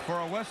for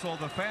a whistle.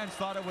 The fans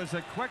thought it was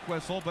a quick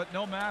whistle, but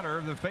no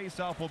matter. The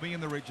faceoff will be in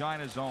the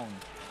Regina zone.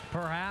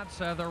 Perhaps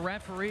the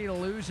referee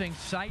losing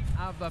sight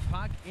of the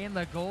puck in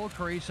the goal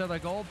crease of the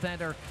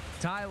goaltender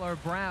Tyler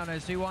Brown,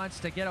 as he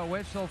wants to get a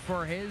whistle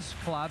for his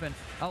club and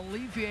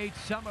alleviate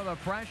some of the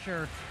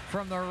pressure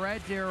from the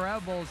Red Deer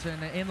Rebels.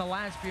 And in the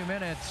last few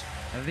minutes,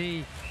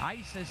 the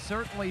ice has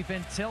certainly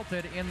been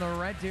tilted in the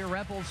Red Deer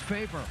Rebels'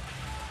 favor.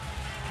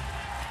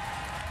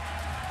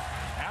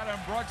 Adam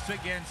Brooks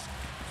against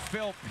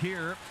Philp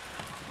here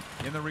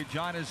in the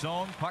Regina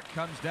zone. Puck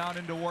comes down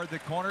in toward the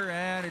corner,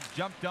 and it's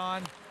jumped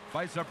on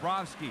by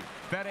Zabrowski.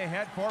 Fed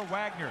ahead for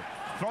Wagner.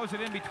 Throws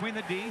it in between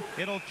the D.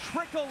 It'll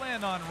trickle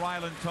in on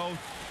Ryland Toth,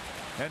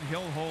 and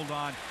he'll hold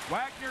on.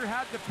 Wagner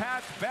had the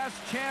Pats' best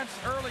chance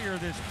earlier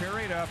this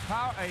period. A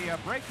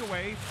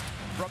breakaway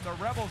from the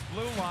Rebels'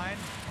 blue line.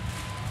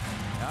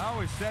 I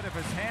always said if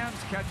his hands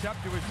catch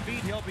up to his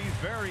feet, he'll be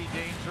very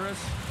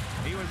dangerous.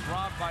 He was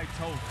robbed by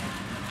Toth.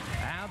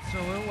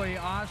 Absolutely.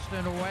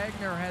 Austin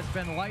Wagner has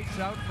been lights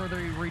out for the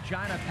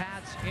Regina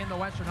Pats in the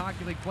Western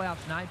Hockey League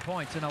playoffs. 9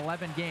 points in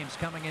 11 games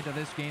coming into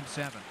this Game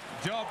 7.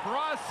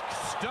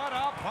 DeBrusque stood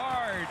up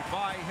hard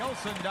by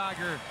Hilson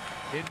Dogger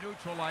in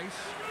neutral ice.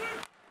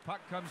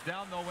 Puck comes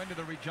down, though, into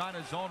the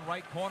Regina zone,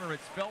 right corner.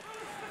 It's Phil.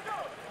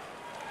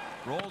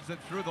 Rolls it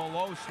through the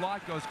low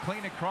slot, goes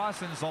clean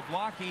across, and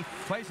Zablocki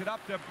plays it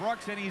up to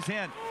Brooks, and he's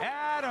in.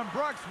 Adam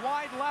Brooks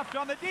wide left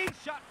on the D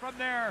shot from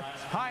there,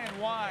 high and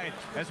wide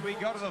as we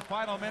go to the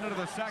final minute of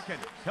the second.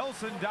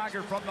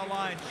 Hilsendagger from the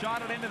line,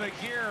 shot it into the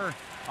gear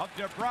of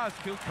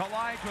DeBrusque, who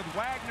collides with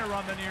Wagner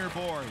on the near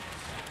boards.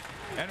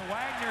 And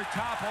Wagner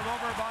toppled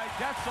over by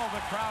Detzel.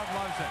 The crowd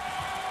loves it.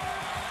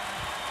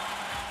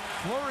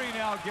 Fleury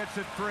now gets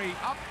it free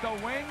up the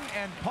wing,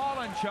 and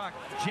Paulinchuk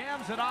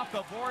jams it off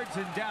the boards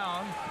and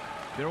down.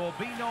 There will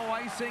be no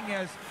icing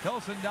as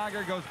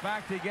Hilsendagger goes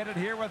back to get it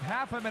here with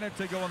half a minute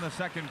to go in the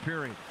second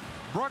period.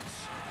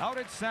 Brooks out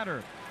at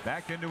center,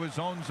 back into his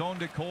own zone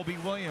to Colby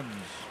Williams.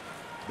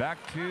 Back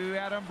to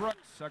Adam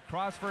Brooks,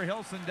 across for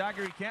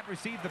Hilsendagger. He can't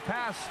receive the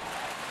pass,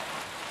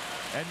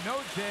 and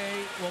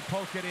Noje will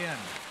poke it in.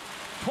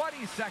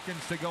 20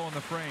 seconds to go in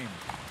the frame.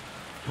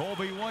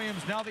 Colby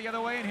Williams now the other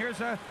way, and here's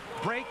a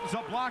break.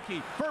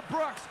 Zablocki for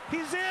Brooks.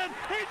 He's in.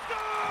 He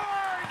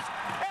scores!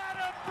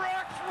 Adam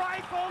Brooks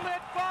rifled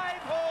it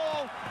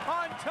 5-hole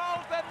on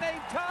Toth, and they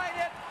tied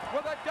it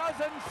with a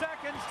dozen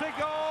seconds to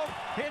go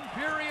in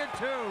period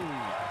 2.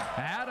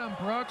 Adam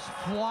Brooks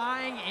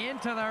flying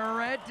into the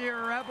Red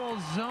Deer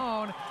Rebels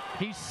zone.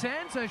 He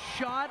sends a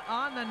shot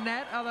on the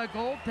net of the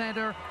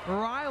goaltender,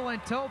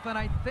 Ryland Toth, and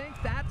I think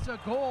that's a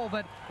goal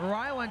that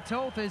Ryland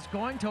Toth is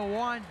going to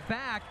want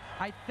back.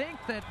 I think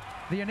that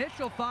the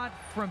initial thought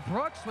from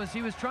Brooks was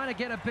he was trying to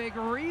get a big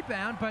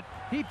rebound, but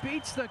he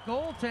beats the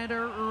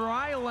goaltender,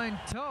 Ryland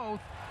Toth,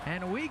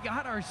 and we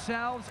got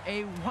ourselves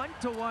a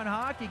 1-1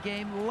 hockey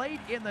game late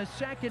in the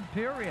second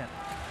period.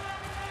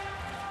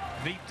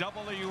 The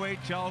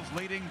WHL's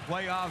leading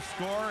playoff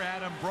scorer,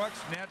 Adam Brooks,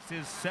 nets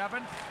his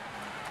 7th,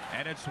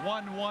 and it's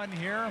 1-1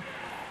 here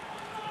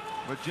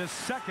with just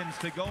seconds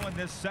to go in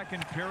this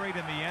second period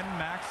in the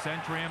NMAX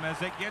Centrium as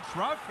it gets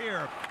rough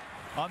here.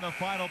 On the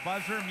final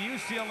buzzer,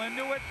 Musial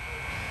into it.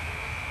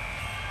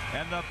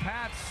 And the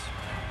Pats,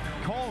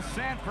 Cole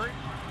Sanford,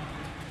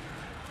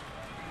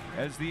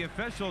 as the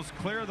officials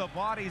clear the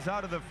bodies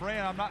out of the fray.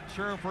 I'm not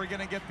sure if we're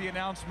going to get the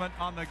announcement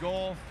on the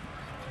goal.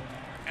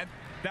 And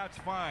that's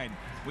fine.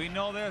 We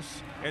know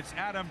this. It's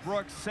Adam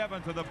Brooks'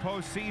 7th of the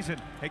postseason.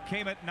 It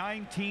came at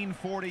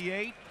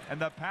 1948,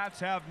 and the Pats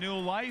have new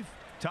life.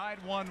 Tied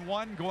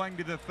 1-1 going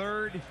to the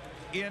third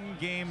in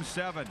Game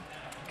 7.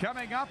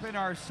 Coming up in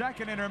our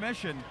second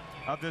intermission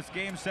of this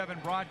Game 7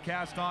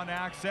 broadcast on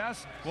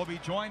Access, we'll be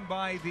joined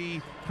by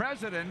the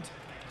president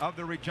of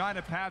the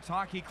Regina Pats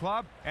Hockey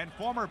Club and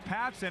former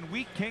Pats and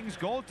Wheat Kings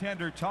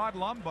goaltender Todd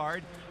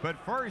Lombard. But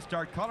first,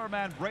 our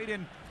colorman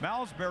Braden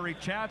Malsbury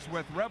chats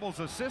with Rebels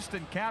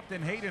assistant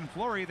captain Hayden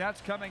Fleury. That's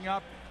coming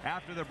up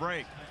after the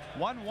break.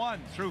 1-1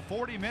 through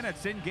 40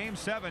 minutes in Game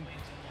 7.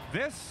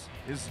 This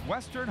is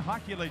Western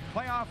Hockey League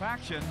playoff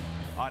action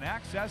on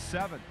Access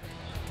 7.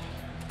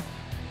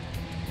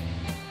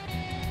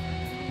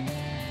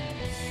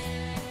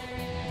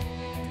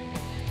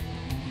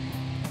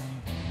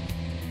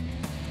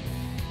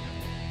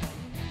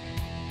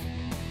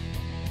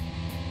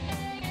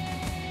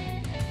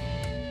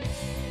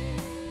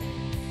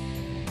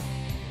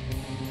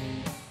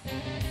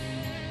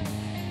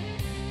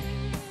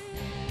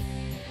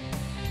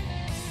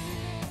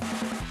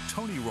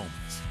 Tony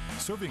Romans,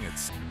 serving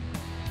its...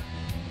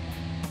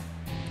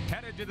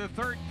 Headed to the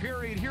third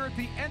period here at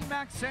the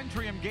NMAX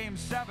Centrium, Game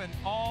 7,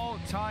 all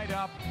tied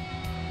up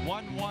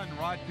 1-1.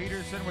 Rod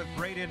Peterson with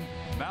Braden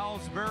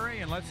Malsbury,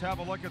 and let's have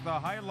a look at the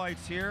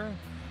highlights here.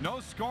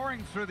 No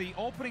scoring through the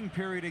opening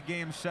period of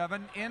Game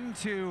 7.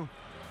 Into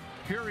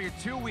period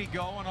 2 we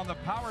go, and on the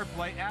power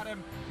play,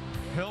 Adam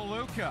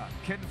Hiluka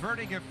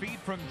converting a feed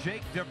from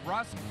Jake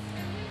DeBrusque.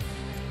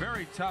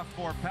 Very tough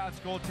for Pats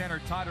goaltender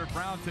Tyler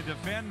Brown to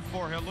defend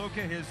for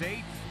Hiluka, his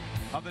 8th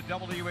of the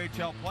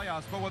WHL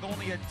playoffs. But with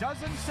only a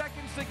dozen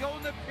seconds to go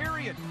in the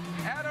period,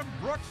 Adam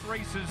Brooks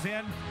races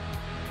in,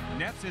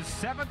 nets his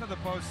 7th of the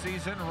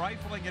postseason,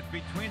 rifling it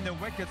between the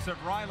wickets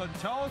of Ryland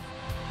Toth.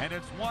 And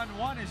it's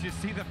 1-1 as you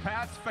see the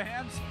Pats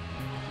fans.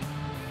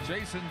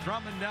 Jason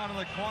Drummond down in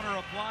the corner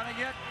applauding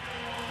it.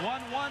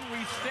 1-1 we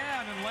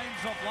stand, and Lane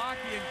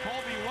Zablocki and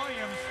Colby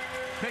Williams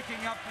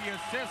picking up the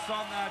assists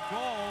on that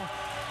goal.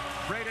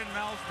 Braden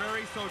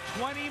Malsbury, so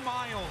 20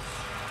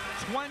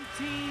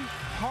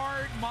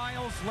 hard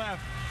miles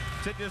left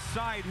to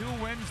decide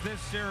who wins this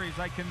series.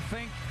 I can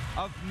think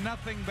of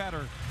nothing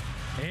better.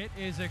 It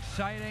is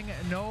exciting,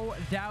 no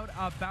doubt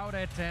about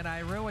it, and I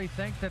really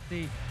think that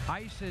the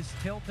ice is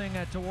tilting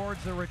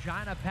towards the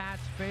Regina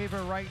Pats'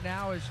 favor right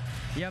now. As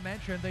you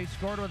mentioned, they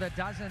scored with a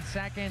dozen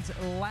seconds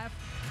left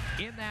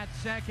in that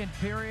second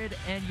period,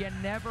 and you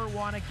never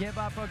want to give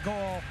up a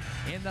goal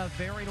in the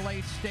very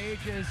late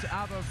stages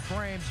of a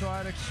frame. So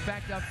I'd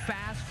expect a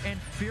fast and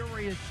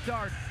furious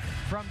start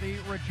from the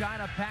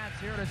Regina Pats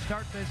here to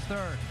start this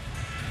third.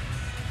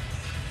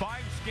 5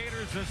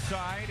 skaters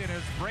aside, and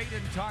as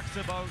Braden talks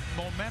about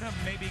momentum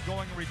maybe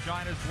going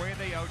Regina's way,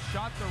 they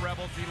outshot the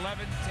Rebels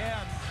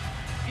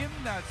 11-10 in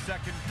that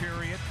second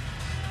period.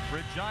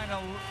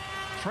 Regina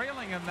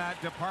trailing in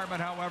that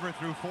department, however,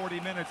 through 40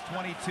 minutes,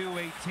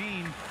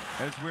 22-18,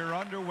 as we're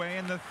underway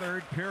in the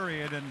third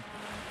period. And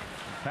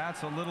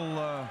Pats a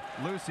little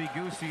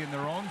loosey-goosey in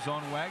their own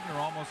zone. Wagner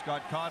almost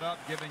got caught up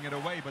giving it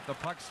away, but the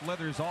puck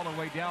slithers all the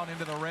way down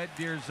into the Red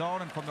Deer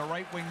zone, and from the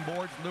right wing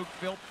boards, Luke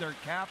Philp, their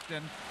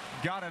captain,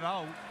 got it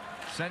out.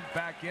 Sent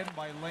back in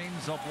by Lane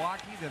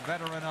Zablocki, the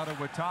veteran out of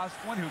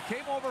Wetaskiwin, who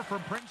came over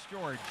from Prince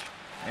George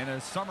in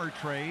a summer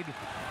trade.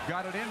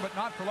 Got it in, but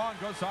not for long.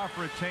 Goes off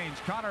for a change.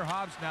 Connor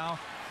Hobbs now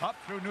up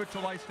through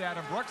neutral ice to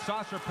Adam Brooks.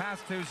 Saucer pass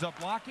to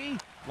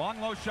Zablocki.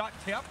 Long low shot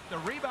tipped. The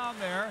rebound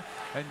there,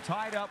 and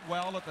tied up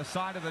well at the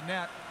side of the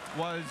net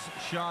was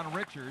Sean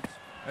Richards,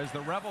 as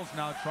the Rebels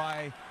now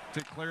try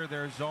to clear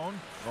their zone.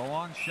 The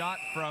long shot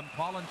from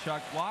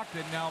Polonchuk blocked,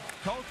 and now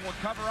Toth will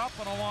cover up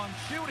on a long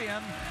shoot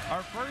in.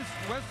 Our first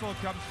whistle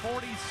comes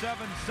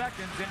 47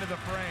 seconds into the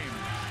frame.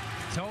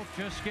 Toth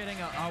just getting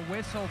a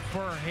whistle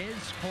for his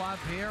club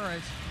here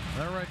as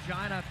the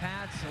Regina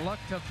Pats look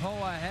to pull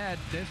ahead.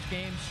 This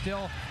game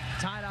still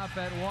tied up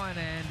at 1,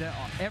 and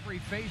every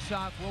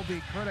faceoff will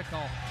be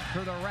critical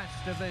for the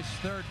rest of this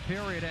third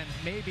period, and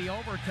maybe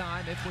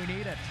overtime if we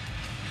need it.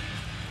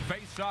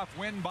 Face-off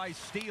win by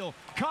Steele.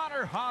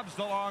 Connor Hobbs,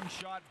 the long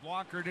shot,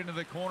 blockered into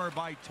the corner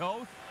by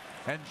Toth.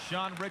 And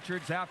Sean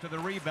Richards after the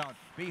rebound.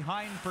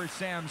 Behind for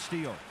Sam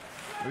Steele,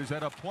 who's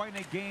at a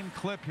point-a-game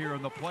clip here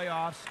in the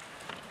playoffs.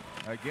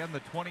 Again, the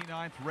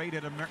 29th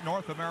rated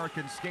North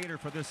American skater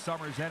for this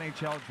summer's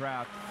NHL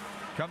draft.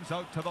 Comes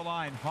out to the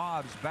line.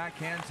 Hobbs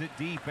backhands it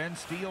deep and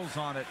Steele's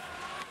on it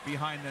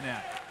behind the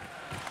net.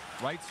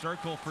 Right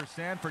circle for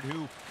Sanford,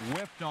 who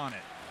whiffed on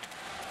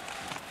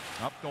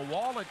it. Up the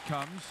wall it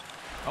comes.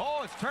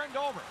 Oh, it's turned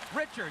over.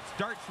 Richards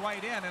darts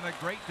right in, and a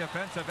great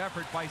defensive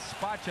effort by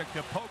Spacek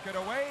to poke it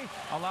away,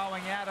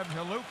 allowing Adam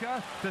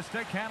Haluka to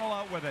stick handle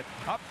out with it.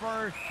 Up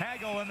for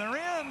Hagel, and they're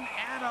in,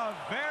 and a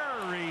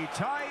very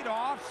tight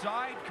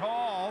offside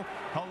call.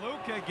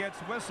 Haluka gets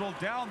whistled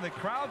down. The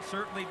crowd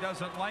certainly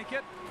doesn't like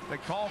it. The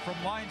call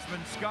from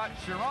linesman Scott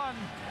Chiron.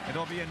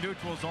 It'll be a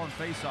neutral zone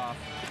faceoff.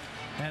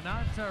 And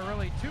not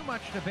really too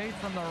much debate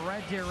from the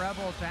Red Deer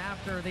Rebels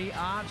after the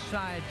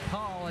offside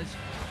call, as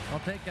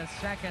we'll take a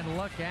second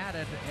look at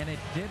it, and it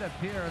did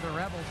appear the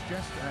Rebels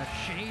just a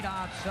shade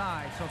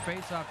offside, so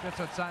face-off just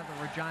outside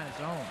the Regina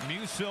zone.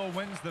 Musil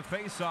wins the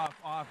face-off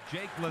off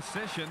Jake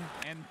Lasician,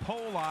 and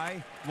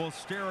Poli will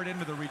steer it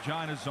into the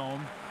Regina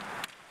zone.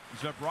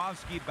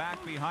 Zabrowski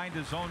back behind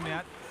his own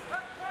net,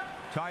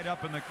 tied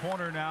up in the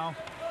corner now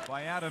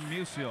by Adam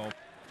Musil.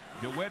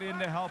 DeWitt in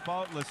to help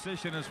out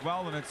Lasician as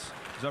well, and it's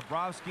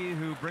Zabrowski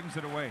who brings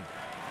it away.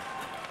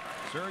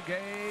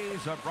 Sergei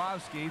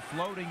Zabrowski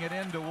floating it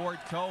in toward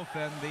Toth,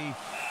 and the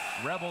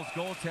Rebels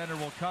goaltender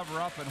will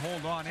cover up and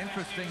hold on.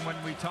 Interesting when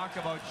we talk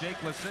about Jake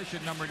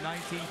Lasician, number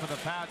 19 for the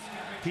Pats.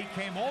 He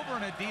came over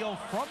in a deal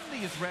from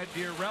these Red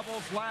Deer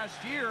Rebels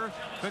last year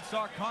that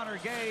saw Connor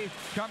Gay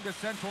come to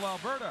Central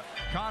Alberta.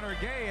 Connor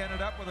Gay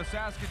ended up with the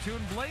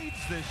Saskatoon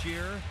Blades this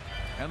year,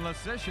 and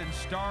Lasician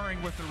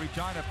starring with the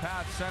Regina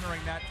Pats,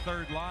 centering that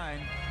third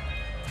line.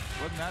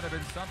 Wouldn't that have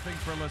been something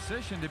for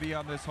Lasician to be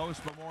on this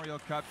host Memorial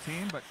Cup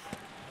team? But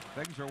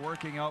things are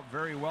working out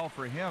very well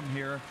for him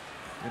here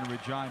in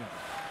Regina.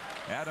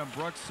 Adam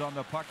Brooks on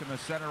the puck in the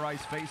center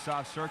ice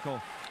face-off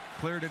circle.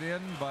 Cleared it in,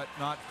 but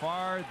not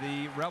far.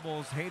 The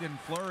Rebels' Hayden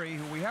Fleury,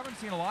 who we haven't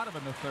seen a lot of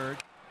in the third,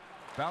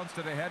 bounced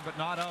it ahead, but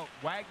not out.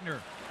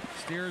 Wagner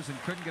steers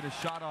and couldn't get a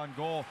shot on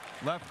goal.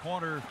 Left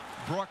corner,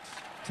 Brooks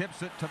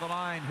tips it to the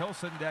line.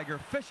 Hilsendegger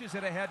fishes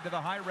it ahead to the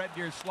high Red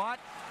Deer slot.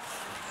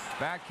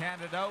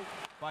 Backhanded out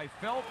by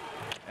Philp,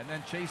 and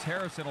then Chase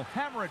Harrison will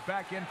hammer it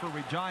back in for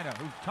Regina,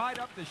 who've tied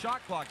up the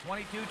shot clock,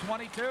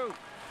 22-22,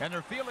 and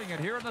they're feeling it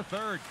here in the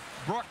third.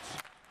 Brooks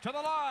to the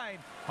line.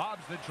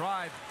 Hobbs the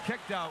drive,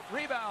 kicked out,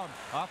 rebound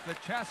off the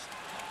chest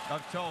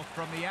of Toth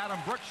from the Adam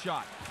Brooks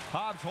shot.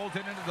 Hobbs holds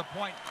it into the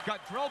point,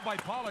 got drilled by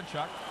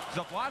Polonchuk.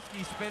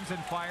 Zablocki spins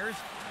and fires,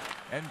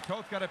 and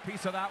Toth got a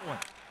piece of that one.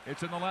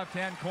 It's in the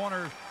left-hand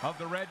corner of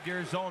the Red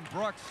Deer zone.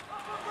 Brooks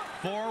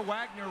for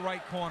Wagner,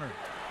 right corner.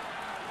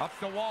 Up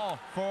the wall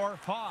for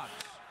Hobbs.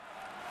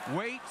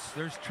 Waits,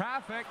 there's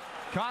traffic.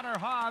 Connor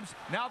Hobbs,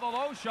 now the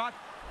low shot,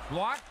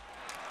 blocked.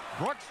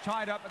 Brooks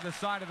tied up at the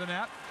side of the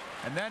net,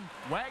 and then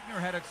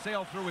Wagner had it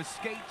sail through his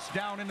skates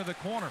down into the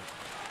corner.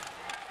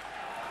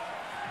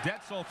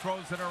 Detzel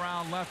throws it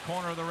around left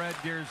corner of the Red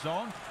Deer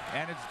zone,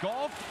 and it's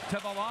golfed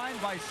to the line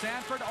by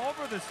Sanford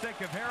over the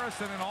stick of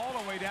Harrison and all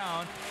the way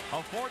down,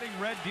 affording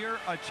Red Deer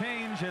a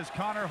change as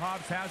Connor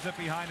Hobbs has it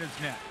behind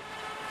his net.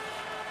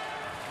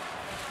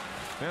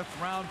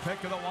 Fifth round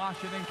pick of the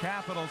Washington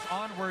Capitals.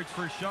 Onwards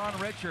for Sean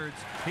Richards.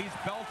 He's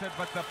belted,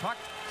 but the puck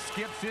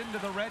skips into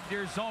the Red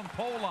Deer zone.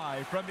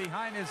 Poli from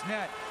behind his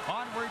net.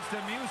 Onwards to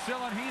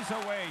Musil, and he's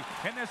away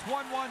in this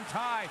 1-1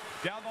 tie.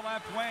 Down the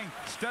left wing,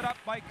 stood up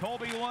by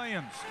Colby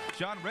Williams.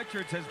 Sean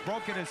Richards has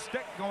broken his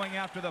stick going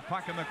after the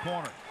puck in the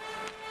corner.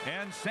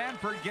 And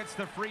Sanford gets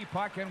the free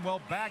puck and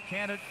will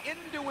backhand it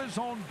into his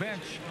own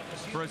bench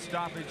for a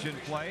stoppage in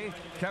play,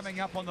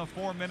 coming up on the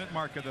 4-minute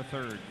mark of the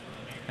third.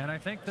 And I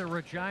think the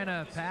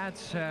Regina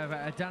Pats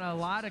have done a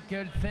lot of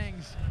good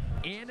things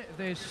in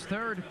this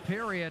third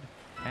period,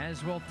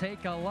 as we'll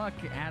take a look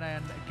at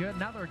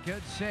another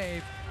good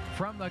save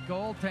from the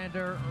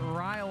goaltender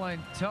Rylan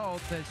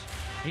Toth, as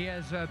he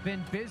has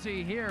been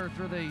busy here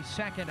through the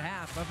second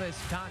half of this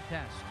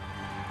contest.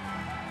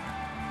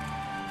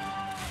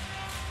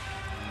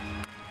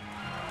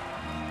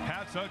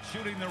 Pats out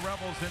shooting the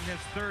Rebels in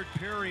this third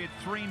period,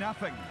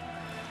 3-0.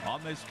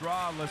 On this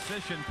draw,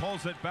 Lasician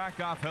pulls it back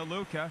off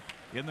Haluka.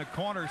 In the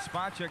corner,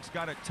 Spacek's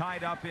got it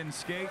tied up in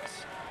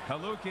skates.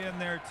 Haluka in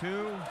there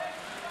too.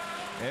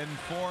 And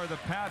for the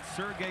Pats,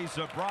 Sergei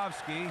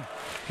Zborowski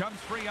comes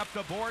free up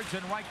the boards,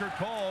 and Riker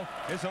Cole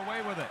is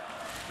away with it.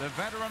 The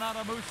veteran out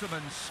of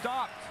Moosomin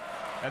stopped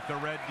at the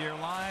Red Deer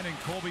line, and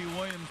Colby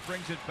Williams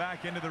brings it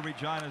back into the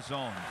Regina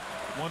zone.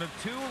 One of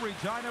two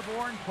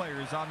Regina-born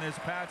players on this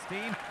Pats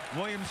team.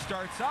 Williams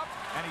starts up,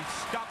 and he's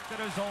stopped at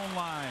his own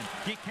line.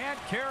 He can't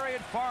carry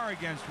it far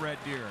against Red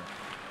Deer.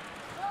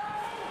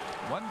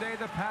 One day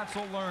the Pats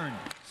will learn.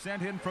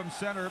 Sent in from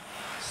center,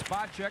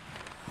 Spacek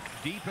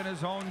deep in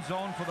his own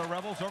zone for the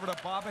Rebels. Over to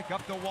Bobic,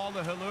 up the wall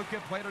to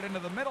Haluka, played it into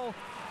the middle.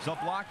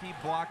 Zablocki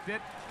blocked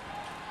it.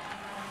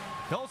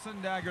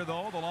 Hilsendagger,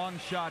 though, the long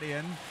shot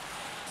in.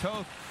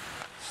 Toth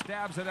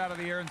stabs it out of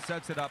the air and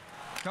sets it up.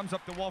 Comes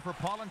up the wall for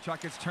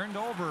Polonchuk. It's turned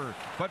over,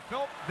 but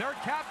Phil, their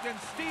captain,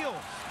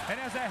 steals and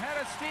has a head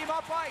of steam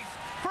up ice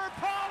for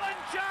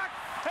Polonchuk,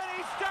 and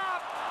he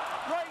stopped.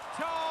 Right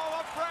toe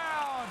of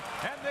Brown,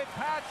 and the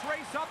Pats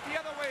race up the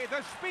other way.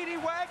 The speedy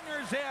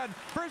Wagner's in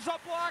for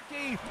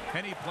Zablocki,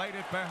 and he played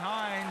it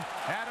behind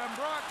Adam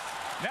Brooks.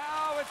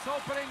 Now it's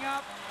opening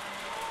up.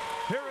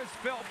 Here is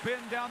Phil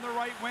Bin down the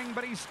right wing,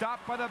 but he's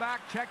stopped by the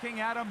back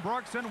checking Adam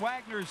Brooks, and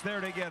Wagner's there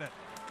to get it.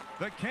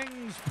 The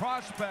Kings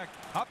prospect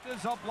up to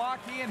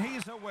Zablocki, and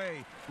he's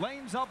away.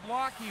 Lane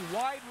Zablocki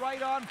wide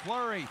right on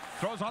Fleury.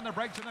 Throws on the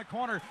brakes in the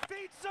corner.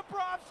 Beats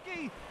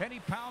Zborowski, and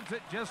he pounds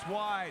it just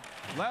wide.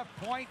 Left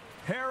point,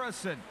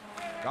 Harrison.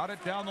 Got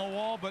it down the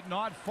wall, but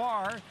not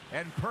far.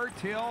 And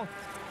DeBrusk,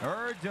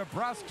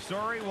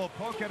 will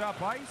poke it up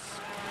ice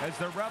as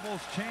the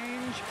Rebels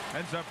change,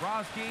 and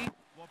Zborowski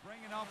will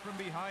bring it out from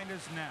behind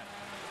his net.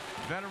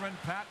 Veteran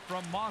Pat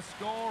from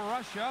Moscow,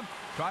 Russia,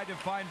 tried to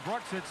find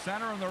Brooks at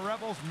center, and the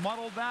Rebels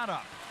muddled that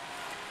up.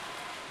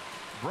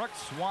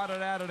 Brooks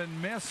swatted at it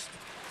and missed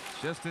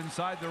just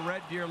inside the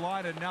Red Deer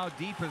line, and now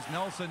deep as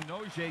Nelson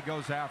Nogier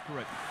goes after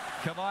it.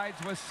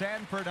 Collides with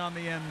Sanford on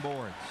the end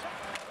boards.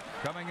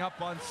 Coming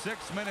up on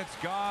 6 minutes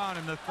gone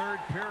in the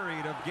third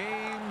period of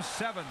Game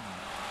 7.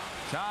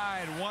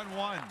 Tied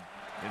 1-1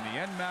 in the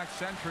NMAX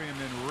Centrium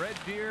in Red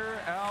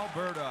Deer,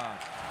 Alberta.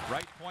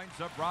 Right point,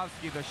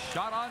 Zborowski, the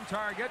shot on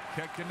target,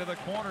 kicked into the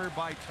corner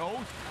by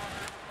Toth.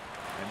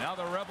 And now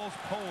the Rebels'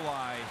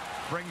 Poli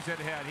brings it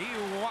ahead. He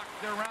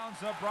walked around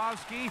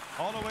Zborowski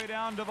all the way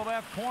down to the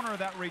left corner of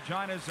that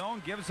Regina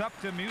zone, gives up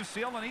to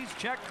Musil, and he's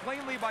checked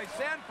cleanly by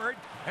Sanford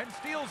and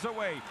steals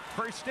away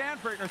for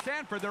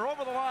Sanford. They're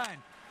over the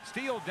line.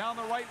 Steele down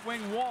the right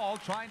wing wall,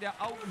 trying to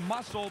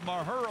out-muscle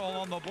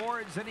Mahurl on the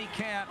boards, and he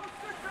can't.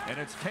 And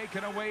it's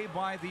taken away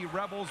by the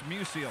Rebels'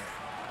 Musil.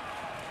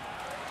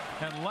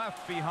 And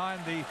left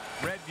behind the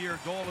Red Deer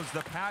goal as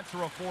the Pats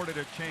are afforded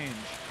a change.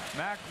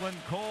 Macklin,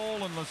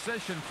 Cole, and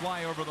Lasician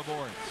fly over the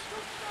boards.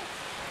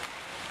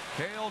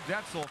 Cale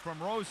Detzel from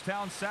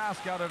Rosetown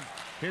Sask out of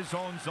his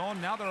own zone.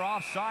 Now they're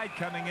offside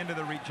coming into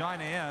the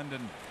Regina end,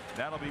 and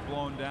that'll be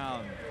blown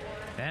down.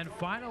 And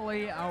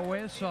finally, a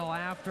whistle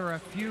after a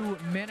few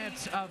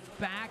minutes of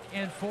back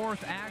and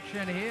forth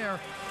action here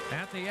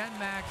at the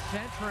NMAX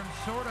Centrum,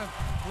 sort of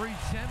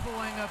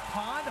resembling a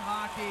pond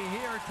hockey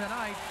here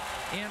tonight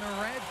in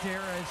Red Deer,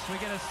 as we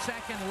get a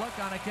second look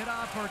on a good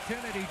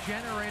opportunity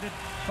generated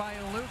by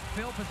Luke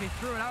Philp as he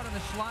threw it out in the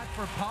slot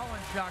for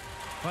Polonchuk,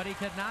 but he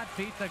could not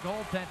beat the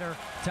goaltender,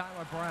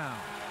 Tyler Brown.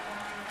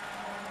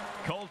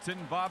 Colton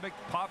Bobic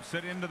pops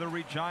it into the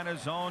Regina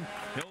zone.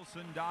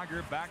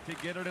 Hilsendagger back to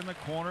get it in the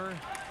corner.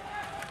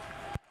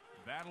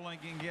 Battling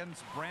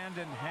against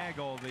Brandon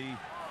Hagel, the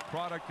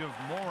product of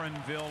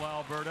Morinville,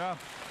 Alberta.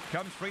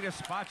 Comes free to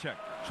Spacek.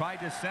 Tried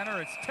to center.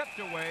 It's tipped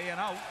away and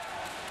out.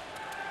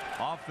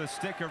 Off the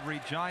stick of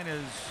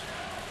Regina's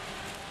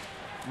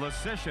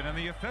Lasician. And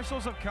the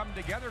officials have come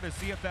together to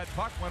see if that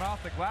puck went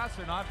off the glass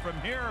or not. From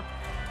here,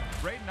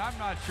 Braden, I'm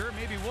not sure.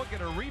 Maybe we'll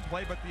get a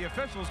replay, but the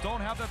officials don't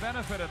have the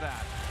benefit of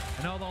that.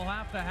 No, they'll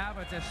have to have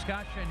a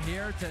discussion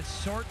here to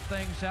sort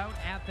things out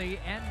at the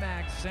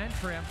NMAX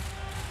Centrium.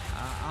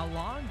 A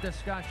long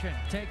discussion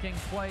taking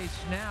place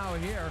now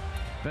here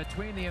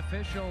between the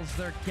officials.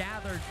 They're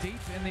gathered deep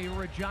in the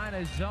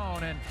Regina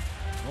zone, and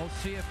we'll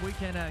see if we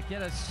can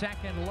get a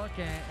second look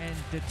and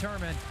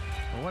determine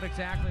what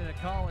exactly the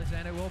call is.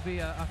 And it will be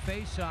a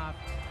face-off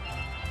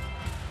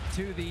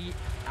to the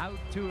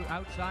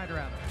outside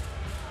rather.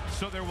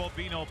 So there will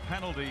be no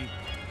penalty.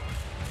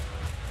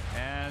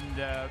 And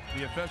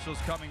the officials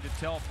coming to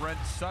tell Brent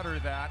Sutter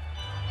that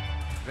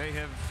they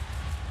have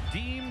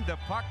deemed the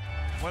puck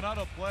went out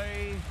of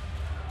play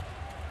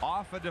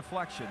off a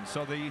deflection.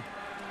 So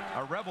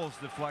a Rebels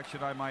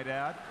deflection, I might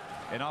add.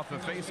 And off the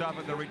face-off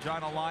at the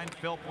Regina line,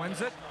 Philp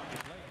wins it.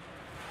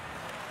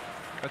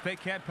 But they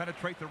can't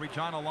penetrate the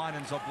Regina line,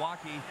 and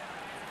Zablocki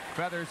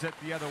feathers it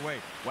the other way.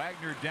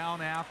 Wagner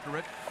down after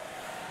it.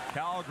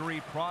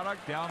 Calgary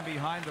product down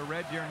behind the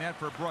Red Deer net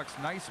for Brooks.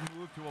 Nice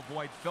move to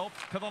avoid Philp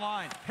to the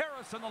line.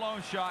 Harris in the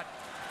lone shot.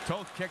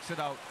 Toth kicks it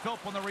out.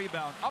 Philp on the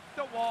rebound. Up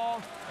the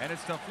wall, and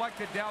it's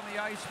deflected down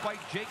the ice by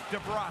Jake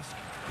DeBrusk.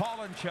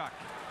 Polonchuk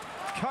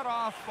cut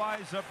off by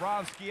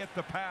Zabrowski at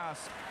the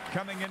pass.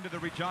 Coming into the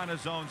Regina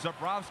zone.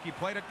 Zabrowski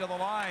played it to the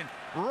line.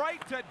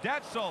 Right to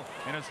Detzel.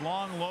 And his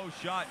long, low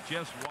shot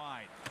just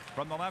wide.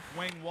 From the left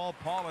wing wall,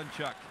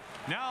 Polonchuk.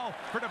 Now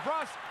for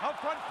DeBrusk. Out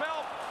front,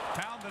 Philp.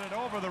 Pounded it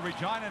over the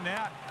Regina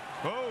net.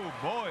 Oh,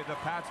 boy. The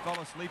Pats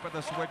fell asleep at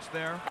the switch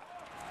there.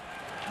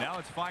 Now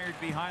it's fired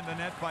behind the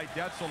net by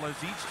Detzel as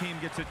each team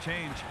gets a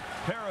change.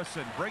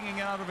 Harrison bringing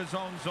it out of his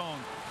own zone.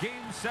 Game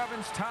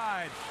 7's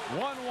tied.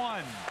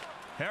 1-1.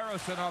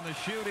 Harrison on the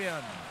shoot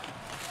in.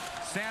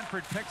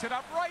 Sanford picks it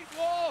up. Right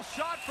wall.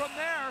 Shot from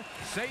there.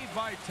 Saved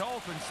by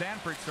Toth. And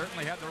Sanford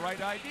certainly had the right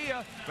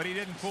idea, but he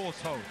didn't fool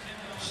Toth.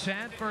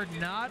 Sanford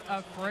not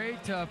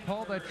afraid to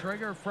pull the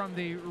trigger from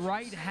the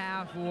right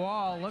half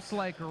wall. Looks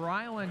like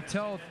Ryland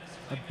Toth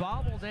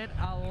bobbled it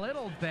a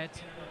little bit,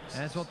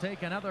 as we'll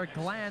take another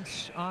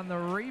glance on the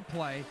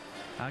replay.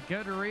 A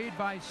good read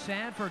by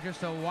Sanford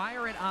just to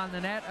wire it on the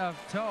net of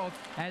Toth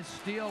as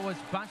Steele was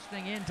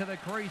busting into the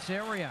crease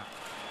area.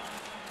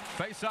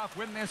 Face-off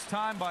win this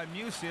time by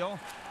Musil,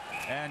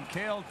 and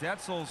Cale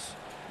Detzel's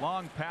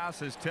long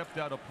pass is tipped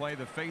out of play.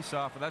 The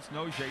face-off, that's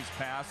Noget's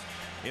pass.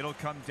 It'll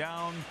come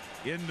down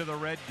into the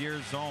Red Deer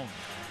zone.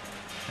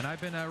 And I've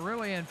been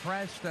really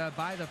impressed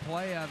by the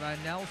play of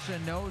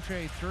Nelson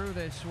Noget through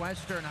this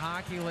Western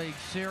Hockey League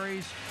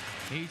series.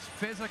 He's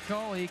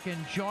physical. He can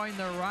join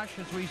the rush,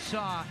 as we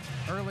saw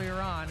earlier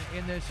on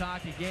in this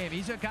hockey game.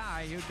 He's a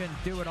guy who can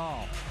do it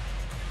all.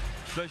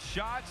 The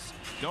shots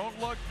don't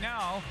look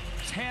now.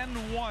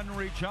 10-1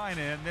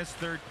 Regina in this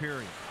third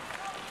period.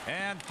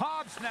 And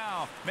Hobbs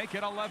now make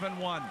it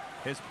 11-1.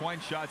 His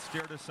point shot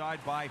steered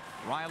aside by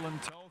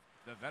Ryland Toth,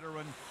 the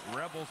veteran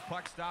Rebels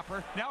puck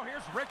stopper. Now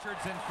here's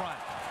Richards in front,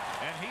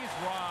 and he's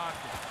robbed.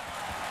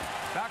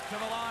 Back to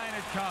the line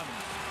it comes.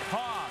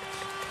 Hobbs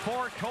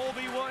for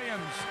Colby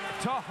Williams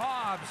to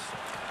Hobbs.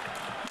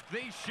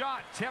 The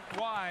shot tipped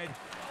wide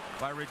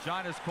by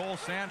Regina's Cole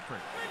Sanford.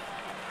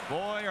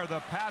 Boy, are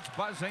the Pats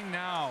buzzing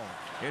now.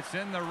 It's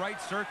in the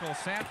right circle.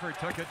 Sanford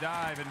took a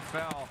dive and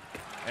fell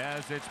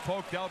as it's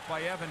poked out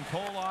by Evan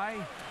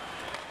Coley.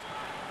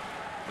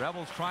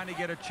 Rebels trying to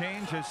get a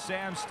change as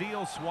Sam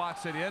Steele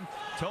swats it in.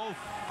 Toth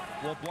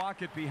will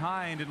block it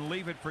behind and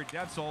leave it for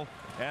Detzel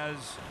as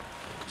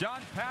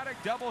John Paddock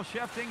double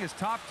shifting his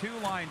top two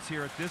lines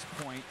here at this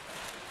point,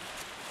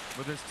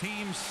 with his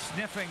team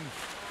sniffing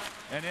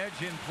an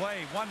edge in play.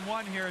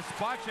 1-1 here.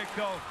 Spacek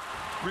though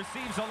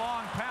receives a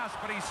long pass,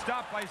 but he's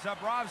stopped by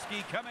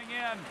Zabrowski coming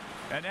in,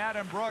 and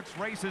Adam Brooks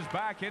races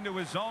back into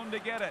his zone to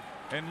get it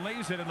and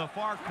leaves it in the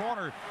far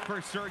corner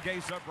for Sergei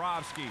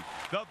Zabrowski.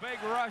 The big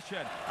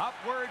Russian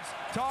upwards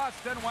to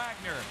Austin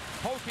Wagner,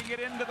 poking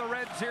it into the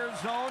Red Deer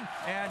zone,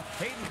 and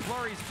Hayden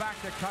Fleury's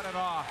back to cut it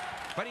off,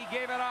 but he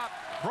gave it up.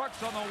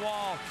 Brooks on the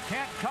wall,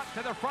 can't cut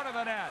to the front of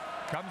the net.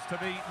 Comes to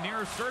the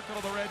near circle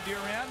of the Red Deer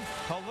end.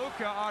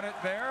 Haluka on it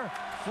there,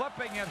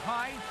 flipping it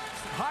high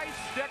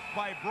stick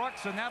by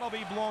Brooks, and that'll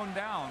be blown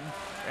down.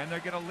 And they're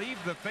going to leave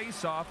the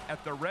face-off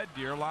at the Red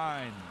Deer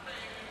line.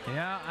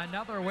 Yeah,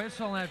 another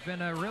whistle. I've been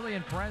really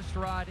impressed,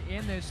 Rod,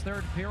 in this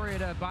third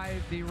period by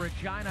the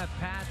Regina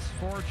Pats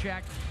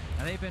forecheck.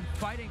 And they've been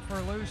fighting for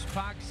loose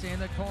pucks in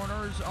the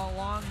corners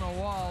along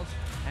the walls,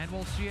 and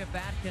we'll see if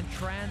that can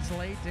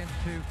translate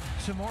into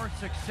some more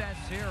success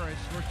here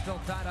as we're still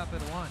tied up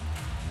at 1.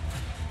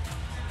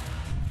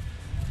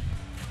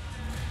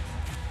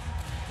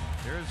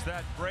 Here's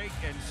that break,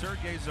 and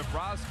Sergei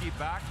Zabrowski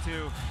back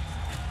to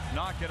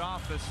knock it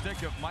off the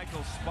stick of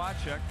Michael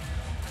Spacek.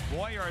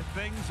 Boy, are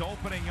things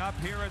opening up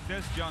here at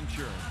this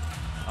juncture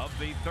of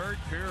the third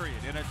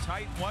period in a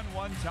tight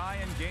 1-1 tie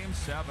in Game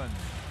 7.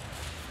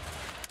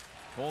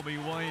 Colby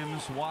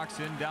Williams walks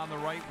in down the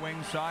right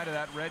wing side of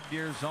that Red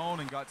Deer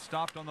zone and got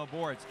stopped on the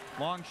boards.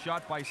 Long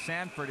shot by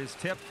Sanford is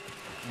tipped,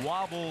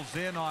 wobbles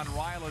in on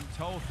Ryland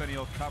Toth, and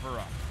he'll cover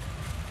up.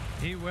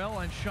 He will,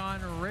 and Sean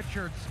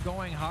Richards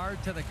going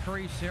hard to the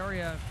crease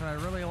area. I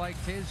really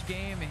liked his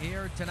game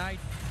here tonight.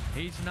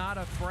 He's not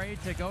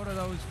afraid to go to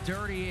those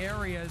dirty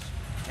areas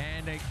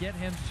and get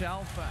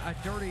himself a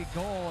dirty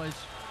goal, as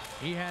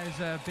he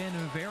has been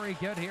very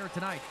good here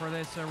tonight for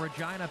this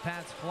Regina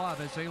Pats club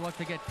as they look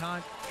to get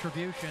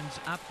contributions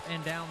up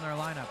and down their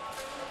lineup.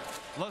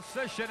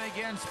 Lasician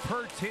against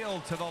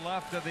Pertil to the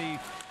left of the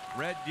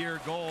Red Deer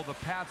goal. The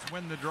Pats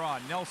win the draw.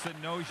 Nelson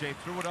Noget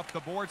threw it up the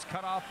boards,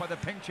 cut off by the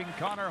pinching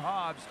Connor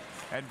Hobbs,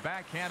 and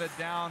backhanded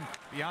down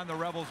beyond the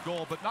Rebels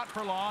goal, but not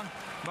for long.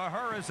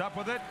 Maher is up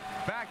with it,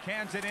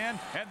 backhands it in,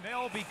 and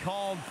they'll be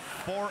called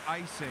for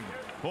icing.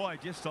 Boy,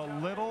 just a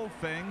little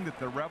thing that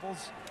the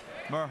Rebels,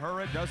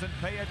 Mahura doesn't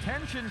pay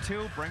attention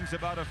to, brings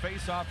about a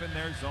face-off in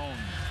their zone.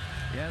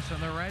 Yes,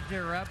 and the Red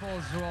Deer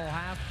Rebels will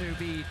have to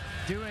be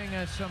doing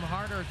some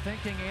harder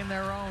thinking in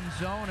their own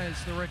zone,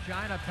 as the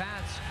Regina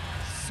Pats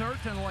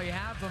certainly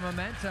have the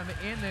momentum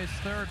in this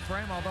third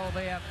frame, although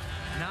they have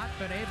not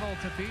been able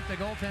to beat the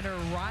goaltender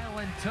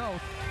Ryland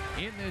Toth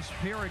in this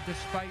period,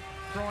 despite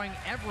throwing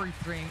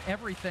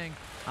everything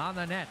on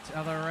the net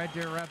of the Red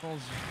Deer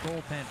Rebels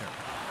goaltender.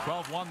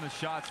 12-1 the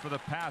shots for the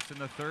Pats in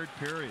the third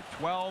period.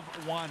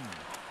 12-1.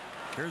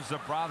 Here's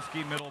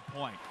Zabrowski, middle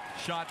point.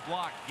 Shot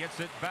blocked, gets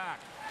it back.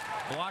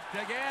 Blocked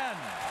again.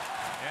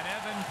 And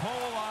Evan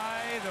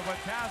Polai, the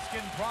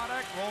Wetaskian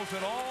product, rolls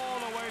it all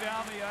the way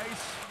down the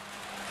ice.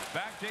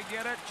 Back to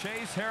get it,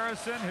 Chase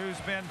Harrison, who's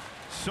been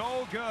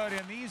so good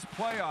in these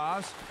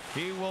playoffs.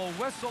 He will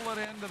whistle it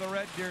into the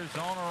Red Deer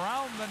zone.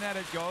 Around the net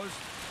it goes.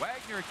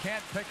 Wagner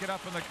can't pick it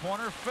up in the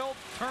corner. Phil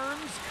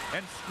turns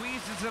and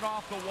squeezes it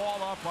off the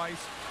wall up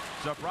ice.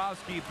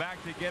 Zabrowski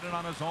back to get it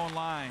on his own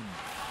line.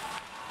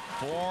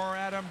 For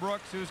Adam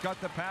Brooks, who's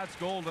got the Pats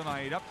goal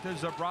tonight. Up to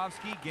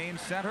Zabrowski, game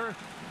center.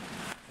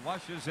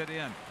 Flushes it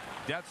in.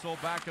 Detzel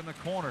back in the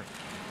corner.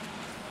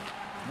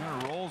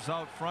 And rolls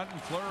out front,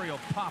 and Fleury will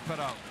pop it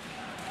out.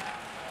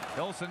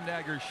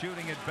 Hilsendagger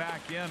shooting it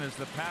back in as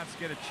the Pats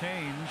get a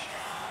change.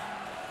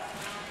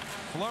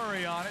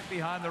 Fleury on it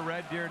behind the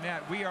Red Deer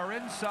net. We are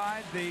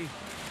inside the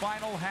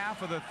final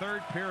half of the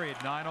third period.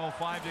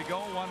 9:05 to go,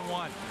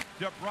 1-1.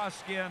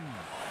 DeBruskin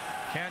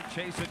can't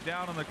chase it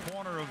down in the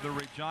corner of the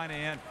Regina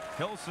end.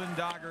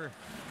 Hilsendagger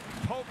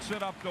pokes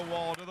it up the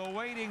wall to the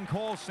waiting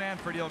Cole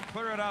Sanford. He'll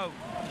clear it out.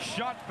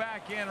 Shot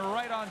back in,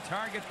 right on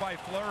target by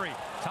Fleury.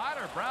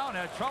 Tyler Brown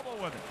had trouble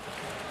with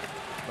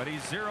it, but he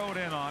zeroed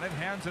in on it.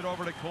 Hands it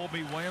over to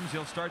Colby Williams.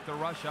 He'll start the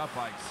rush up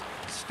ice.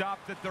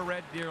 Stopped at the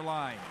Red Deer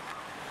line.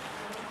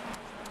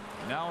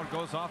 Now it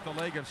goes off the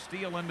leg of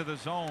Steele into the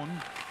zone.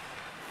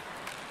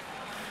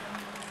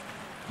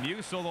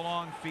 Musil the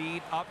long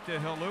feed up to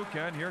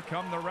Haluka, and here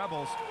come the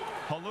Rebels.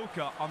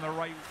 Haluka on the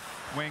right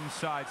wing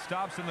side,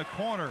 stops in the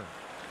corner.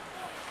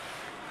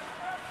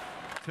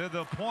 To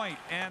the point,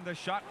 and the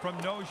shot from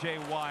Noje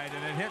wide,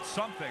 and it hits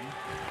something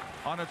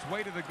on its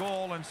way to the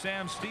goal, and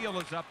Sam Steele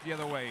is up the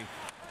other way.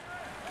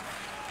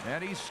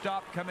 And he's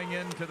stopped coming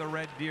into the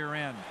Red Deer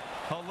end.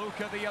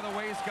 Haluka the other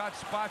way's got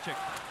Spacek.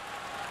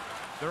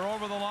 They're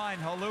over the line.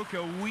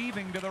 Haluka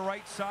weaving to the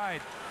right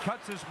side.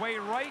 Cuts his way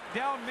right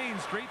down Main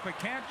Street, but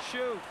can't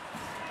shoot.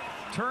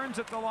 Turns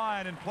at the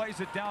line and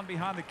plays it down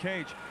behind the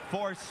cage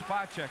for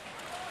Spacek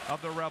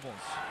of the Rebels.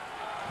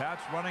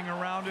 Pats running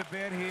around a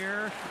bit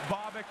here.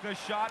 Bobick the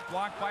shot,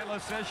 blocked by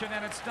Lesishin,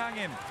 and it stung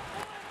him.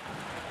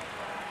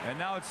 And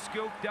now it's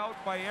scooped out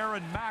by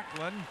Aaron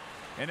Macklin,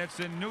 and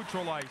it's in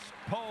neutral ice.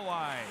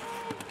 Polai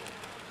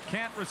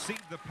can't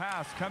receive the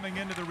pass coming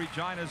into the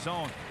Regina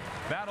zone.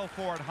 Battle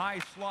for it, high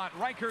slot.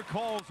 Riker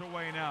Cole's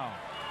away now.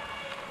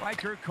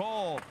 Riker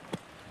Cole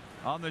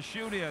on the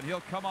shoot-in.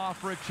 He'll come off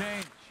for a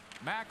change.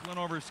 Macklin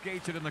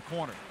overskates it in the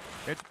corner.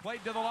 It's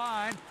played to the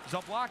line.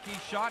 Zablocki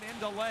shot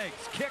into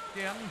legs. Kicked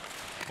in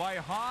by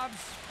Hobbs,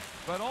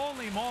 but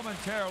only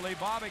momentarily.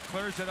 Bobick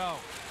clears it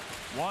out.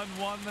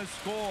 1-1 the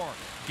score.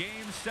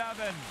 Game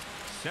 7.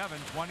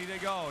 7:20 to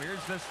go. Here's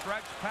the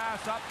stretch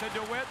pass up to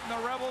DeWitt, and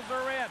the Rebels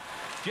are in.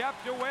 Jeff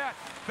DeWitt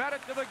fed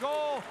it to the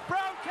goal.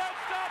 Brown can't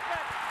stop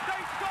it.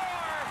 They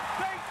score!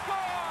 They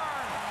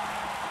score!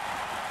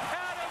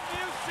 Adam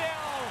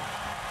Musil,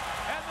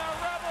 and the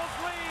Rebels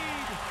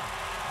lead.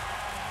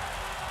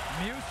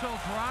 Musil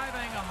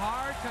driving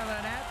hard to the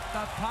net.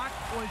 The puck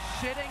was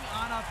sitting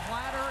on a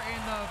platter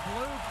in the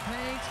blue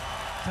paint.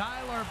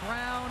 Tyler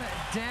Brown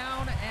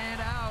down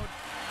and out.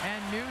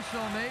 And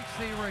Musil makes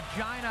the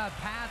Regina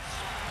Pats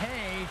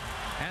pay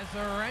as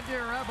the Red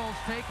Deer Rebels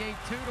take a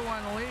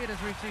 2-1 lead.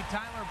 As we see,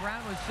 Tyler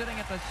Brown was sitting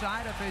at the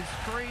side of his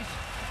crease,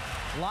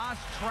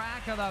 lost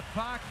track of the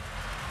puck,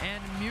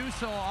 and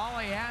Musil, all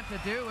he had to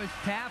do was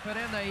tap it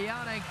in the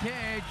yawning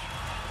cage.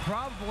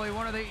 Probably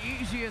one of the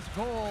easiest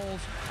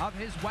goals of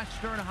his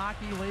Western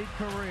Hockey League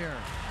career.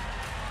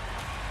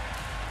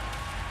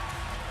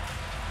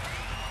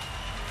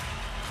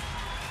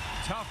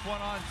 Tough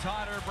one on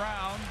Tyler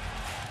Brown.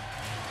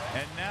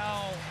 And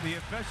now the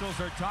officials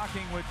are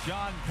talking with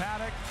John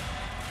Paddock.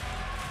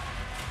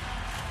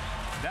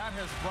 That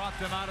has brought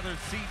them out of their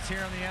seats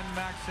here in the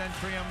NMAX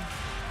Centrium.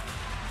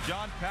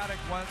 John Paddock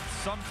wants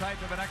some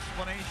type of an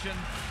explanation,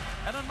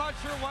 and I'm not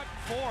sure what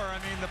for. I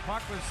mean, the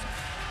puck was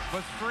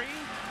free.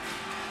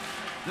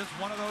 Just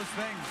one of those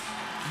things.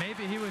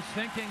 Maybe he was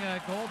thinking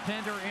a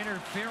goaltender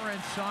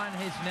interference on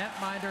his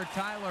netminder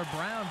Tyler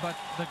Brown, but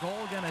the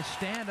goal going to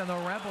stand, and the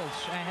Rebels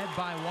ahead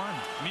by 1.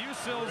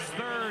 Musil's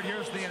third.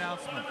 Here's the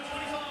announcement. The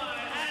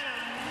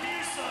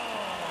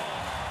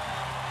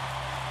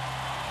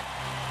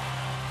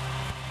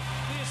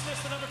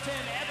assist to number 10,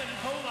 Evan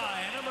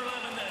Polai, and number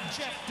 11,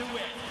 Jeff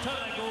DeWitt.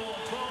 Tie goal,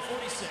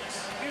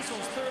 12:46.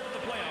 Musil's third of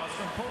the playoffs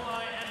from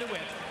Polai and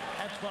DeWitt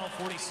at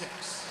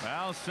 12:46.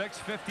 Well,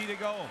 6:50 to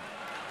go.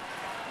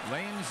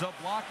 Lane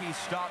Zablocki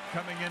stopped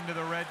coming into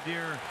the Red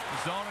Deer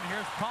zone, and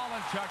here's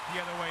Polachuk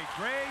the other way.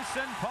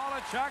 Grayson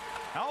Polachuk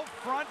out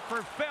front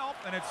for Phelps,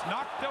 and it's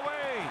knocked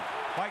away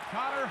by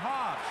Connor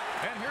Hobbs.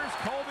 And here's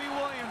Colby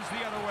Williams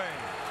the other way.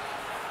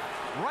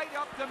 Right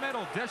up the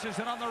middle, dishes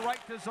it on the right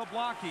to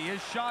Zablocki.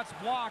 His shot's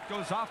blocked,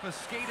 goes off a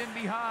skate in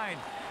behind.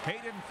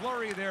 Hayden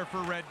Fleury there for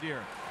Red Deer.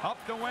 Up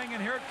the wing,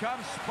 and here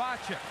comes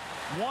Spacek.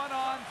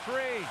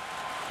 1-on-3.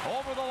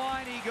 Over the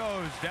line he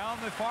goes, down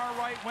the far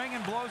right wing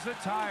and blows a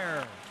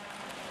tire.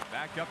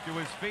 Back up to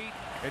his feet.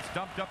 It's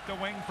dumped up the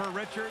wing for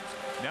Richards.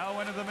 Now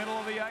into the middle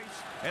of the ice,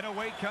 and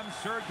away comes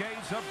Sergei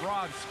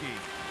Zabrowski.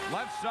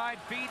 Left side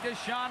feed to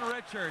Sean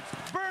Richards.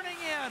 Burning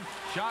in.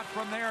 Shot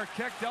from there,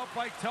 kicked out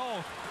by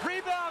Toth.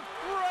 Rebound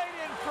right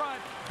in front.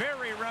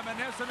 Very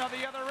reminiscent of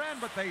the other end,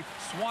 but they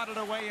swatted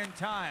away in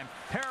time.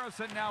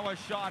 Harrison now a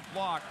shot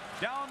blocked.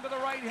 Down to the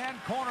right-hand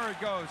corner it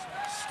goes.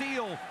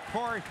 Steele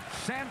for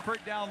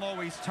Sanford down low.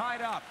 He's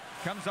tied up.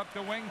 Comes up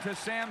the wing to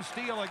Sam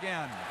Steele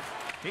again.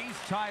 He's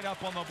tied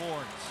up on the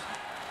boards.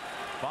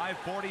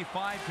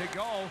 5:45 to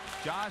go.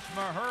 Josh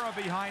Mahura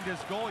behind his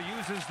goal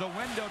uses the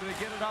window to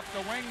get it up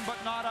the wing, but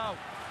not out.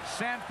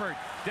 Sanford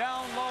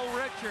down low.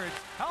 Richards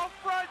out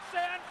front.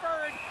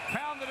 Sanford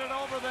pounded it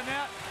over the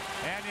net,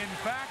 and in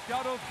fact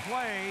out of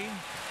play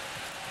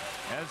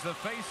as the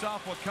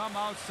face-off will come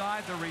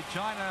outside the Red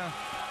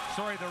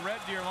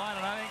Deer line,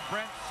 and I think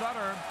Brent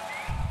Sutter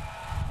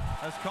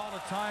has called a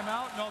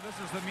timeout. No, this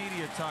is the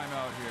media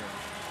timeout here.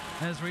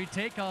 As we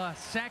take a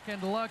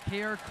second look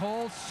here,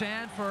 Cole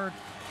Sanford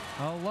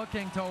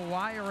looking to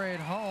wire it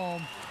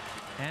home,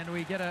 and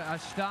we get a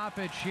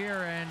stoppage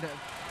here, and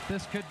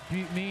this could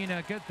mean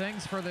good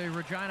things for the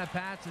Regina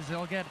Pats as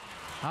they'll get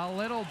a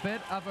little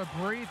bit of a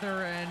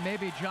breather, and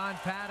maybe John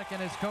Paddock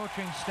and his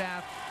coaching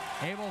staff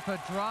able to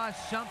draw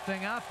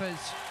something up as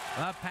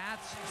the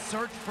Pats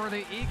search for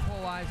the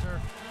equalizer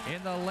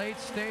in the late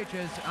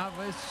stages of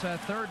this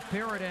third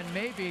period, and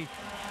maybe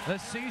the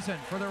season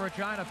for the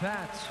Regina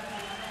Pats.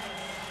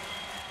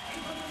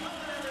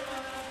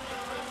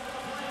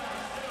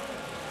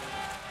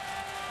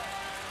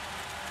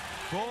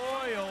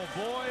 Boy, oh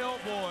boy, oh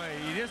boy.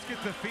 You just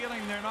get the feeling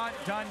they're not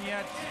done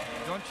yet,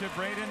 don't you,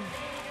 Braden?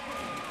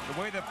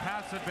 The way the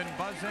Pats have been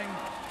buzzing.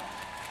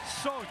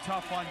 So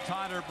tough on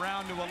Tyler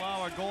Brown to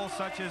allow a goal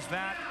such as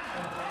that.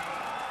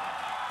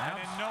 And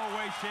in no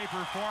way, shape,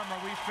 or form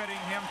are we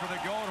fitting him for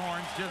the Goat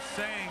Horns. Just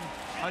saying,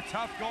 a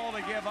tough goal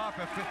to give up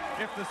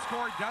if the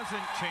score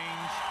doesn't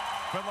change.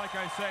 But like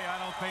I say, I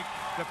don't think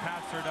the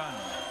Pats are done.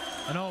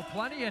 I know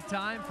plenty of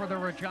time for the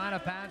Regina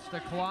Pats to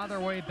claw their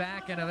way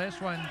back into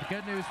this one.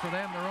 Good news for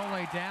them, they're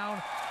only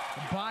down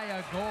by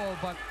a goal,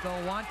 but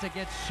they'll want to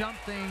get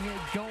something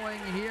going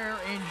here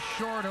in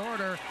short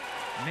order.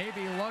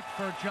 Maybe look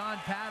for John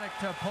Paddock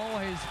to pull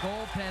his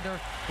goaltender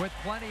with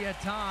plenty of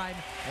time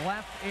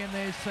left in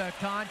this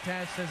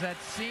contest, as that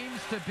seems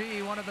to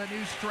be one of the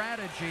new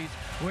strategies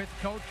with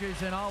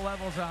coaches in all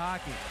levels of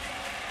hockey.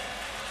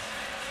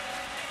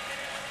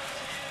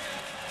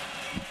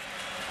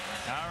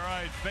 All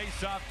right,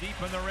 face-off deep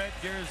in the Red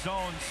Deer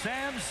zone.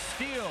 Sam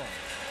Steele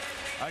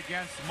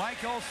against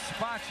Michael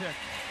Spacek.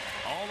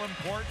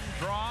 All-important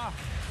draw.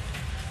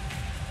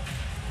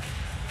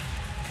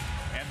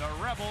 And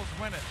the Rebels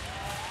win it.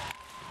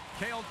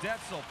 Cale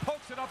Detzel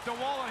pokes it up the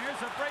wall, and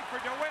here's a break for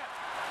DeWitt.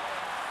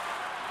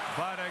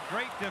 But a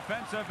great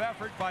defensive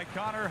effort by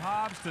Connor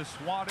Hobbs to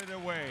swat it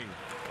away.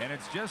 And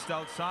it's just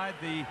outside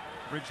the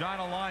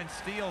Regina line.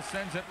 Steele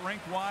sends it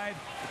rink wide.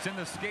 It's in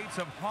the skates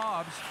of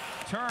Hobbs.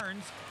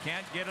 Turns,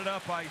 can't get it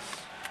up ice.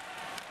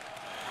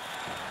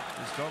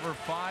 Just over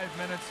 5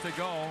 minutes to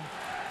go.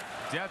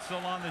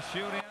 Detzel on the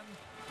shoot-in.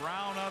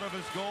 Brown out of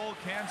his goal,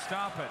 can't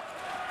stop it.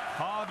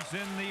 Hobbs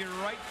in the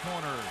right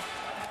corner.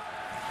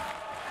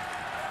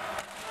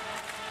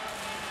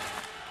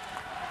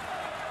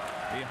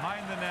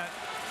 Behind the net,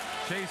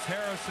 Chase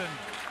Harrison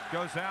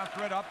goes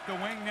after it, up the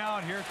wing now,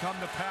 and here come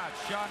the Pats.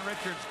 Sean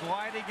Richards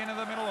gliding into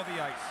the middle of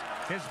the ice.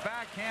 His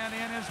backhand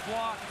in is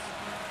blocked.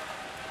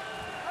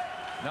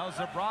 Now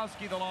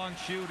Zabrowski the long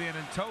shoot in,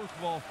 and Toth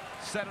will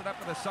set it up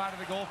to the side of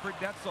the goal for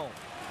Detzel.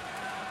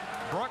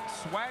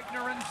 Brooks,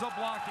 Wagner, and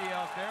Zablocki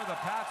out there, the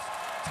Pats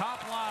top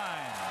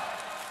line.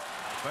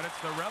 But it's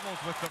the Rebels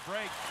with the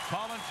break.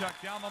 Polachuk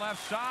down the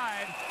left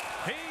side.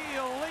 He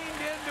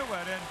leaned into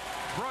it, and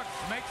Brooks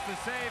makes the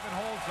save and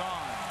holds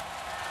on.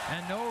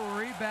 And no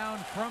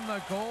rebound from the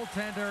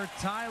goaltender,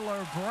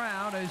 Tyler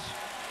Brown, as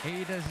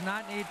he does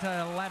not need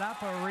to let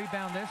up a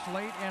rebound this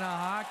late in a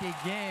hockey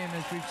game,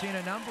 as we've seen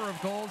a number of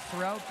goals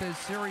throughout this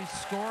series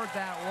scored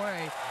that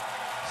way.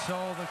 So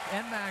the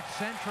NMAX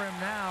Centrum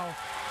now,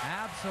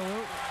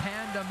 absolute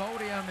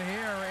pandemonium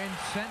here in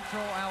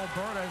central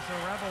Alberta as the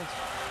Rebels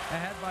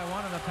ahead by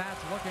one, and the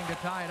Pats looking to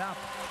tie it up.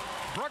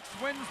 Brooks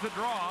wins the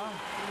draw,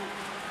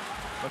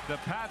 but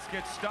the Pats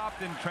get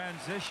stopped in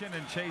transition,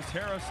 and Chase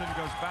Harrison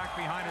goes back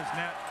behind his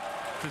net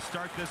to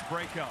start this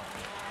breakout.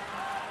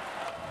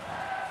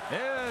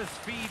 His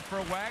feed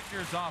for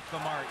Wagner's off the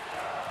mark,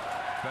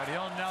 but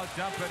he'll now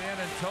dump it in,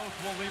 and Toth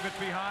will leave it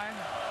behind.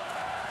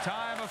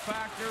 time a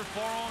factor,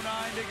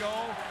 4:09 to go.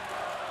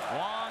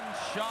 Long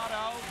shot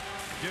out.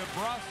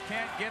 DeBrus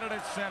can't get it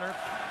at center.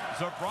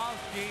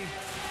 Zabrowski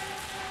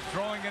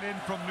throwing it in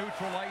from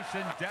neutral ice,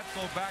 and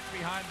Detzel back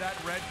behind that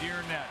Red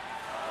Deer net.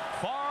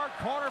 Far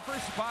corner for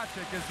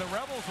Spacek, as the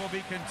Rebels will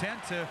be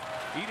content to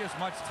eat as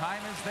much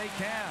time as they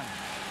can.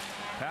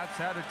 Pats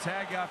had a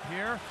tag up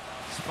here.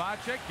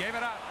 Spacek gave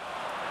it up.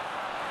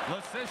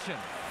 Lasician.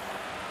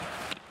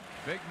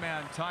 Big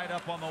man tied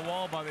up on the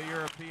wall by the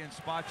European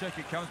Spacek.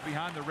 It comes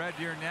behind the Red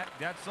Deer net.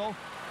 Detzel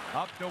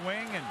up the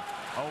wing, and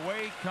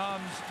away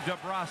comes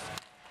DeBrus.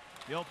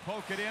 He'll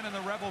poke it in, and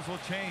the Rebels will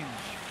change.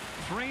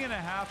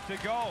 3.5 to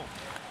go.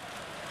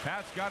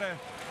 Pat's got to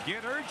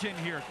get urgent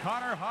here.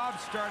 Connor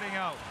Hobbs starting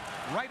out.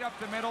 Right up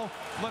the middle,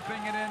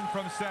 flipping it in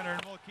from center.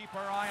 And we'll keep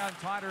our eye on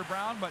Tyler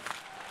Brown, but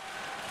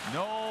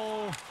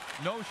no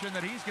notion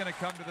that he's going to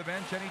come to the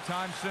bench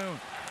anytime soon.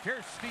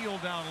 Here's Steele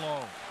down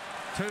low.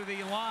 To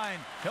the line,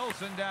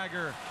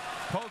 Hilsendagger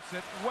pokes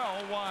it well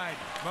wide.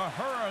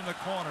 Mahura in the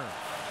corner.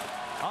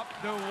 Up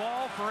the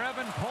wall for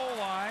Evan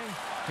Poli.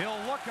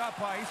 He'll look up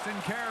ice and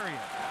carry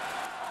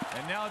it.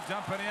 And now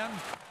dump it in,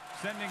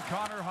 sending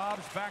Connor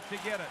Hobbs back to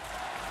get it.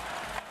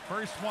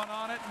 First one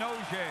on it,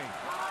 Nogier.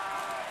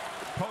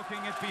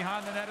 Poking it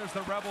behind the net as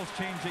the Rebels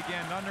change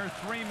again. Under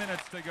 3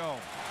 minutes to go.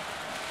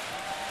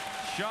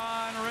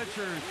 Sean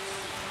Richards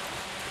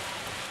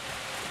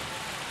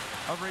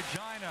of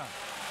Regina.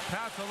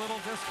 Pat's a little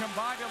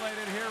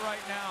discombobulated here right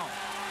now.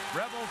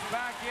 Rebels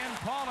back in.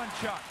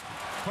 Paulinchuk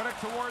put it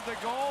toward the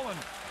goal, and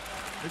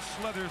it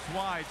slithers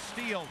wide.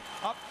 Steele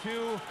up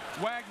to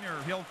Wagner.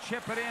 He'll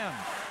chip it in.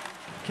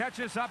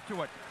 Catches up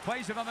to it.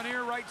 Plays it on the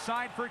near right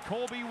side for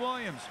Colby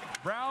Williams.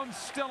 Brown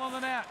still on the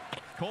net.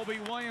 Colby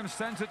Williams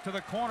sends it to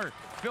the corner.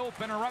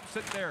 Philp interrupts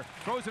it there.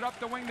 Throws it up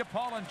the wing to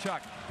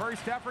Paulinchuk.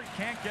 First effort,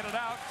 can't get it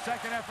out.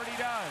 Second effort, he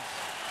does.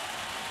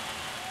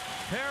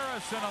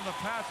 Harrison on the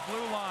Pats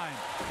blue line.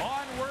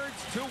 Onwards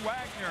to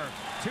Wagner.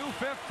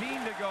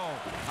 2:15 to go.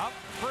 Up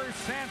for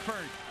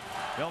Sanford.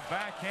 They'll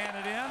backhand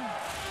it in.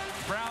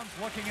 Brown's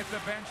looking at the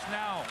bench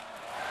now.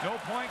 No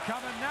point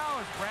coming now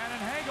as Brandon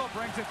Hagel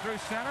brings it through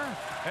center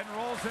and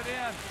rolls it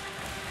in.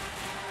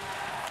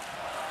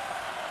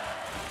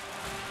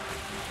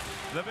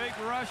 The big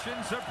Russian,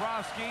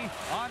 Zabrowski,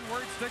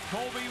 onwards to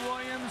Colby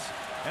Williams,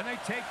 and they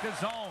take the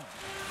zone.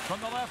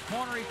 From the left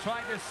corner, he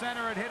tried to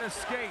center it, hit a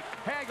skate.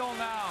 Hagel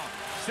now,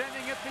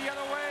 sending it the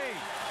other way.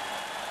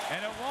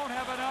 And it won't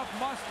have enough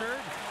mustard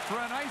for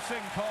an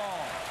icing call.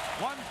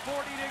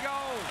 1:40 to go.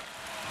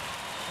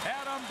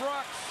 Adam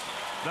Brooks,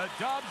 the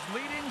Dubs'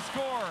 leading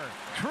scorer,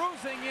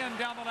 cruising in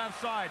down the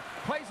left side.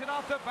 Plays it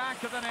off the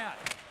back of the net.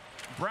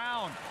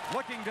 Brown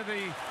looking to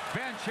the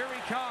bench. Here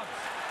he comes.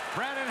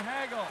 Brandon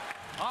Hagel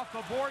off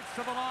the boards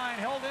to the line,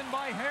 held in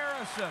by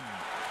Harrison.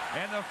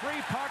 And the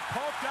free puck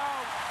poked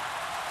out.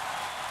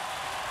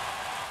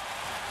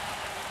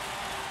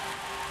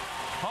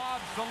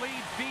 Hobbs, the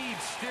lead feed,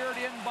 steered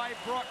in by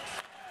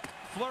Brooks.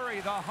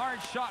 Fleury, the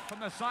hard shot from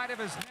the side of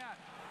his net.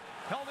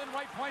 Held in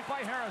right point by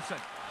Harrison.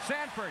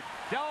 Sanford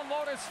down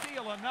low to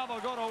Steele, and now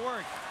they'll go to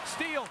work.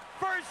 Steele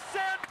for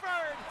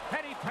Sanford,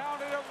 and he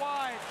pounded it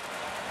wide.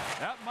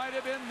 That might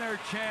have been their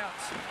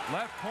chance.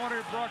 Left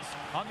corner Brooks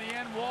on the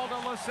end wall to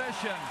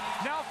Lasician.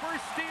 Now for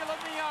Steele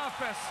in the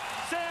office.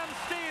 Sam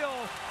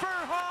Steele for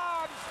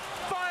Hobbs.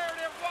 Fired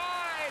it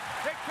wide.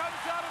 It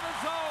comes out of the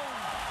zone.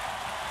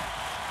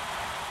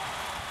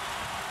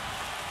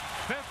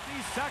 50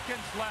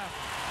 seconds left.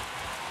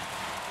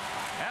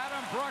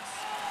 Adam Brooks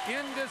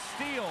into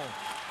Steele.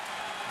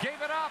 Gave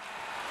it up.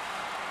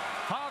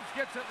 Hobbs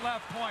gets it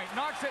left point.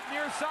 Knocks it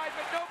near side,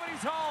 but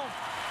nobody's home.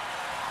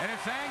 And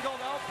it's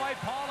angled out by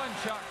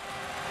Paulinchuk.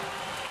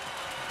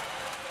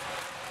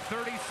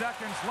 30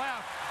 seconds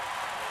left.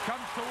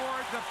 Comes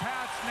towards the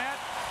Pats net.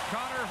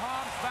 Connor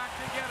Hobbs back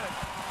to get it.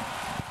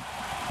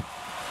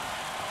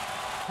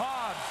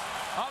 Hobbs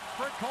up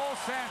for Cole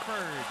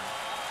Sanford.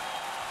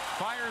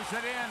 Fires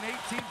it in.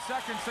 18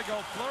 seconds to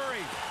go.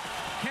 Fleury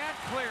can't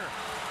clear.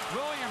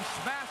 Williams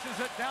smashes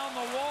it down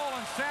the wall,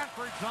 and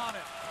Sanford's on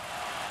it.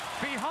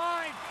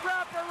 Behind,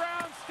 wrap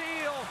around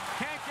Steele.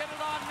 Can't get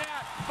it on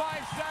net. 5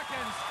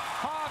 seconds.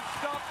 Hobbs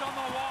stopped on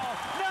the wall.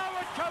 Now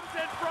it comes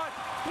in front.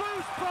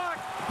 Loose puck.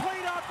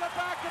 Played off the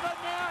back of the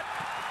net.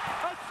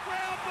 A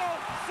scramble.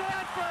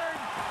 Sanford.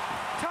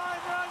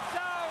 Time runs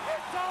out.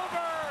 It's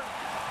over.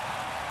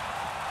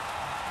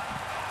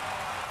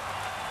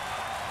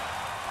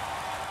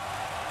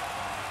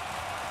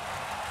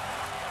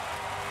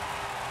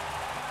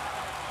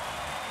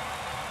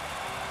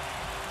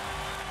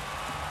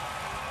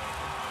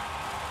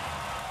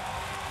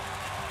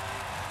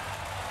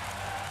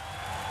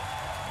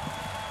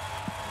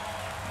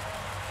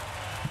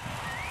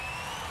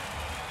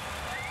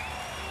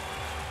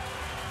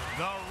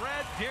 The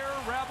Red Deer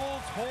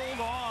Rebels hold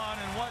on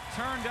in what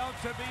turned out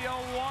to be a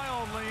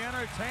wildly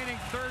entertaining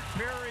third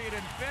period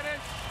and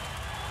finish.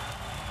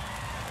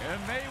 And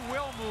they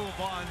will move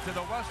on to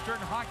the Western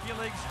Hockey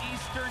League's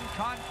Eastern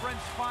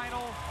Conference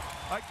Final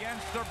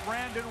against the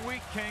Brandon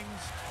Wheat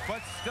Kings. But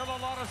still a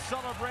lot of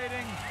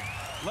celebrating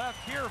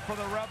left here for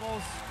the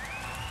Rebels.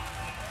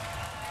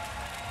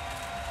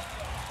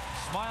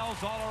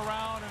 Smiles all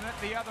around, and at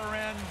the other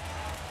end,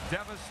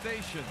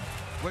 devastation,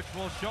 which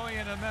we'll show you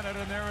in a minute,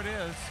 and there it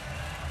is.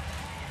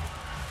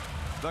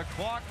 The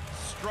clock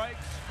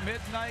strikes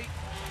midnight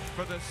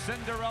for the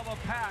Cinderella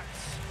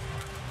Pats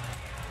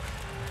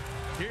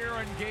here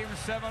in Game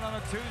 7 on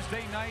a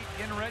Tuesday night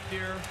in Red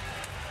Deer.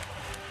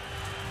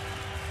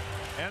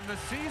 And the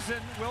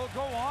season will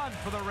go on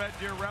for the Red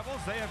Deer Rebels.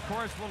 They, of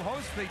course, will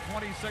host the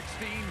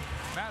 2016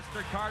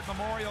 MasterCard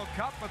Memorial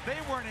Cup, but they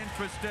weren't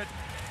interested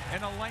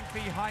in a lengthy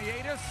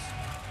hiatus,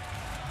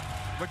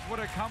 which would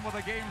have come with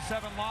a Game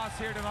 7 loss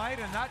here tonight.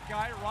 And that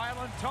guy,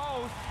 Ryland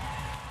Toth,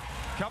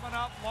 coming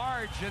up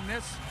large in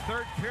this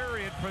third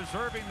period,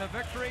 preserving the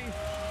victory,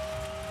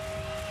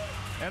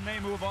 and they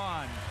move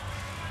on.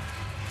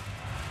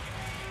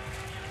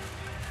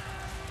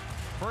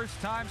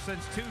 First time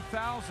since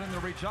 2000 the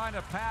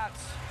Regina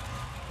Pats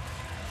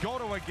go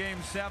to a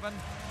Game 7.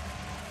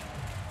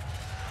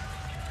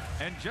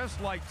 And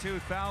just like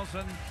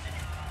 2000,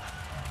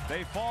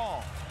 they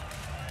fall.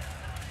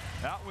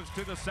 That was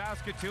to the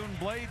Saskatoon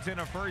Blades in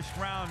a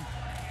first-round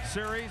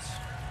series.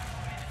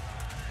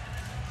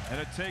 And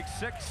it takes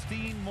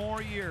 16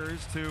 more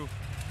years to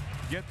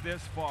get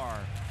this far.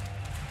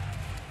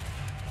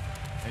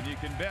 And you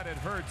can bet it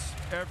hurts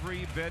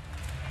every bit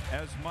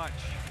as much.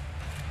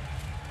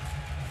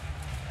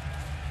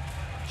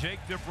 Jake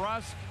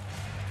DeBrusk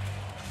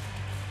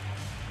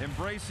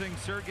embracing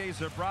Sergei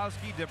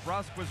Zabrowski.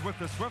 DeBrusk was with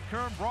the Swift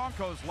Current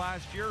Broncos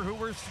last year, who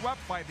were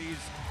swept by these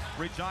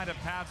Regina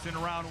Pats in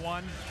round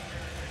 1.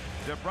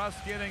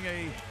 DeBrusk getting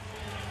a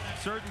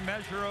certain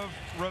measure of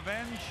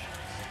revenge.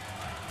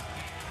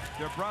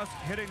 DeBrusk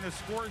hitting the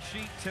score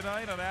sheet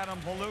tonight on Adam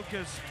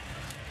Paluka's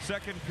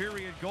second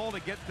period goal to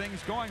get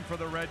things going for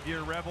the Red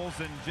Deer Rebels,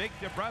 and Jake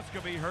DeBrusk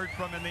will be heard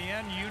from in the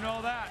end. You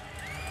know that.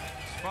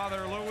 His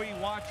father Louis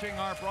watching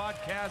our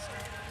broadcast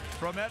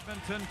from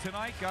Edmonton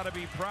tonight. Got to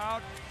be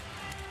proud.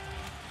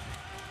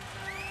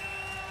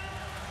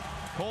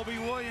 Colby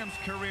Williams'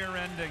 career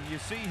ending. You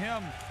see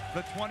him,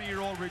 the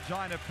 20-year-old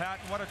Regina Pat.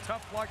 What a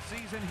tough luck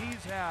season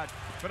he's had.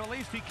 But at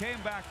least he came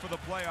back for the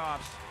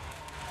playoffs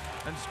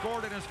and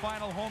scored in his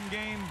final home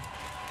game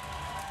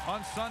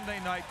on Sunday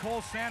night.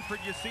 Cole Sanford,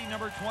 you see,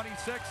 number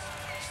 26,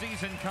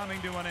 season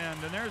coming to an end.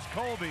 And there's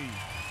Colby,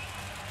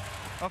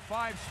 a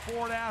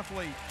 5-sport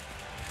athlete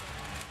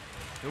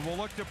who will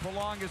look to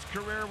prolong his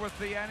career with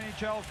the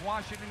NHL's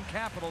Washington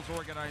Capitals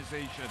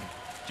organization.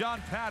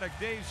 John Paddock,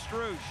 Dave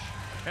Struch,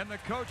 and the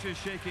coaches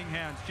shaking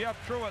hands. Jeff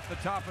Truitt, the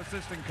top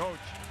assistant coach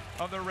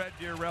of the Red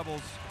Deer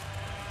Rebels.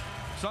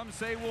 Some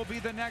say will be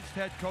the next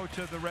head coach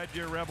of the Red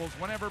Deer Rebels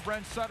whenever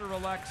Brent Sutter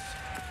elects.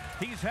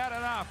 He's had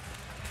enough.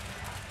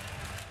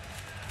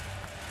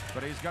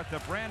 But he's got the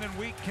Brandon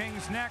Wheat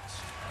Kings next.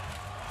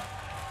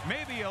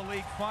 Maybe a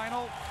league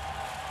final.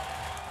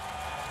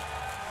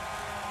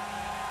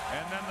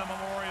 And then the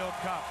Memorial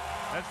Cup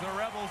as the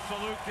Rebels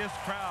salute this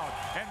crowd.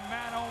 And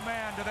man, oh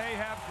man, do they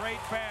have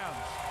great fans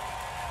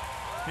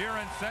here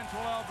in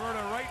Central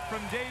Alberta right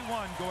from day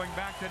one, going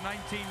back to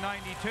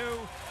 1992.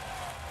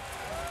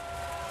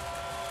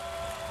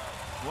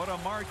 What a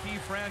marquee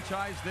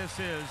franchise this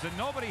is. And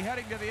nobody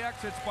heading to the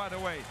exits, by the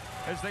way,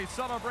 as they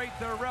celebrate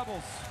their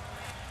Rebels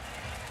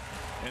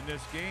in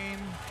this Game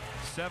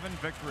 7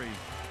 victory.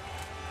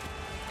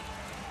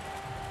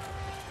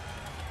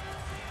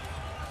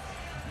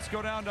 Let's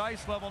go down to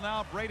ice level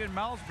now. Braden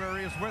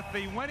Malsbury is with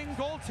the winning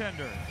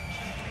goaltender.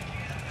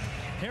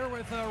 Here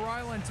with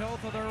Ryland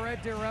Toth of the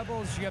Red Deer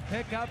Rebels, you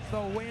pick up the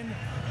win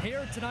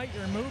here tonight.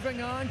 You're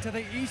moving on to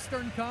the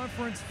Eastern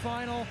Conference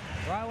Final.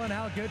 Ryland,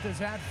 how good does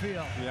that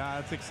feel? Yeah,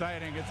 it's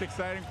exciting. It's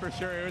exciting for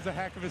sure. It was a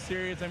heck of a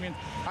series. I mean,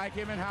 I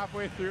came in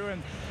halfway through,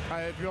 and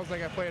it feels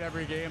like I played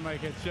every game.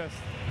 Like, it's just,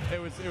 it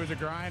was a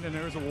grind, and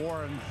there was a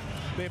war, and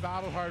they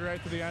battled hard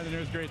right to the end, and it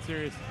was a great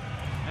series.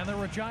 And the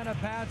Regina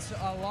Pats,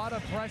 a lot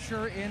of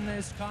pressure in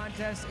this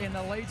contest in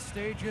the late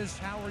stages.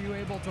 How were you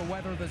able to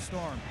weather the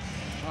storm?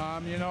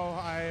 You know,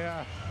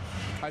 I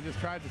just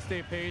tried to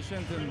stay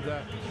patient and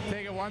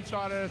take it one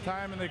shot at a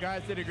time, and the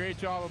guys did a great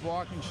job of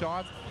blocking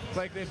shots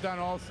like they've done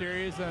all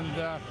series, and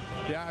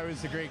yeah, it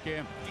was a great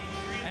game.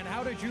 And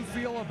how did you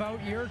feel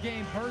about your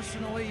game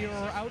personally? You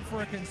were out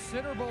for a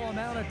considerable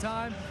amount of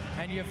time,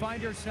 and you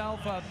find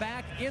yourself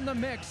back in the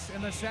mix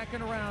in the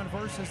second round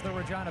versus the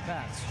Regina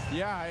Pats.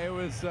 Yeah, it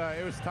was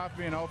tough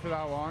being out for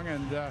that long,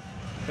 and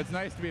it's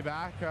nice to be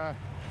back.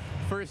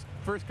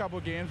 First couple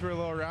games were a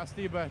little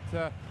rusty, but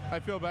I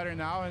feel better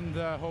now, and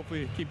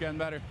hopefully keep getting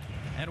better.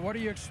 And what are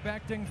you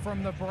expecting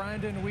from the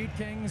Brandon Wheat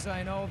Kings?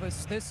 I know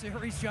this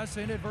series just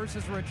ended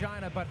versus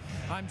Regina, but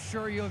I'm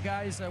sure you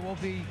guys will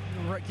be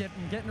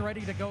getting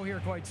ready to go here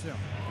quite soon.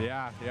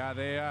 Yeah,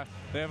 they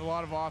have a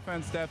lot of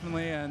offense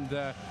definitely, and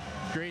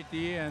great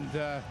D, and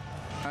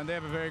they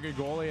have a very good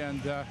goalie,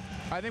 and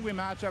I think we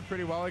match up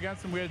pretty well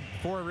against them. We had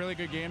 4 really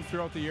good games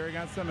throughout the year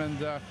against them,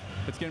 and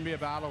it's going to be a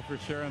battle for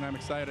sure, and I'm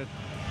excited.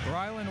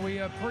 Ryland, we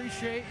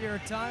appreciate your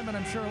time, and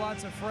I'm sure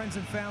lots of friends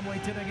and family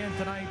tuning in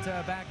tonight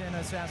back in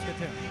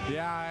Saskatoon.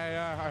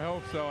 Yeah, I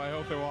hope so. I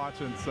hope they're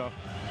watching. So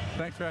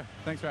thanks for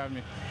having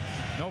me.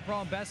 No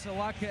problem. Best of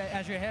luck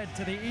as you head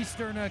to the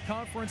Eastern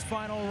Conference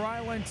Final.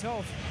 Ryland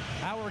Toth,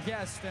 our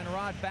guest, and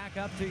Rod, back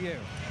up to you.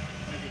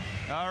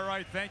 All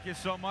right, thank you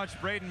so much,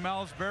 Braden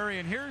Malsbury.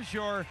 And here's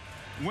your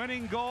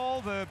winning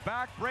goal, the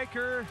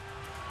backbreaker,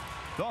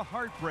 the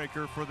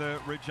heartbreaker for the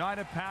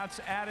Regina Pats.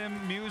 Adam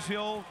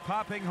Musial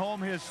popping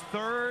home his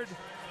third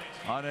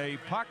on a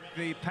puck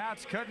the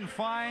Pats couldn't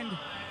find.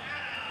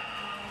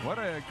 What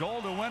a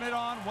goal to win it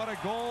on, what a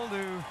goal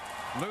to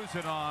lose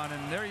it on.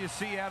 And there you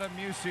see Adam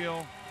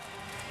Musial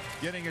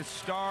getting his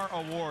Star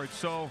Award.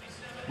 So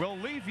we'll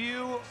leave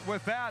you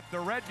with that. The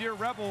Red Deer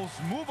Rebels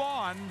move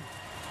on.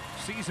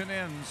 Season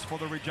ends for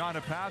the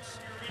Regina Pats,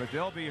 but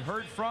they'll be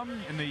heard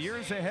from in the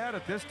years ahead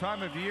at this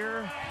time of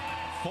year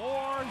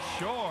for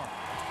sure.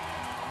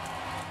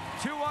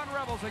 2-1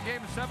 Rebels in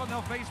Game 7.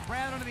 They'll face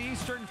Brandon in the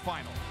Eastern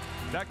Final.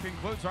 That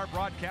concludes our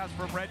broadcast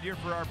from Red Deer.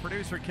 For our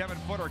producer, Kevin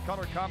Foote, our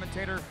color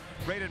commentator,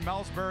 Braden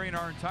Malsbury, and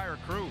our entire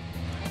crew,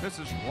 this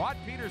is Rod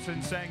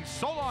Peterson saying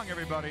so long,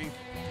 everybody,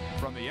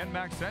 from the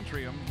NMAX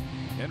Centrium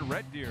in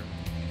Red Deer.